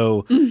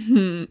 So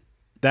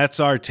that's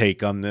our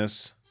take on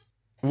this.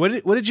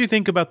 What did you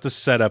think about the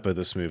setup of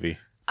this movie?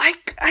 I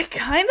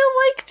kind of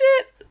liked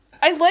it.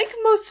 I like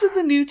most of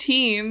the new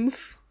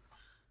teens.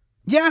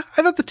 Yeah,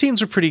 I thought the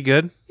teens were pretty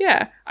good.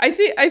 Yeah, I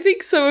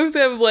think some of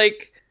them,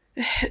 like,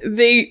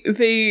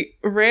 they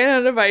ran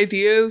out of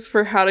ideas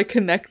for how to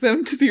connect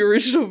them to the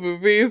original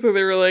movie, so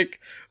they were like,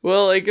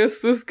 well, I guess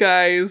this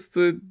guy is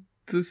the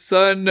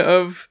son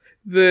of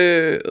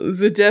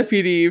the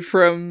deputy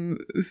from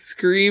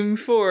Scream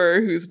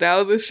 4, who's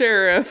now the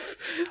sheriff.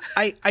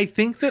 I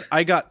think that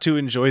I got to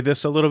enjoy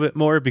this a little bit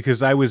more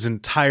because I was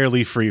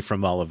entirely free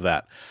from all of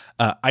that.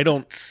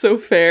 So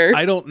fair.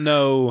 I don't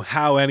know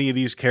how any of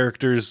these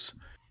characters.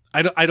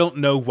 I don't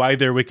know why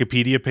their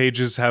Wikipedia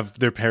pages have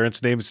their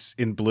parents' names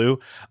in blue.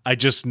 I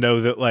just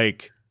know that,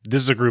 like,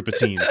 this is a group of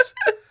teens.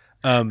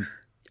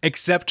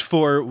 Except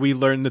for we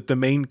learn that the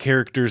main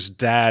character's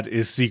dad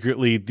is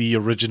secretly the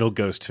original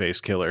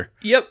Ghostface killer.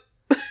 Yep.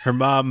 Her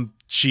mom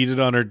cheated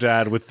on her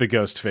dad with the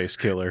Ghostface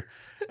killer.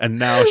 And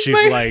now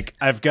she's like,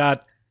 I've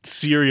got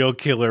serial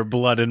killer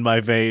blood in my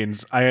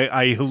veins.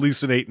 I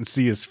hallucinate and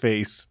see his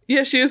face.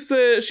 Yeah, she's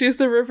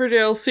the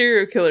Riverdale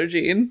serial killer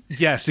gene.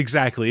 Yes,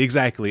 exactly.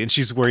 And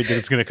she's worried that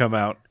it's going to come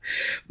out.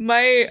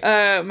 My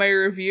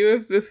review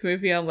of this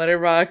movie on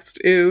Letterboxd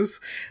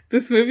is,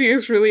 this movie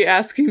is really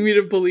asking me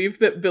to believe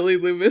that Billy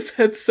Loomis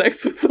had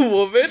sex with a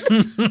woman.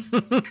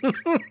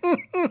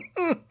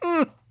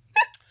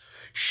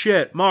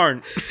 Shit,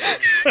 Marn.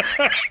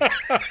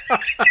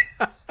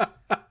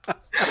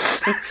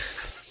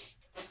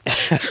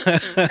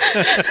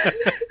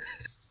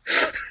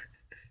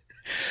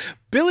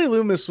 Billy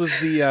Loomis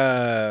was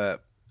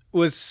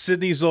was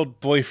Sydney's old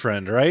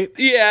boyfriend, right?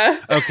 Yeah.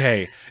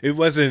 Okay. It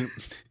wasn't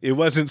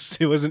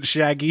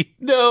Shaggy.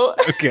 No.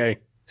 Okay.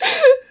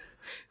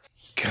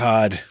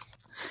 God.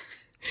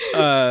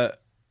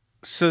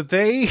 So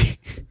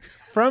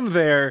from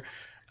there,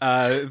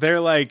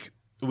 they're like,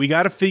 we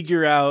got to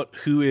figure out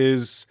who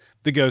is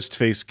the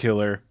Ghostface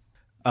killer.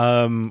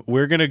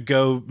 We're going to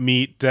go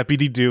meet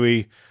Deputy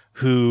Dewey,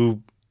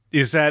 who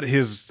is at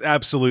his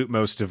absolute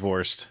most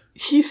divorced.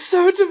 He's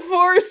so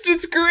divorced.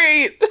 It's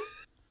great.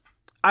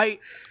 I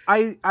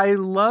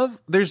love,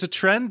 there's a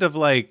trend of,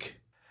 like,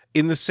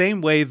 in the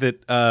same way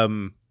that,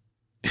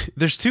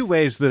 there's two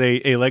ways that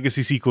a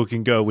legacy sequel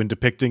can go when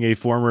depicting a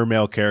former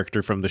male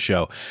character from the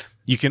show.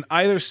 You can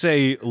either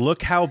say,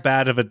 look how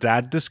bad of a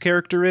dad this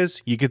character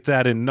is. You get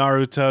that in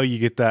Naruto. You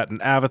get that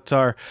in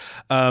Avatar.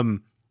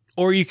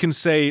 Or you can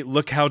say,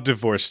 look how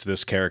divorced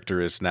this character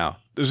is now.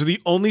 Those are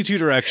the only two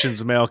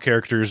directions male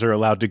characters are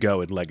allowed to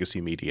go in legacy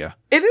media.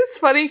 It is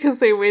funny because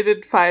they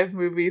waited 5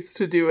 movies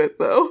to do it,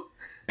 though.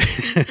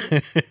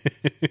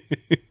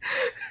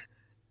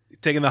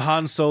 Taking the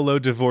Han Solo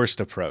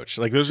divorced approach.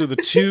 Like, those are the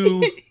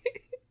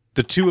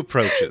two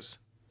approaches.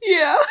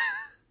 Yeah.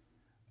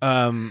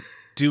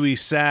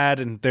 Dewey's sad,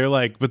 and they're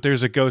like, but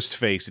there's a ghost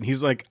face. And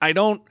he's like, I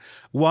don't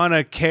want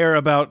to care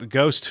about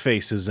ghost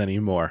faces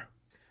anymore.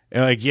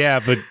 And like, yeah,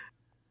 but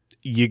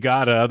you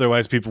gotta,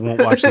 otherwise people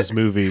won't watch this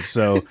movie.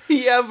 So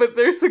yeah, but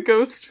there's a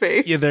ghost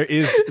face. Yeah,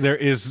 there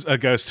is a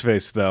ghost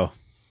face though.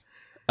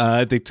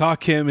 They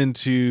talk him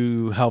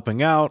into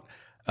helping out.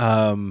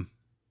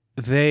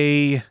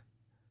 Who's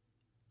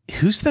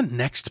the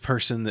next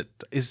person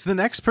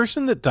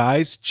that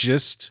dies?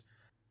 Just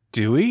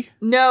Dewey?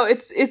 No,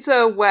 it's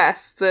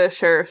Wes, the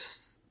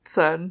sheriff's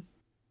son.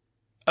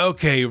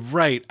 Okay,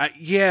 right.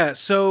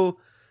 So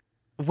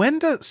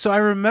I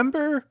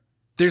remember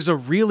there's a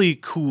really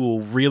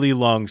cool, really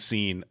long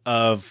scene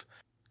of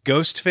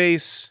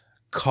Ghostface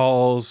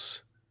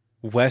calls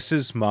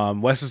Wes's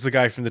mom. Wes is the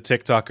guy from the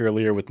TikTok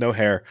earlier with no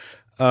hair.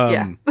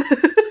 Yeah.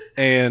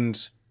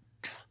 And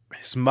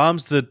his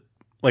mom's the,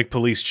 like,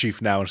 police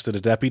chief now instead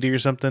of deputy or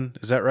something.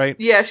 Is that right?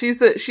 Yeah, she's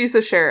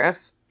the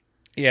sheriff.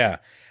 Yeah.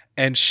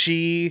 And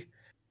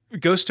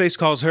Ghostface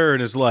calls her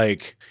and is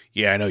like,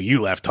 yeah, I know you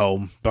left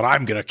home, but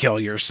I'm going to kill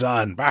your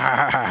son.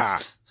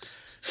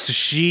 So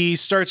she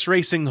starts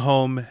racing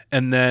home,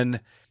 and then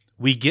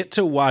we get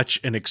to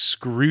watch an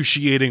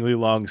excruciatingly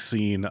long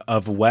scene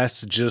of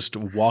Wes just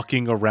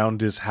walking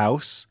around his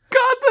house.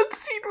 God, that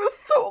scene was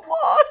so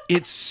long.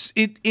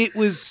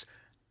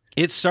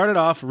 It started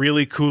off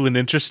really cool and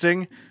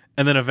interesting,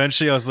 and then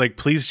eventually I was like,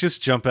 please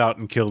just jump out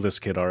and kill this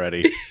kid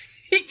already.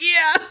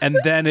 Yeah. And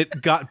then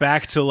it got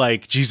back to,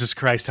 like, Jesus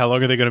Christ, how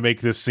long are they going to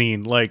make this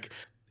scene? Like,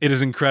 it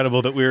is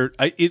incredible that we're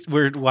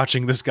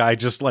watching this guy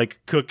just, like,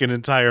 cook an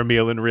entire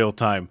meal in real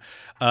time,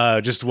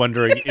 just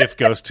wondering if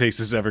Ghostface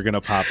is ever going to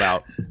pop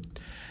out.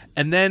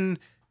 And then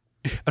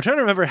I'm trying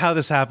to remember how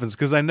this happens,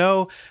 because I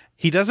know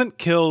he doesn't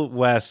kill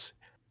Wes.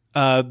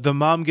 The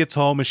mom gets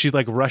home and she,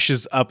 like,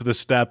 rushes up the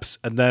steps,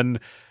 and then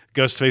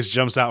Ghostface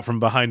jumps out from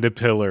behind a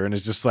pillar and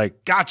is just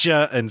like,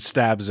 gotcha, and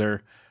stabs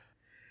her.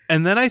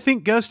 And then I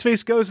think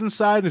Ghostface goes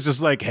inside and is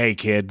just like, hey,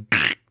 kid.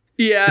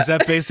 Yeah. Is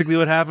that basically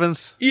what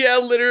happens? Yeah,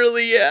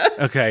 literally, yeah.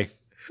 Okay.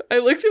 I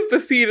looked up the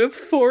scene. It's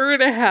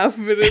 4.5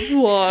 minutes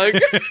long.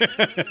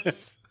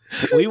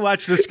 We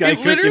watched this guy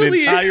cook an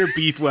entire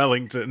beef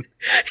Wellington.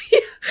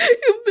 Yeah,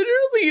 it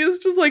literally is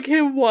just like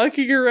him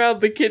walking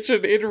around the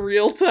kitchen in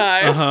real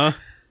time. Uh-huh.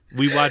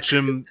 We watch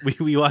him.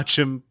 We watch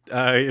him.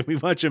 We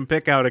watch him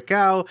pick out a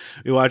cow.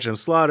 We watch him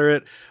slaughter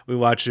it. We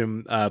watch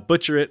him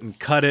butcher it and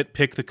cut it.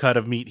 Pick the cut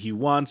of meat he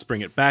wants.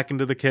 Bring it back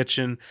into the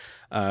kitchen.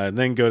 And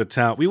then go to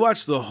town. We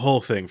watch the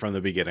whole thing from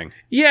the beginning.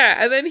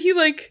 Yeah, and then he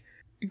like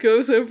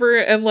goes over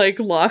and like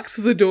locks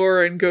the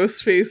door, and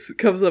Ghostface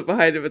comes up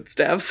behind him and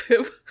stabs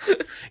him.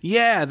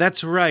 Yeah,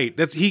 that's right.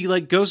 He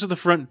like goes to the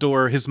front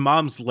door. His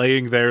mom's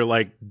laying there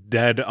like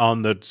dead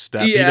on the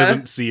step. Yeah. He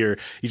doesn't see her.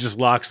 He just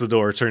locks the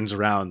door, turns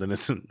around, and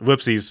it's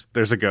whoopsies.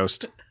 There's a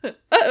ghost.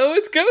 Uh-oh,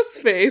 it's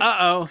Ghostface.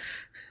 Uh-oh.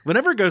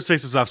 Whenever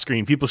Ghostface is off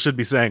screen, people should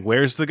be saying,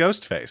 "Where's the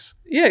Ghostface?"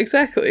 Yeah,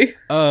 exactly.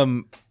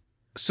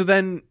 So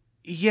then,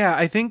 yeah,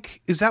 I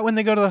think is that when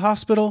they go to the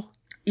hospital?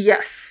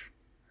 Yes.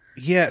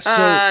 Yeah.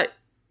 So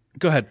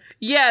go ahead.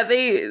 Yeah,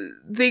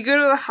 they go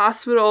to the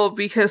hospital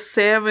because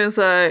Sam is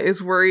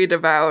worried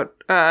about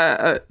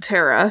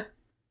Tara.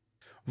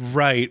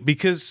 Right,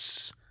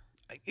 because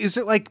is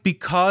it like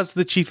because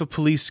the chief of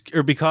police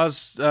or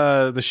because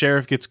the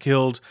sheriff gets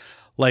killed,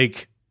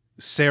 like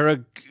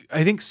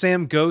I think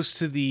Sam goes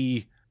to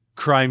the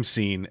crime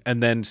scene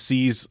and then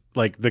sees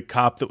like the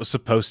cop that was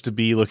supposed to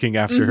be looking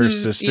after her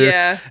sister.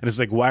 Yeah. And it's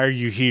like, why are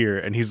you here?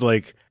 And he's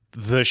like,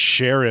 the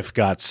sheriff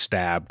got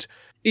stabbed.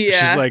 Yeah.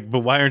 She's like, but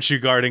why aren't you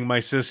guarding my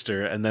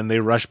sister? And then they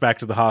rush back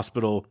to the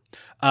hospital.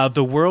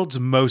 The world's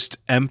most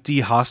empty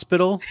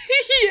hospital.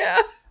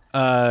 Yeah.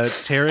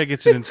 Tara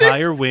gets an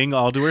entire wing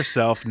all to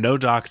herself, no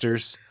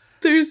doctors.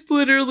 There's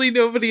literally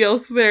nobody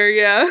else there,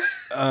 yeah.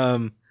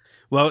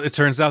 Well, it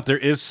turns out there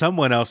is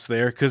someone else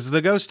there because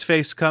the ghost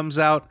face comes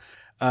out.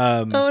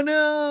 Oh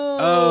no.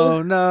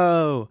 Oh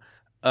no.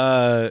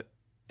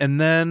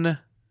 And then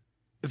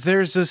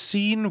there's a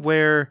scene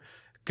where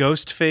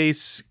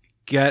Ghostface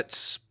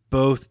gets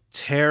both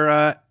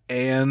Tara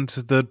and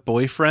the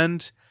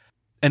boyfriend,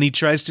 and he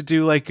tries to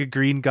do like a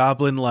Green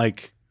Goblin,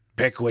 like,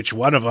 pick which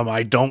one of them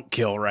I don't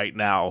kill right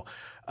now,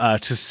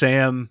 to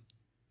Sam,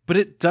 but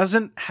it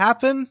doesn't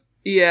happen.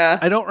 Yeah.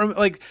 I don't remember,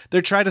 like,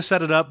 they're trying to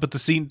set it up, but the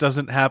scene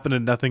doesn't happen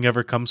and nothing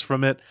ever comes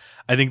from it.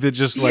 I think that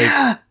just,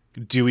 like,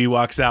 Dewey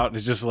walks out and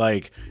is just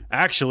like,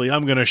 actually,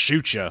 I'm gonna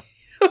shoot you.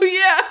 Oh,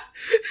 yeah.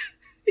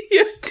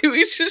 Yeah,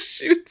 Dewey just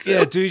shoots him.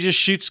 Yeah, Dewey just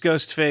shoots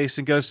Ghostface,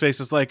 and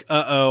Ghostface is like,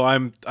 uh-oh,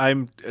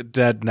 I'm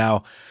dead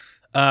now.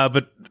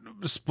 But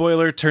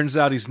spoiler, turns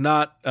out he's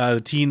not.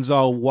 The teens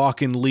all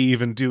walk and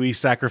leave, and Dewey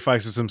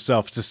sacrifices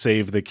himself to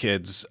save the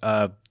kids,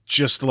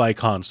 just like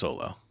Han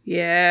Solo.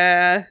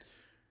 Yeah.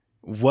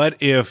 What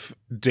if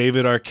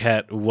David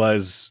Arquette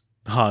was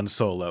Han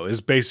Solo,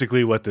 is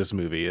basically what this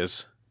movie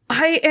is.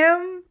 I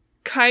am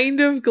kind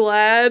of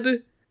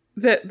glad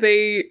that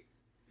they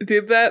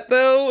did that,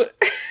 though.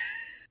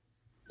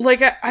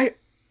 Like,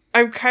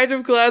 I'm kind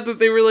of glad that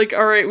they were like,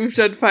 all right, we've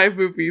done 5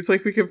 movies.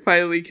 Like, we can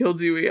finally kill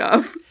Dewey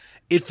off.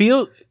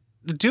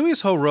 Dewey's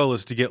whole role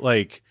is to get,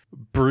 like,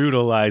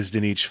 brutalized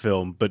in each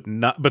film,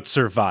 but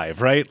survive,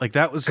 right? Like,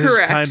 that was his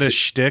kind of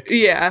shtick.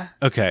 Yeah.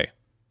 Okay.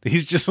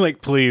 He's just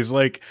like, please,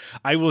 like,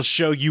 I will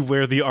show you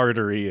where the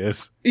artery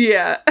is.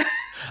 Yeah.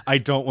 I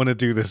don't want to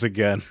do this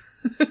again.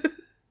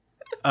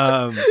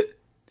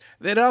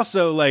 Then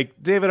also, like,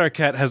 David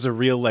Arquette has a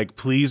real, like,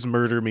 please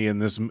murder me in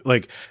this,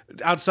 like,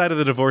 outside of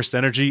the divorced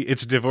energy,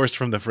 it's divorced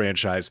from the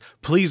franchise.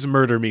 Please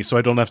murder me so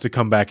I don't have to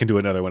come back and do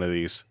another one of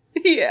these.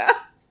 Yeah.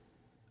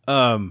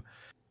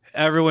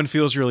 Everyone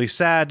feels really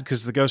sad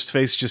because the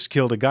Ghostface just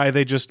killed a guy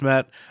they just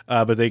met,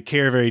 but they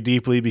care very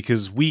deeply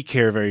because we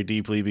care very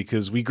deeply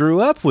because we grew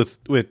up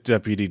with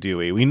Deputy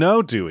Dewey. We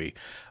know Dewey.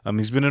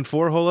 He's been in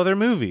 4 whole other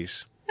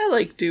movies. I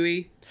like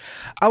Dewey.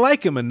 I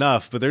like him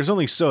enough, but there's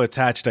only so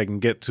attached I can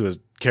get to his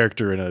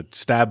character in a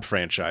Stab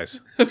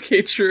franchise.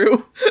 Okay,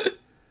 true.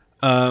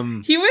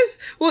 He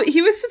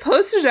was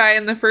supposed to die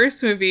in the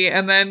first movie,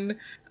 and then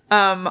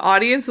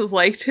audiences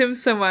liked him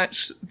so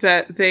much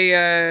that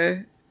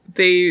they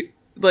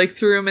like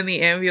threw him in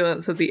the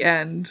ambulance at the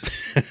end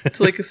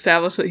to like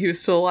establish that he was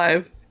still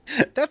alive.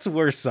 That's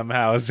worse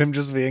somehow, is him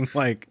just being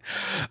like,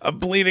 I'm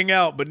bleeding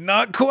out, but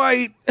not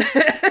quite.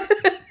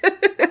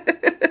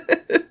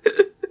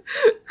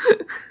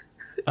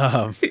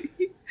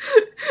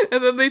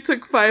 And then they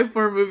took 5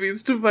 more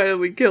movies to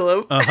finally kill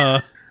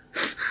him.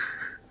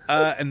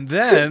 And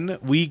then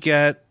we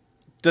get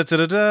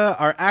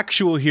our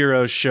actual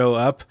heroes show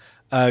up.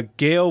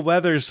 Gale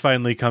Weathers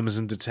finally comes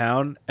into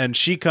town, and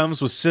she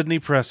comes with Sidney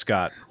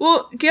Prescott.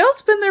 Well,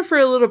 Gale's been there for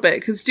a little bit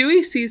because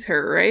Dewey sees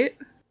her, right?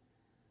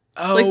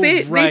 Oh, like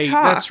they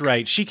talk. That's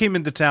right. She came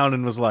into town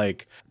and was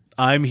like,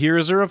 I'm here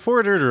as a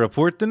reporter to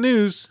report the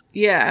news.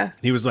 Yeah.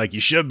 And he was like,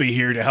 you should be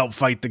here to help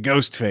fight the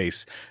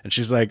Ghostface. And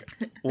she's like,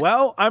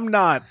 well, I'm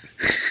not.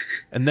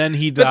 And then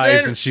he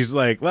dies, and she's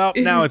like, well,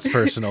 now it's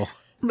personal.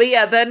 But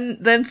yeah,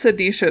 then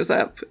Sidney shows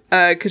up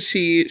because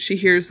she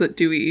hears that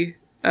Dewey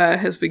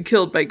has been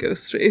killed by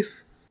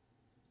Ghostface.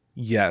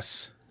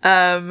 Yes.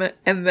 And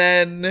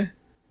then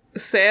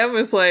Sam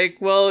is like,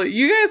 well,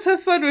 you guys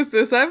have fun with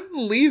this. I'm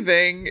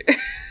leaving.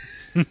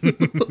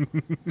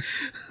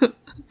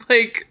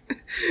 Like,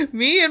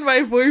 me and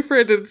my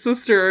boyfriend and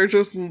sister are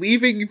just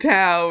leaving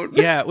town.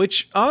 Yeah,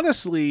 which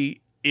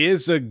honestly,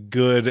 is a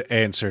good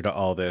answer to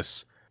all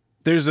this.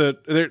 There's a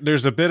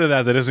bit of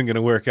that isn't going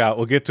to work out.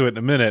 We'll get to it in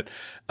a minute.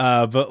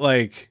 But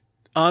like,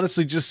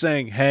 honestly, just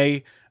saying,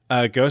 hey,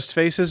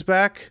 Ghostface is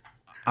back.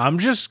 I'm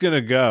just going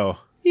to go.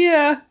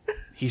 Yeah.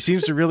 He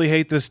seems to really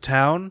hate this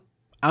town.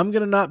 I'm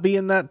going to not be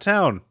in that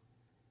town.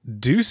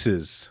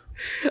 Deuces.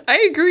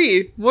 I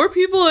agree. More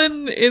people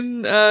in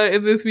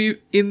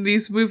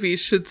these movies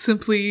should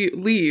simply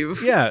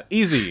leave. Yeah,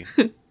 easy.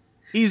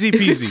 Easy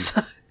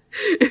peasy.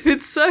 If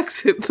it sucks,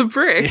 hit the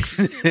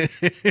bricks.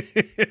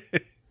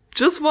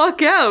 Just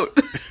walk out.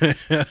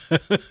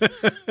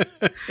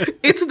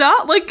 It's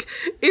not like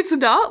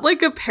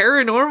a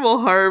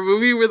paranormal horror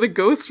movie where the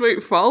ghost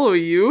might follow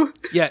you.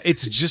 Yeah,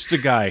 it's just a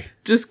guy.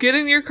 Just get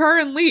in your car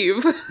and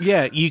leave.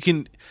 Yeah, you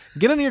can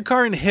get in your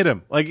car and hit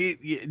him. Like,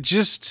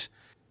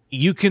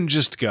 you can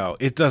just go.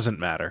 It doesn't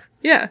matter.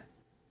 Yeah.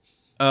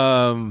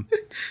 But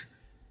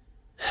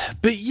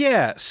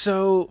yeah,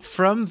 so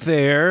from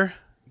there,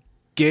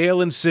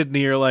 Gale and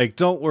Sydney are like,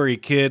 don't worry,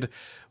 kid.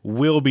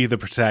 We'll be the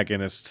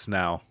protagonists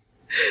now.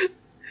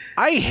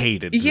 I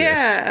hated this.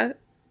 Yeah.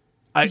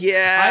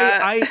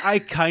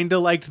 I kind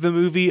of liked the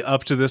movie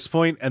up to this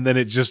point, and then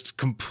it just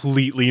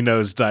completely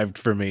nosedived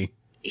for me.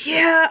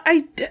 Yeah,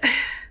 I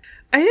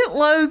didn't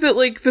love that,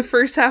 like, the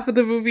first half of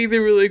the movie, they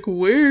were like,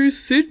 where's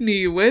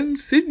Sydney?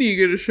 When's Sydney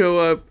gonna show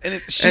up? And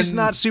she's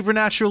not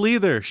supernatural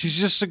either. She's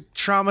just a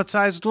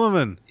traumatized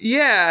woman.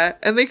 Yeah,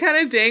 and they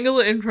kind of dangle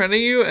it in front of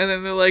you, and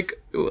then they're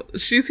like,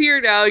 she's here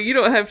now, you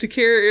don't have to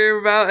care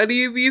about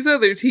any of these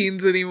other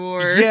teens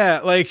anymore.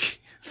 Yeah,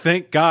 like,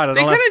 thank God.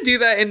 They kind of do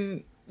that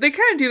in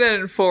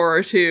 4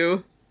 or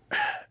 2.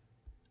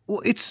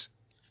 Well, it's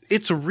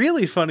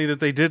really funny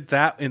that they did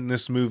that in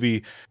this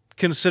movie,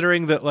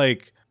 considering that,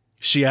 like,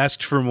 she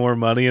asked for more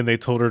money and they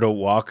told her to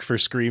walk for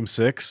Scream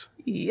 6.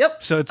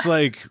 Yep. So it's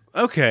like,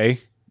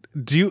 okay,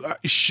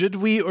 should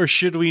we or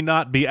should we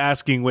not be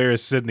asking where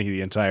is Sydney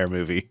the entire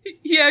movie?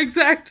 Yeah,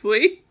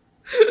 exactly.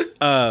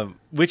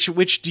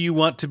 Which do you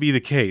want to be the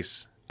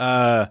case?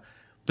 But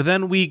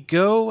then we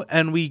go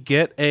and we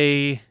go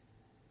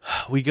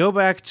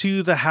back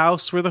to the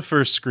house where the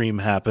first Scream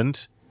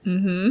happened.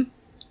 Mm-hmm.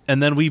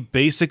 And then we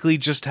basically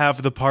just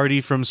have the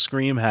party from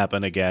Scream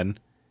happen again.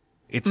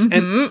 It's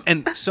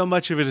and so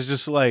much of it is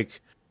just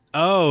like,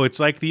 oh, it's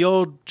like the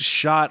old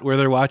shot where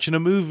they're watching a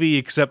movie,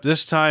 except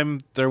this time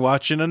they're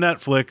watching a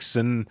Netflix,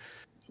 and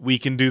we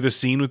can do the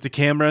scene with the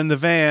camera in the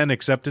van,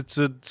 except it's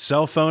a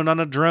cell phone on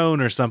a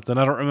drone or something.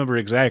 I don't remember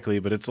exactly,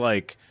 but it's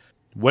like,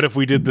 what if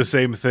we did the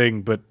same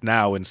thing, but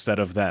now instead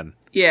of then?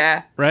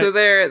 Yeah. Right? So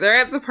they're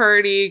at the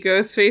party,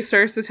 Ghostface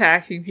starts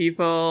attacking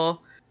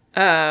people.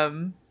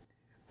 I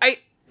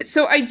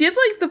did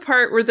like the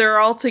part where they're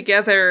all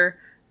together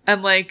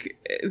and like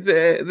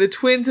the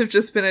twins have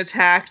just been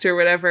attacked or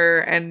whatever,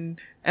 and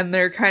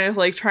they're kind of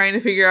like trying to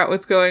figure out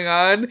what's going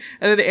on,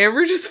 and then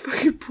Amber just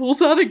fucking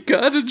pulls out a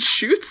gun and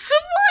shoots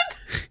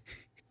someone.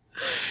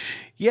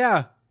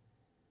 Yeah.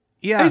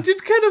 I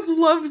did kind of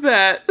love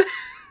that.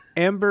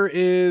 Amber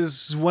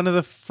is one of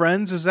the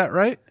friends, is that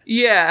right?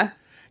 Yeah.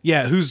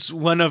 Yeah, who's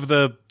one of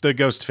the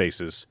ghost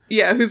faces.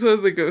 Yeah, who's one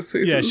of the ghost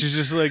faces. Yeah, she's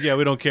just like, yeah,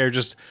 we don't care,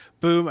 just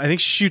boom. I think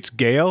she shoots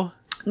Gale.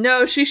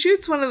 No, she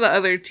shoots one of the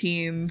other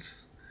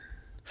teens.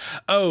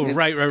 Oh,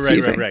 right.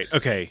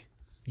 Okay.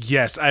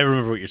 Yes, I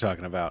remember what you're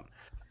talking about.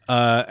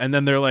 And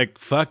then they're like,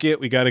 fuck it,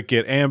 we gotta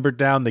get Amber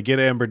down. They get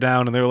Amber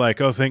down, and they're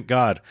like, oh, thank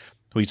God.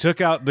 We took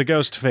out the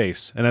ghost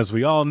face. And as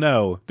we all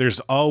know,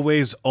 there's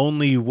always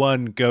only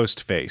one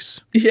ghost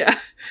face. Yeah.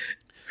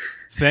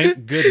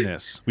 Thank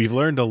goodness. We've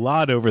learned a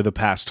lot over the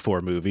past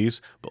 4 movies,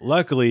 but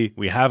luckily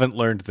we haven't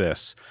learned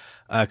this.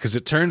 Because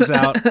it turns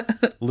out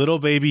little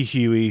baby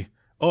Huey,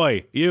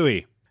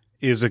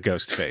 is a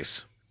ghost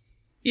face.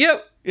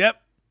 Yep.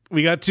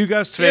 We got 2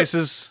 ghost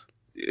faces.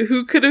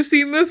 Who could have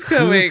seen this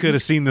coming? Who could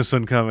have seen this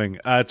one coming?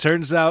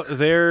 Turns out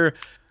they're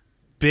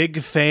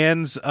big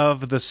fans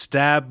of the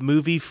Stab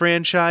movie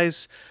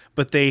franchise,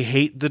 but they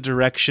hate the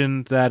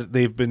direction that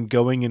they've been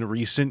going in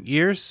recent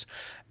years.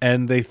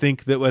 And they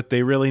think that what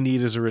they really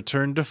need is a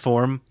return to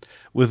form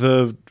with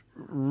a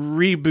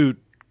reboot,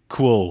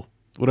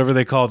 whatever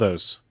they call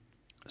those.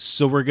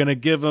 So we're going to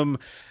give them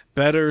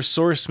better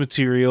source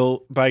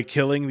material by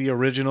killing the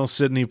original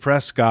Sidney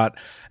Prescott,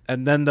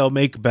 and then they'll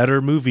make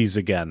better movies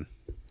again.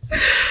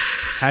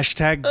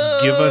 Hashtag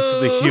give us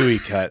the Huey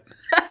cut.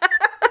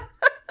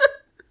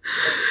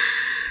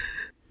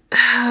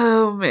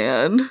 Oh,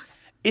 man.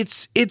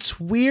 It's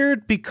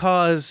weird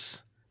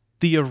because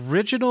the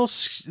original...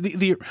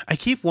 I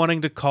keep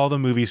wanting to call the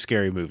movie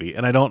Scary Movie,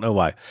 and I don't know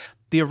why.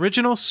 The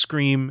original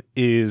Scream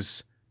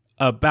is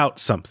about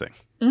something.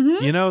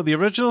 Mm-hmm. You know, the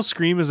original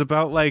Scream is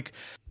about, like,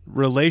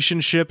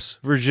 relationships,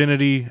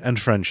 virginity, and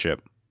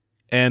friendship.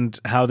 And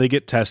how they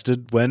get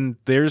tested when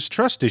there's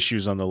trust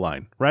issues on the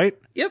line, right?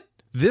 Yep.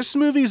 This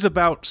movie's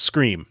about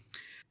Scream.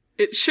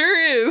 It sure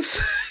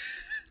is.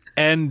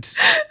 And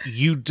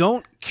you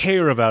don't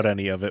care about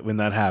any of it when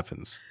that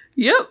happens.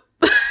 Yep.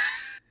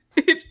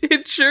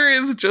 It sure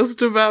is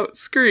just about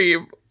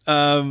Scream.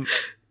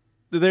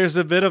 There's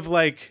a bit of,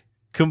 like,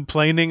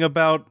 complaining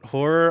about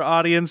horror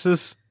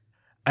audiences.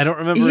 I don't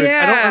remember.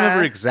 I don't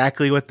remember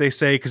exactly what they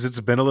say because it's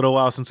been a little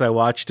while since I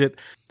watched it.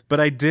 But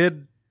I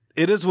did.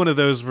 It is one of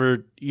those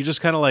where you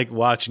just kind of like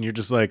watch and you're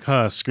just like,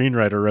 huh,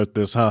 screenwriter wrote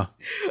this, huh?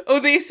 Oh,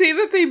 they say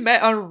that they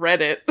met on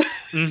Reddit.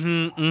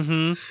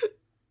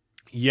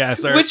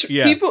 Yes. Which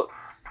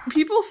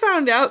people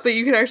found out that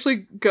you could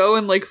actually go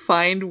and like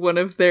find one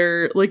of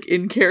their like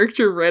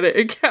in-character Reddit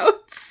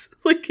accounts.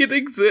 Like it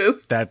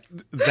exists.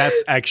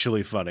 That's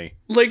actually funny.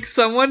 Like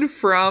someone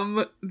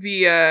from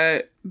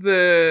the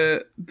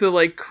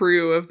like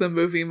crew of the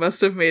movie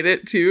must have made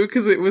it too,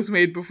 because it was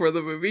made before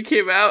the movie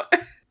came out.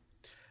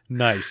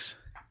 Nice.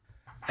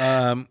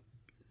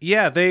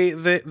 Yeah,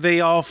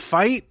 they all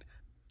fight.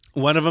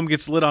 One of them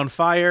gets lit on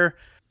fire.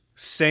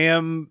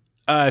 Sam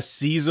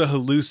sees a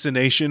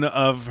hallucination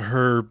of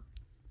her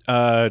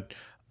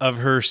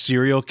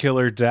serial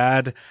killer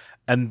dad,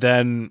 and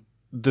then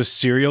the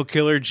serial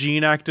killer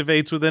gene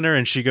activates within her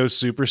and she goes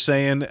Super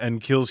Saiyan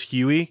and kills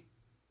Huey.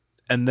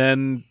 And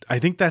then I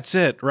think that's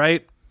it,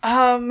 right?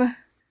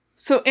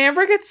 So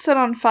Amber gets set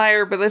on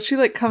fire, but then she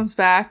like comes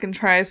back and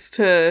tries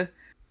to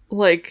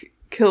like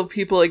kill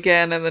people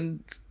again, and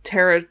then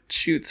Tara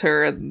shoots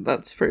her, and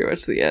that's pretty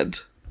much the end.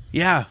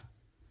 Yeah.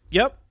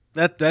 Yep.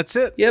 That's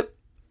it. Yep.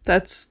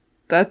 That's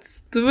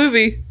the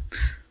movie.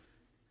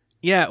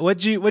 Yeah,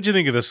 what'd you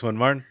think of this one,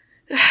 Martin?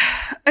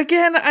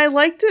 Again, I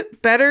liked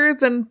it better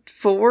than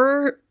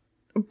 4,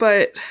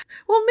 but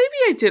well, maybe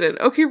I didn't.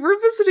 Okay,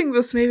 revisiting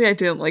this, maybe I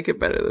didn't like it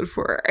better than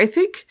 4. I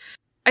think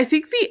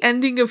the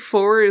ending of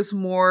 4 is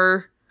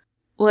more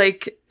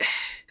like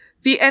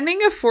the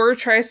ending of 4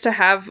 tries to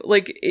have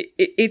like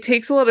it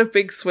takes a lot of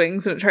big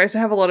swings and it tries to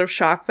have a lot of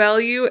shock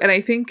value, and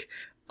I think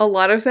a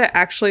lot of that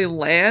actually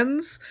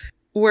lands,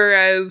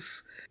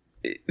 whereas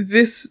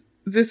this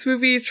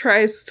movie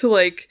tries to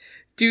like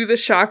do the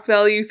shock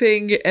value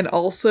thing and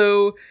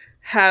also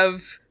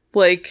have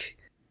like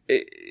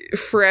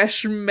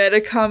fresh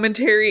meta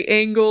commentary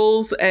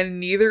angles, and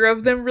neither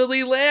of them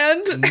really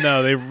land.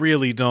 No, they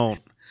really don't.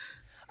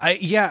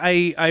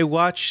 I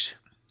watched.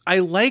 I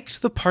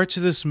liked the parts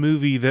of this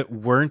movie that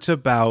weren't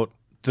about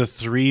the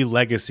 3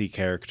 legacy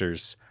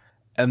characters,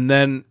 and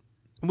then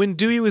when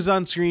Dewey was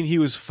on screen, he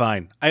was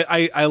fine.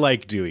 I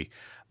like Dewey.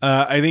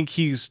 I think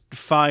he's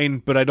fine,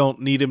 but I don't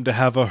need him to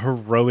have a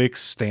heroic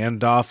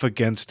standoff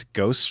against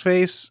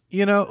Ghostface.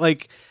 You know,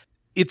 like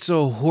it's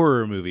a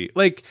horror movie.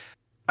 Like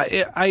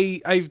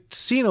I've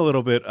seen a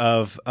little bit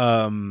of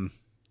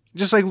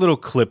just like little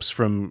clips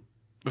from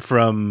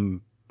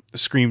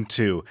Scream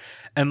 2,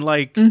 and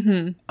like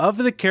of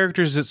the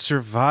characters that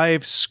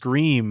survive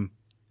Scream,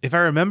 if I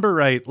remember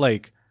right,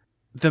 like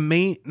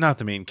not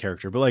the main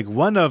character, but like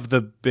one of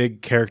the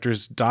big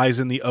characters dies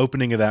in the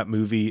opening of that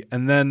movie,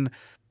 and then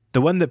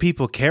the one that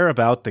people care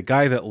about, the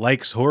guy that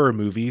likes horror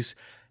movies,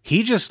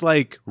 he just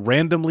like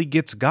randomly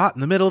gets got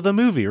in the middle of the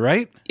movie,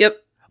 right?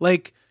 Yep.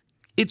 Like,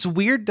 it's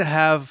weird to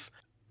have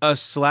a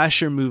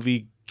slasher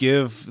movie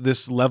give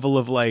this level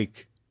of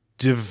like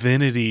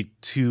divinity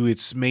to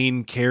its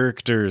main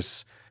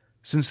characters,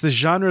 since the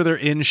genre they're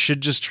in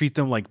should just treat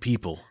them like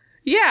people.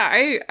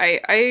 Yeah,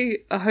 I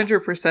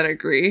 100%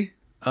 agree.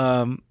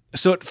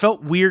 So it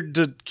felt weird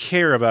to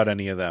care about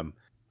any of them.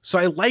 So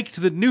I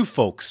liked the new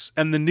folks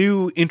and the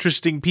new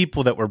interesting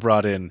people that were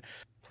brought in.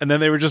 And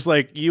then they were just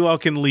like, you all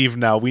can leave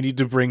now. We need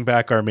to bring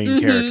back our main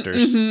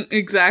characters.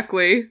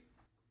 Exactly.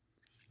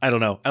 I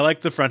don't know. I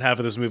like the front half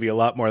of this movie a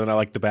lot more than I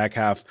like the back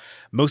half.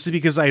 Mostly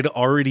because I'd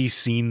already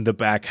seen the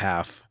back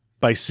half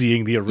by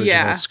seeing the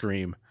original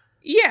Scream.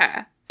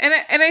 Yeah. And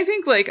I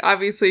think, like,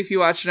 obviously if you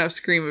watch enough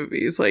Scream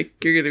movies,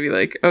 like, you're going to be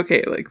like,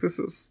 okay, like, this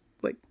is,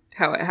 like,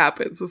 how it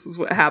happens. This is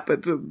what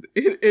happens in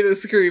a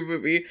Scream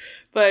movie.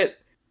 But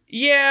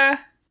yeah,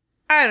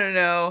 I don't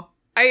know.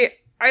 I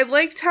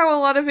liked how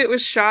a lot of it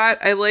was shot.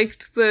 I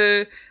liked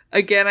the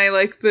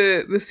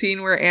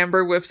scene where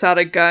Amber whips out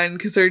a gun,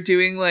 because they're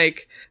doing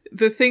like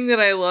the thing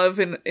that I love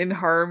in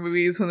horror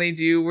movies when they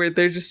do, where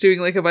they're just doing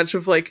like a bunch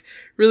of like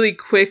really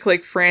quick,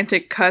 like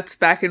frantic cuts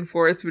back and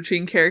forth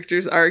between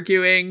characters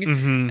arguing,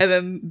 and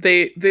then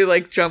they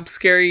like jump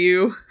scare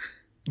you.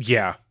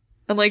 Yeah.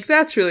 And like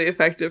that's really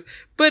effective.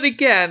 But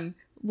again,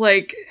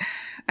 like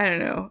I don't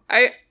know.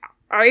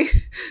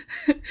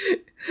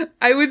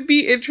 I would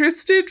be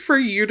interested for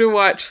you to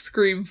watch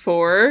Scream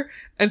 4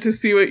 and to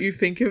see what you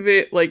think of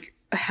it, like,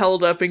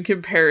 held up in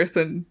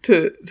comparison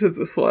to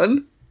this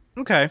one.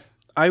 Okay.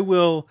 I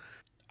will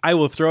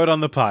throw it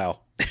on the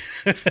pile.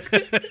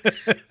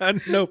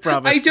 No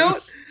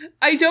promises.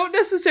 I don't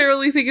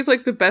necessarily think it's,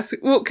 like, the best.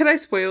 Well, can I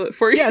spoil it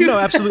for you? Yeah, no,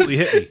 absolutely.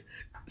 Hit me.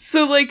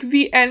 So, like,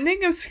 the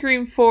ending of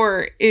Scream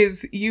 4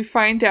 is you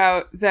find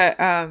out that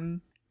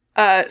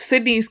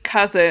Sydney's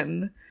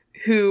cousin,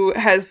 who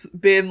has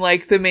been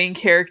like the main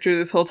character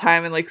this whole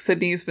time, and like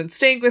Sydney's been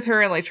staying with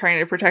her and like trying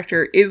to protect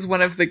her, is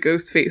one of the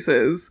ghost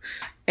faces,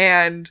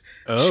 and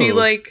she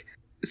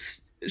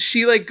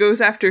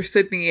goes after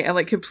Sydney and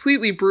like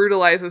completely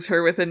brutalizes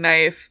her with a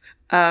knife.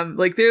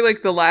 Like they're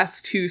like the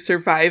last 2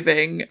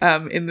 surviving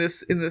in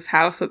this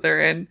house that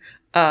they're in,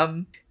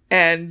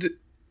 and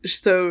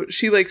so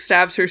she like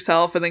stabs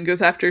herself and then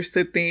goes after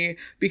Sydney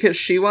because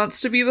she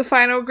wants to be the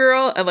final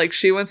girl and like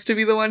she wants to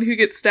be the one who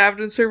gets stabbed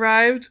and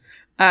survived.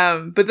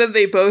 But then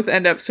they both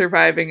end up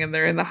surviving and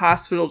they're in the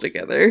hospital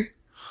together.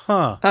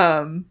 Huh.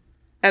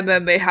 And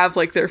then they have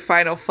like their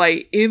final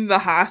fight in the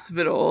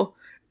hospital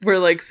where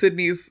like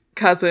Sydney's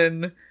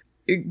cousin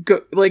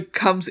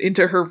comes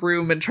into her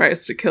room and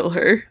tries to kill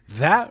her.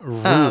 That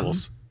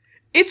rules.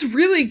 It's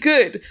really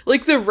good.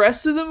 Like the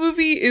rest of the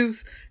movie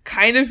is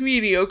kind of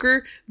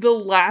mediocre. The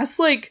last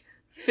like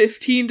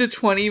 15 to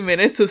 20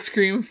 minutes of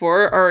Scream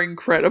 4 are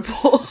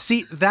incredible.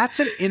 See, that's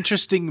an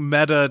interesting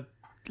meta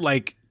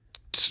like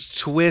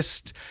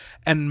twist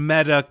and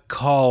meta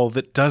call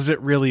that does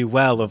it really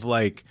well of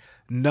like,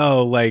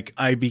 no, like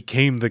I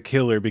became the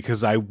killer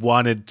because I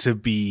wanted to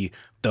be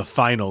the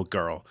final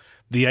girl,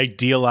 the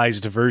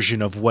idealized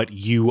version of what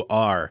you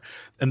are.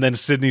 And then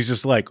Sydney's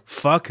just like,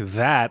 fuck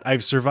that.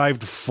 I've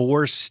survived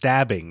 4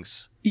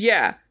 stabbings.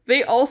 Yeah.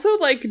 They also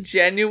like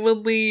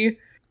genuinely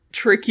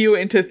trick you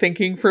into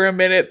thinking for a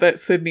minute that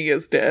Sydney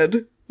is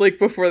dead, like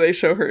before they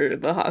show her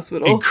in the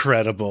hospital.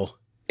 Incredible.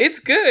 It's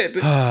good.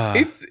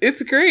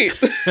 It's great.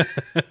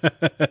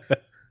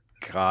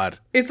 God.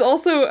 It's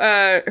also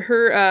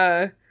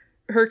her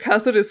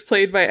cousin is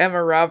played by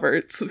Emma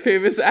Roberts,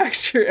 famous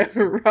actor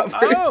Emma Roberts.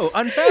 Oh,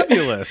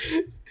 unfabulous.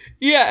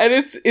 Yeah,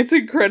 and it's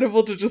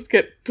incredible to just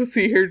get to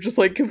see her just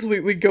like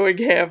completely going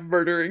ham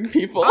murdering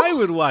people. I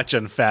would watch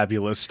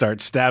Unfabulous start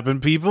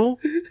stabbing people.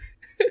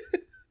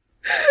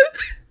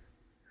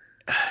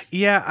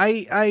 Yeah,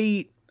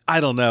 I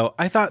don't know.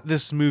 I thought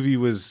this movie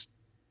was,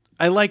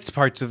 I liked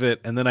parts of it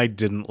and then I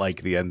didn't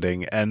like the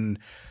ending, and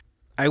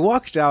I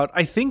walked out.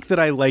 I think that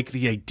I like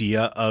the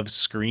idea of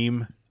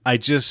Scream. I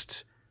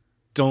just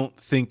don't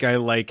think I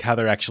like how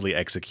they're actually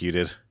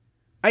executed.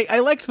 I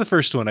liked the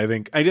first one, I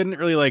think. I didn't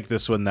really like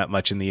this one that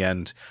much in the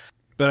end.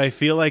 But I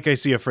feel like I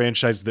see a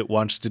franchise that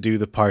wants to do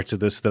the parts of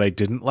this that I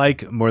didn't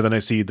like more than I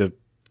see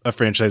a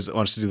franchise that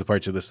wants to do the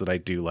parts of this that I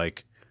do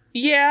like.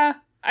 Yeah.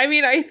 I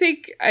mean, I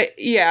think, I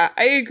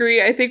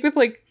agree. I think with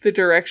like the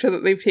direction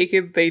that they've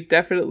taken, they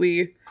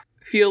definitely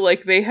feel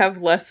like they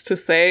have less to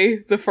say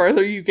the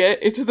farther you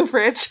get into the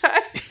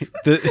franchise.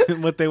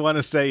 What they want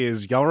to say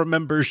is, y'all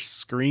remember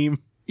Scream?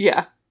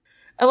 Yeah.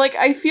 And like,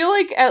 I feel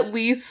like at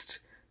least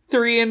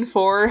 3 and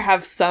 4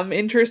 have some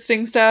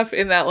interesting stuff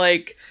in that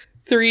like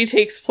 3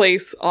 takes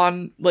place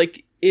on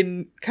like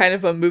in kind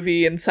of a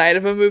movie inside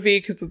of a movie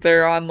because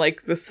they're on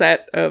like the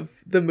set of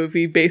the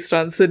movie based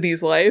on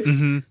Sydney's life.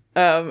 Mm-hmm.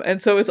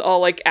 And so it's all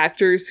like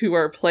actors who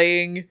are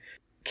playing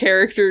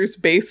characters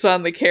based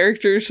on the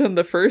characters from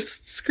the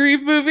first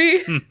Scream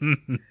movie.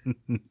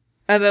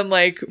 And then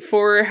like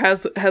 4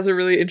 has a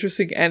really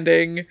interesting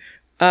ending.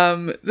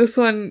 This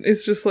one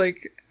is just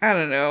like, I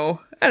don't know,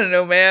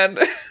 man.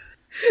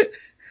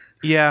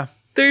 Yeah.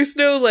 There's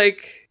no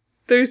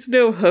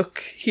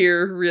hook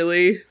here,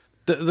 really.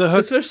 The hook,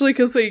 especially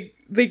because they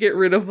get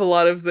rid of a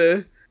lot of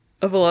the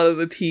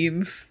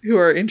teens who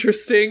are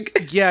interesting.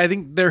 Yeah, I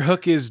think their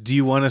hook is, do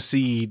you want to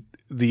see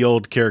the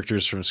old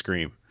characters from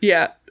Scream?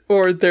 Yeah,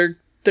 or their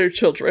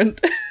children.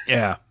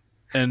 Yeah,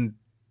 and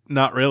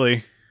not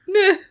really.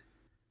 Nah.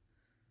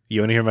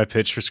 You want to hear my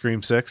pitch for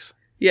Scream 6?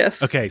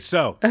 Yes. Okay,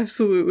 so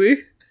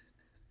absolutely.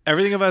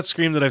 Everything about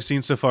Scream that I've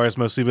seen so far has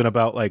mostly been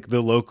about like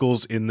the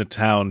locals in the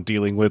town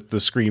dealing with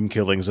the Scream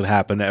killings that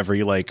happen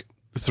every like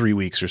 3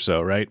 weeks or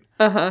so, right?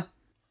 Uh-huh.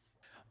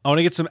 I want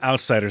to get some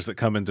outsiders that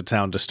come into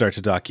town to start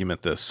to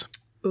document this.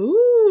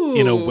 Ooh.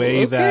 In a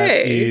way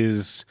that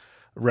is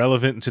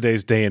relevant in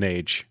today's day and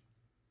age.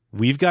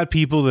 We've got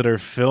people that are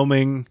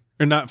filming,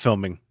 or not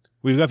filming.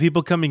 We've got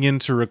people coming in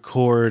to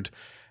record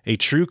a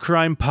true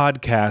crime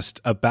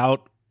podcast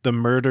about the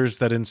murders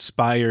that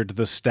inspired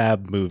the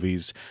Stab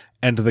movies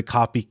and the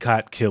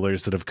copycat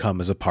killers that have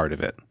come as a part of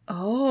it.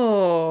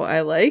 Oh,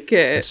 I like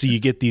it. So you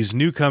get these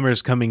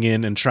newcomers coming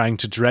in and trying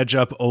to dredge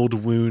up old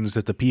wounds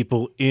that the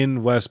people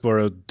in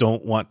Westboro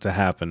don't want to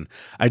happen.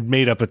 I'd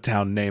made up a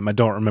town name. I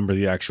don't remember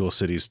the actual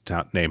city's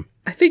town name.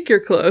 I think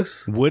you're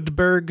close.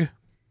 Woodburg?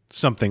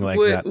 Something like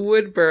that.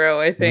 Woodboro,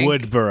 I think.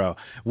 Woodboro.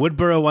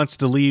 Woodboro wants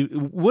to leave.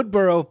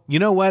 Woodboro, you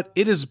know what?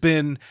 It has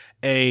been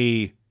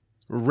a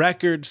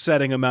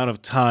record-setting amount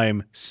of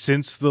time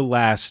since the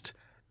last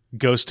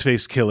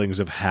Ghostface killings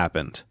have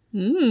happened.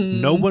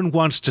 No one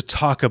wants to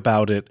talk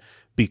about it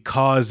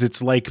because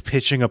it's like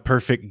pitching a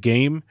perfect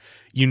game.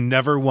 You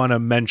never want to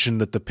mention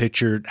that the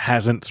pitcher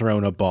hasn't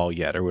thrown a ball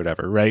yet or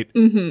whatever, right?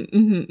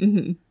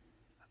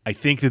 I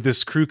think that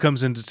this crew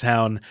comes into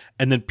town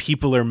and then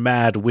people are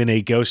mad when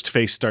a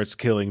Ghostface starts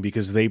killing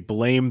because they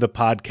blame the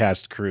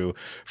podcast crew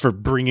for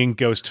bringing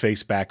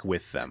Ghostface back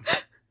with them.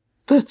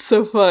 That's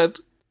so fun.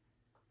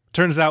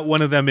 Turns out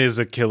one of them is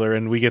a killer,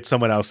 and we get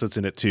someone else that's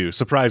in it too.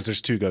 Surprise!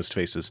 There's 2 ghost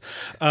faces.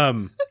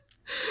 But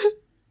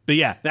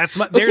yeah,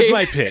 there's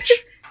my pitch.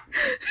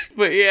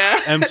 But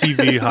yeah,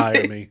 MTV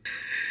hire me.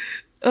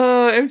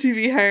 Oh,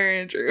 MTV hire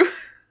Andrew.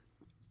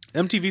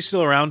 MTV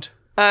still around?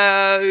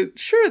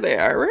 Sure they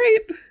are, right?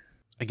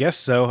 I guess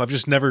so. I've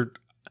just never.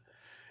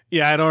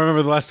 Yeah, I don't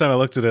remember the last time I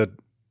looked at a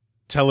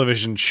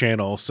television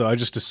channel, so I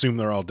just assume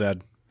they're all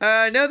dead.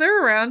 No,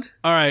 they're around.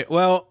 All right,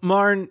 well,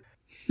 Marn,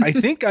 I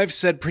think I've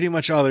said pretty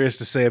much all there is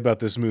to say about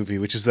this movie,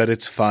 which is that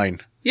it's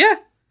fine. Yeah,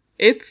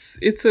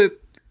 it's a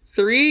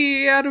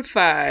 3 out of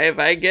 5,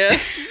 I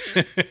guess.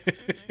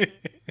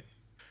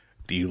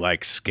 Do you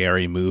like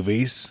scary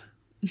movies?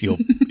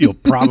 You'll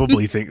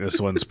probably think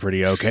this one's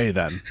pretty okay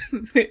then.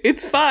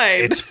 It's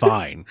fine. It's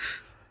fine.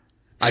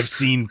 I've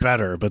seen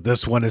better, but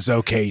this one is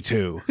okay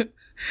too.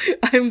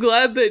 I'm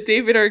glad that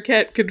David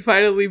Arquette could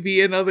finally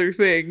be in other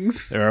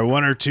things. There are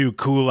 1 or 2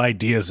 cool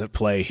ideas at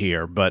play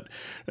here, but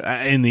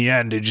in the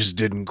end, it just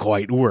didn't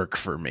quite work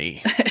for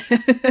me.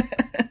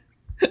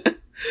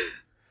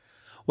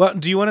 Well,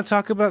 do you want to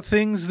talk about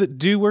things that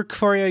do work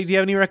for you? Do you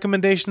have any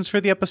recommendations for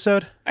the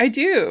episode? I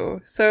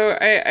do. So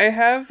I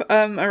have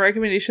a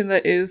recommendation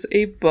that is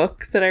a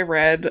book that I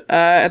read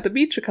at the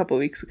beach a couple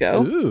weeks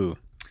ago. Ooh.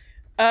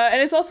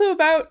 And it's also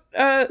about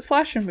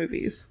slasher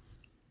movies.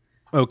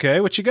 Okay,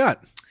 what you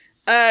got?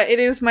 It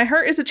is My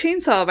Heart is a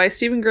Chainsaw by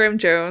Stephen Graham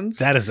Jones.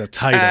 That is a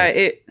title.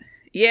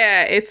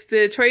 It's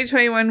the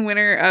 2021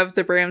 winner of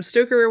the Bram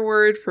Stoker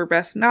Award for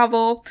Best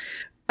Novel.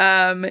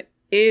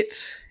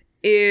 It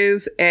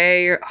is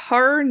a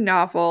horror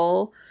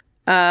novel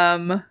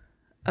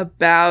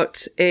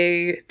about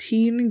a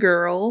teen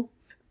girl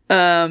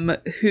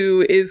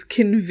who is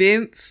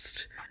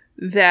convinced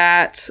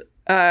that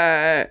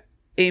there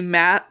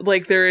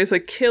is a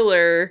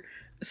killer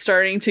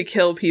starting to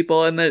kill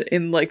people in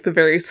the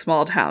very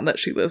small town that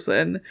she lives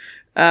in,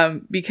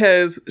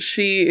 because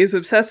she is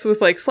obsessed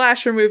with like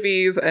slasher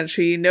movies and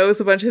she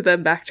knows a bunch of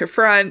them back to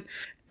front,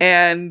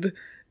 and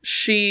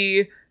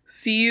she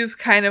sees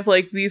kind of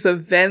like these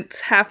events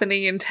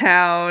happening in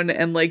town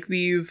and like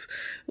these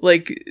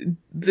like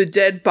the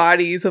dead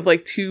bodies of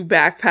like 2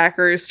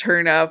 backpackers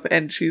turn up,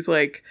 and she's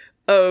like,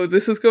 oh,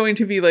 this is going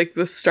to be like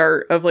the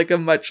start of like a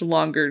much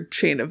longer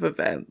chain of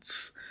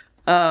events.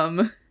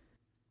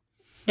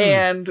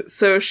 And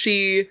so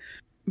she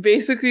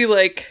basically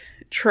like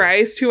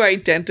tries to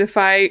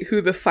identify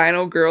who the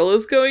final girl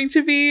is going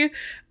to be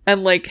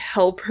and like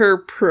help her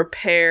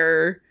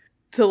prepare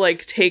to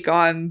like take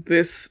on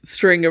this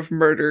string of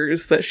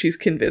murders that she's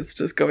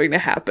convinced is going to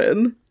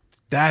happen.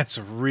 That's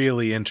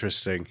really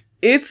interesting.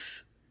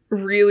 It's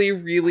really,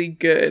 really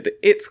good.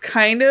 It's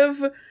kind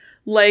of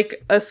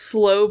like a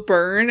slow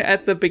burn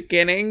at the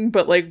beginning,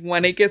 but like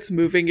when it gets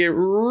moving, it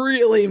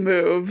really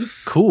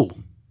moves. Cool.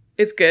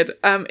 It's good.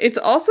 It's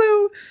also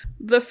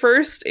the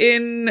first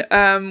in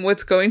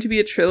what's going to be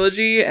a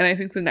trilogy, and I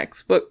think the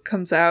next book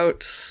comes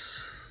out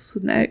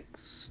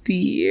next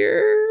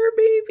year,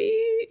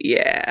 maybe?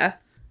 Yeah.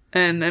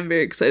 And I'm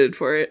very excited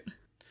for it.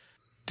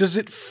 Does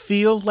it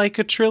feel like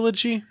a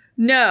trilogy?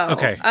 No.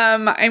 Okay.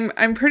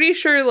 I'm pretty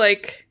sure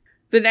like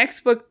the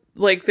next book,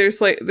 like there's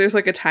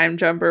a time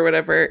jump or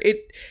whatever.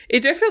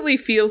 It definitely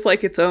feels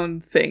like its own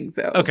thing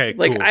though. Okay.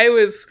 Like cool. I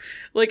was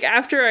like,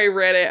 after I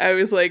read it, I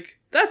was like,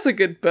 that's a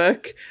good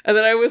book. And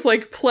then I was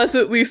like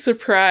pleasantly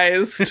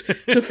surprised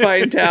to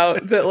find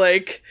out that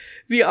like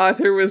the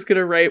author was going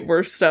to write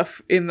more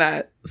stuff in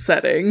that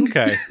setting.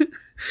 Okay.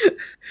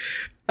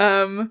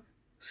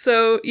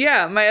 So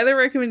yeah, my other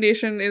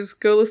recommendation is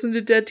go listen to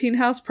Dead Teen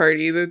House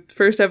Party. The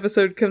first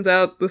episode comes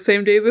out the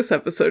same day this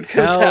episode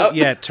comes out.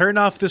 Yeah, turn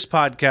off this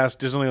podcast.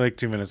 There's only like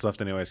 2 minutes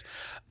left anyways.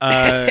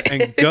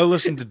 And go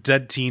listen to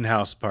Dead Teen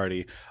House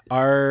Party.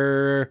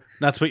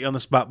 Not to put you on the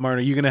spot, Marn,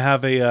 are you going to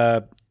have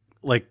a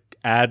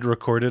ad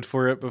recorded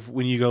for it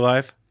when you go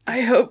live? I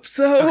hope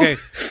so. Okay.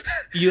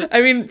 I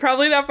mean,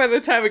 probably not by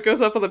the time it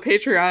goes up on the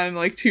Patreon in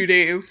like 2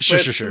 days.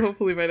 Sure.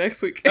 Hopefully by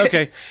next week.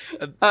 Okay.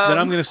 Then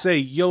I'm going to say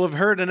you'll have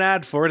heard an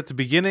ad for it at the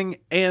beginning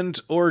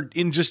or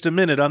in just a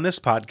minute on this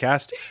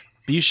podcast.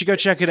 But you should go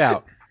check it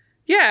out.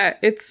 Yeah,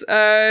 it's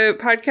a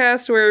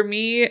podcast where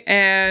me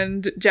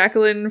and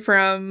Jacqueline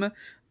from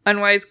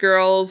Unwise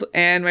Girls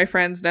and my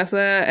friends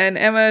Nessa and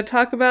Emma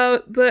talk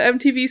about the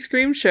MTV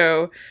Scream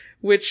Show,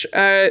 which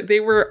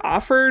they were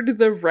offered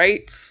the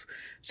rights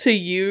to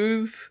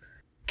use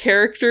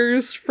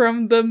characters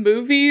from the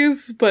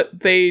movies,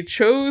 but they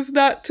chose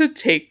not to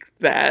take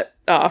that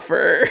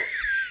offer.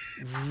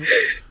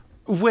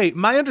 Wait,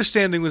 my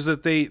understanding was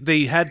that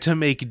they had to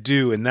make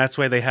do, and that's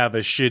why they have a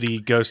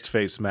shitty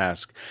Ghostface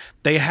mask.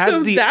 They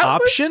had the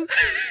option?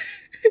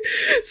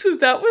 So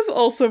that was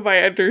also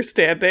my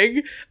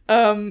understanding.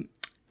 Emma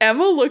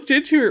looked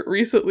into it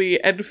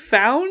recently and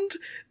found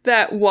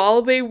that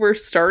while they were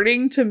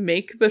starting to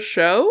make the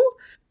show,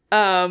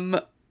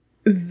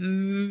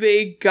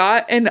 they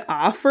got an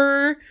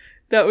offer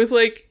that was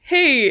like,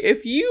 hey,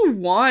 if you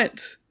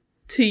want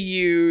to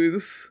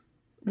use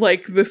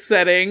like the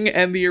setting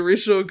and the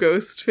original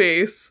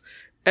Ghostface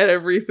and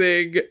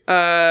everything,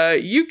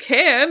 you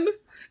can.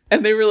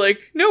 And they were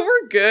like, no,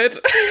 we're good.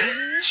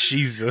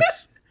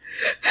 Jesus.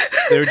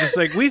 They were just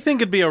like, we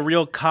think it'd be a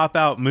real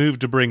cop-out move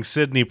to bring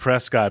Sidney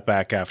Prescott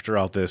back after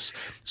all this.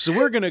 So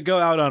we're going to go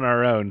out on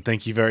our own.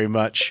 Thank you very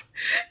much.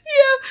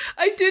 Yeah,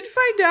 I did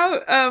find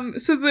out,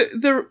 so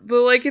the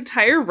like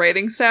entire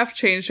writing staff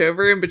changed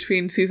over in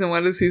between season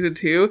 1 and season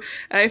 2,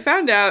 and I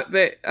found out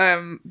that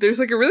there's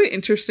like a really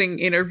interesting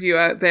interview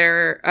out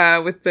there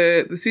with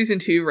the season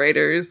 2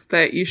 writers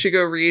that you should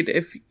go read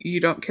if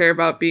you don't care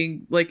about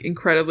being like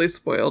incredibly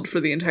spoiled for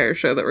the entire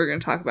show that we're going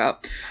to talk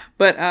about.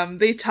 But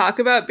they talk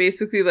about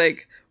basically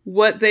like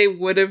what they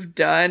would have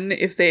done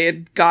if they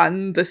had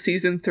gotten the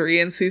season 3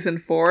 and season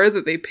 4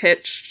 that they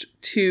pitched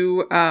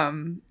to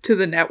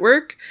the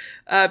network,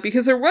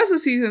 because there was a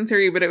season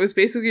 3, but it was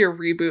basically a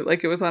reboot.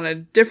 Like, it was on a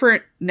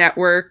different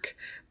network,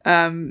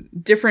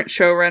 different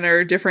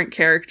showrunner, different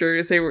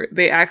characters.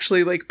 They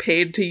actually like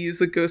paid to use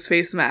the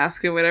Ghostface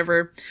mask and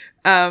whatever.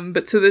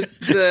 But so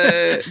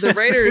the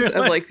writers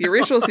of like the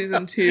original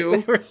season 2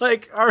 They were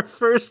like, our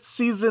first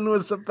season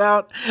was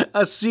about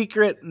a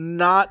secret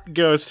not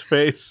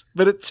Ghostface,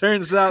 but it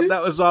turns out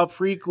that was all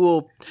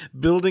prequel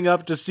building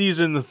up to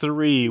season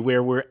 3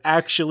 where we're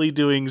actually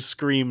doing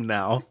Scream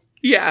now.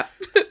 yeah,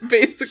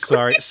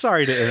 basically.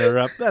 Sorry to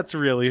interrupt. That's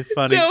really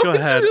funny. No, Go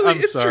ahead.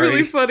 I'm sorry. It's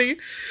really funny.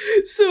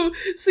 So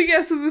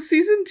the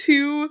season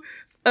 2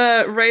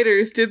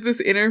 writers did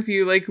this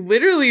interview like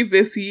literally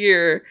this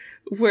year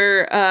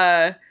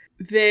where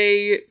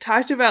they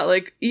talked about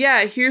like,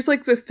 yeah, here's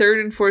like the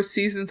 3rd and 4th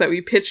seasons that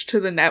we pitched to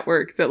the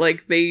network that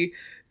like they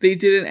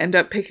didn't end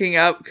up picking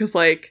up because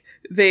like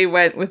they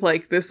went with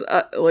like this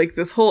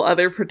whole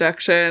other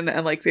production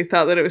and like they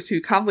thought that it was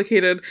too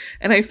complicated.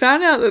 And I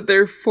found out that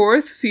their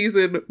 4th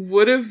season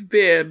would have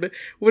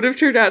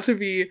turned out to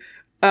be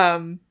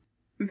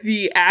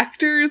the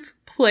actors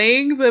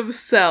playing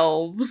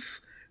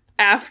themselves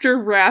after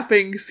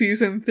wrapping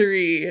season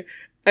 3,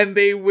 and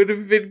they would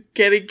have been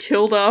getting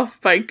killed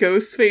off by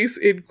Ghostface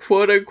in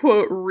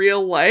quote-unquote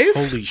real life.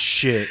 Holy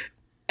shit.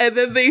 And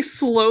then they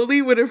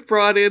slowly would have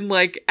brought in,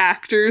 like,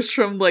 actors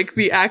from, like,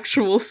 the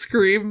actual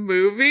Scream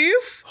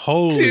movies.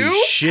 Holy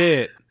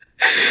shit.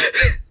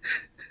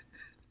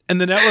 And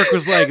the network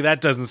was like,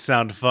 that doesn't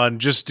sound fun.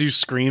 Just do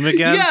Scream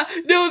again?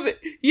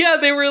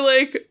 They were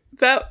like,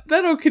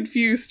 that'll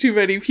confuse too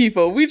many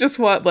people. We just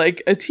want,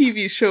 like, a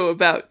TV show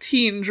about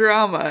teen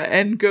drama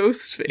and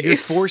Ghostface. You're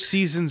 4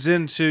 seasons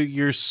into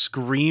your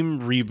Scream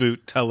reboot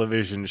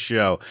television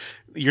show.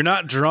 You're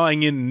not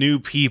drawing in new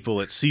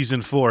people at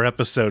season 4,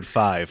 episode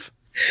 5.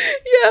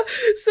 Yeah,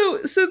 so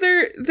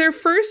their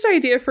first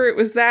idea for it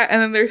was that,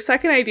 and then their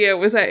second idea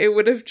was that it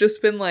would have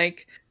just been,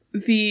 like,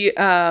 the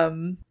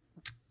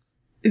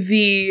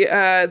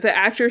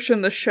actors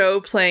from the show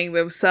playing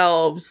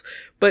themselves,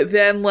 but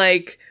then,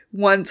 like,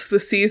 once the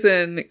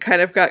season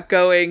kind of got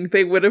going,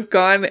 they would have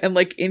gone and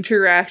like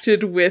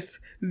interacted with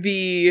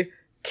the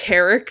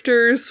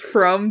characters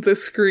from the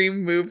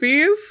Scream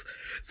movies.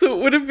 So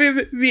it would have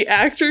been the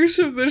actors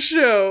from the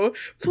show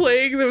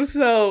playing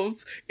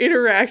themselves,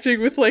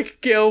 interacting with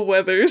like Gale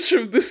Weathers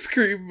from the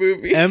Scream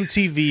movies.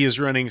 MTV is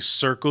running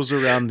circles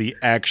around the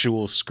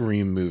actual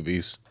Scream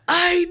movies.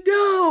 I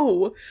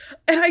know!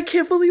 And I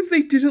can't believe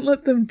they didn't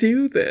let them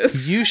do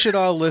this. You should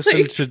all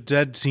listen to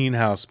Dead Teen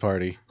House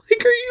Party.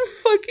 Like, are you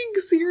fucking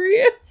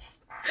serious?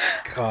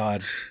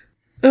 God.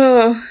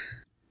 Oh.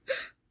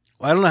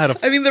 I don't know how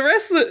to. I mean, the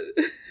rest of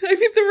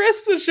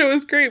the show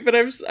is great, but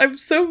I'm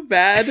so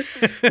mad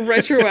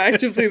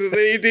retroactively that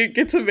they didn't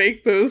get to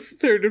make those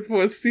 3rd and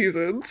 4th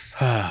seasons.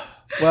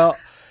 Well,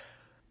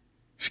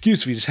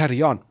 excuse me, just had a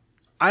yawn.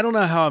 I don't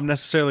know how I'm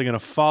necessarily going to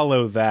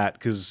follow that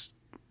because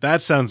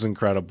that sounds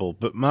incredible.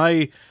 But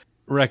my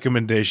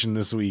recommendation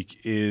this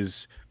week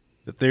is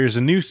that there's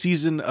a new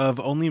season of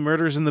Only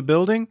Murders in the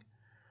Building.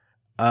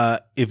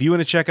 If you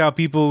want to check out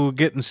people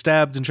getting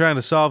stabbed and trying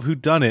to solve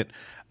whodunit,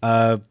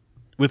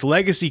 with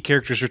legacy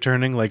characters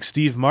returning like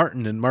Steve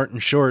Martin and Martin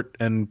Short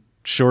and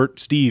Short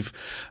Steve,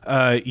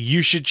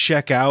 you should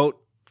check out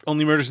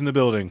Only Murders in the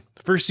Building.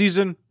 First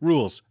season,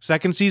 rules.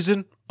 Second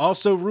season,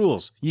 also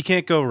rules. You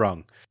can't go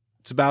wrong.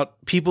 It's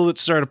about people that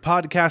start a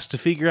podcast to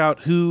figure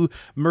out who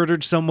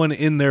murdered someone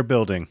in their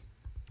building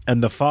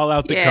and the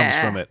fallout that comes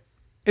from it.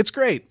 It's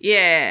great.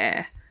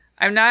 Yeah.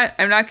 I'm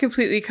not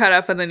completely caught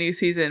up on the new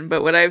season,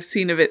 but what I've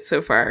seen of it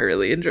so far, I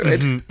really enjoyed.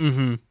 Mm-hmm,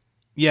 mm-hmm.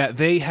 Yeah,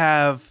 they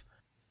have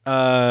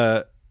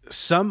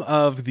some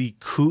of the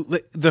cool.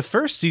 The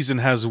first season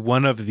has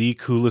one of the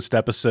coolest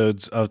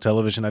episodes of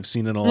television I've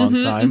seen in a long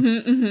time.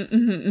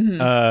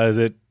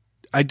 That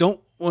I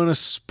don't want to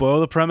spoil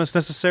the premise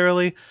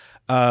necessarily,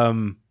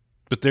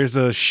 but there's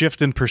a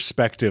shift in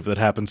perspective that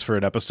happens for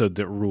an episode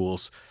that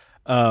rules.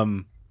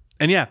 And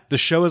yeah, the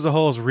show as a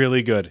whole is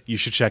really good. You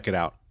should check it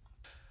out.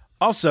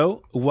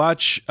 Also,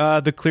 watch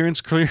the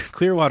Clearance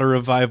Clearwater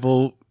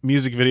Revival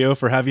music video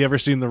for Have You Ever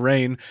Seen the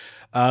Rain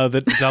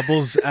that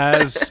doubles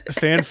as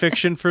fan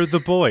fiction for The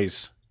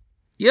Boys.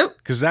 Yep.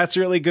 Because that's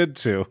really good,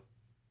 too.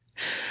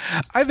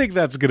 I think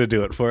that's going to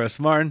do it for us,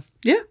 Marn.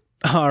 Yeah.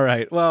 All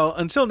right. Well,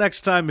 until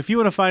next time, if you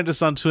want to find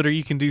us on Twitter,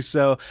 you can do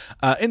so.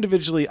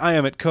 Individually, I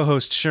am at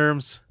co-host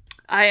Sherms.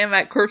 I am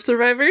at Corpse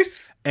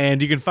Survivors.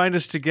 And you can find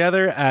us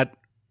together at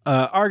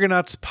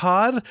Argonauts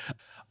Pod.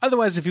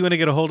 Otherwise, if you want to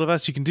get a hold of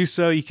us, you can do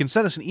so. You can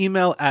send us an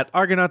email at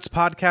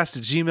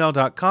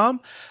argonautspodcast@gmail.com.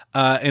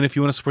 And if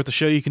you want to support the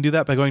show, you can do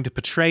that by going to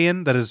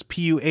Patreon. That is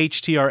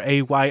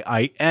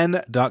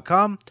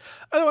PUHTRAYIN.com.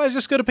 Otherwise,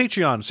 just go to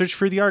Patreon. Search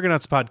for the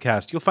Argonauts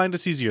Podcast. You'll find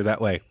us easier that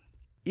way.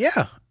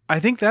 Yeah, I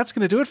think that's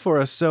going to do it for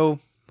us. So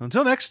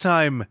until next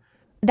time.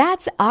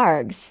 That's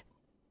Args.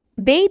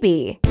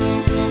 Baby.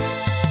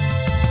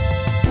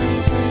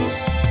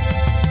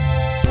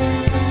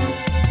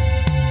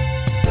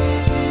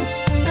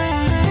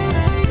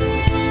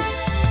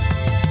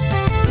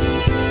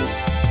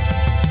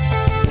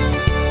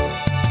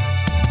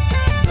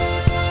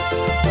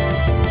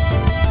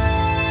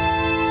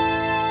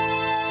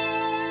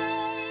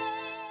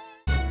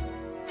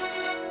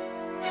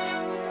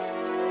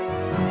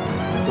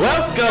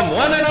 Welcome,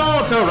 one and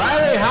all, to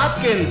Riley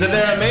Hopkins and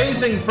their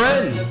amazing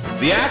friends,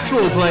 the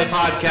actual play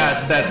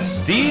podcast that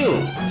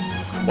steals.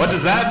 What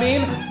does that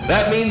mean?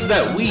 That means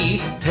that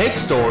we take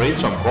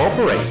stories from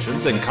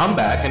corporations and come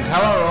back and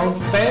tell our own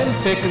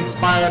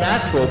fanfic-inspired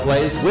actual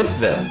plays with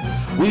them.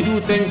 We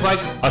do things like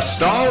a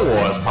Star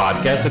Wars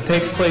podcast that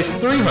takes place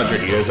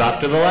 300 years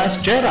after The Last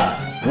Jedi.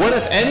 What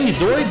if any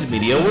Zoids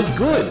media was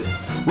good?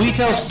 We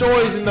tell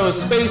stories in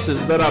those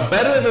spaces that are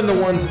better than the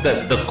ones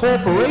that the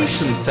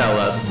corporations tell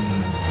us,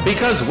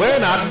 because we're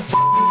not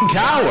f***ing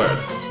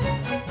cowards.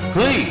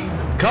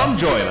 Please, come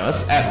join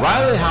us at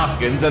Riley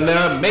Hopkins and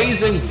their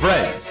amazing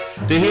friends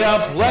to hear a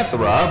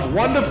plethora of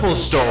wonderful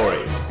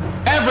stories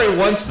every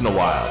once in a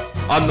while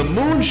on the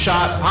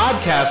Moonshot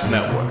Podcast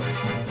Network.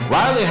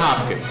 Riley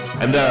Hopkins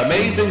and their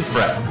amazing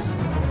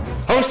friends.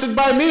 Hosted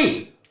by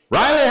me,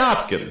 Riley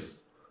Hopkins.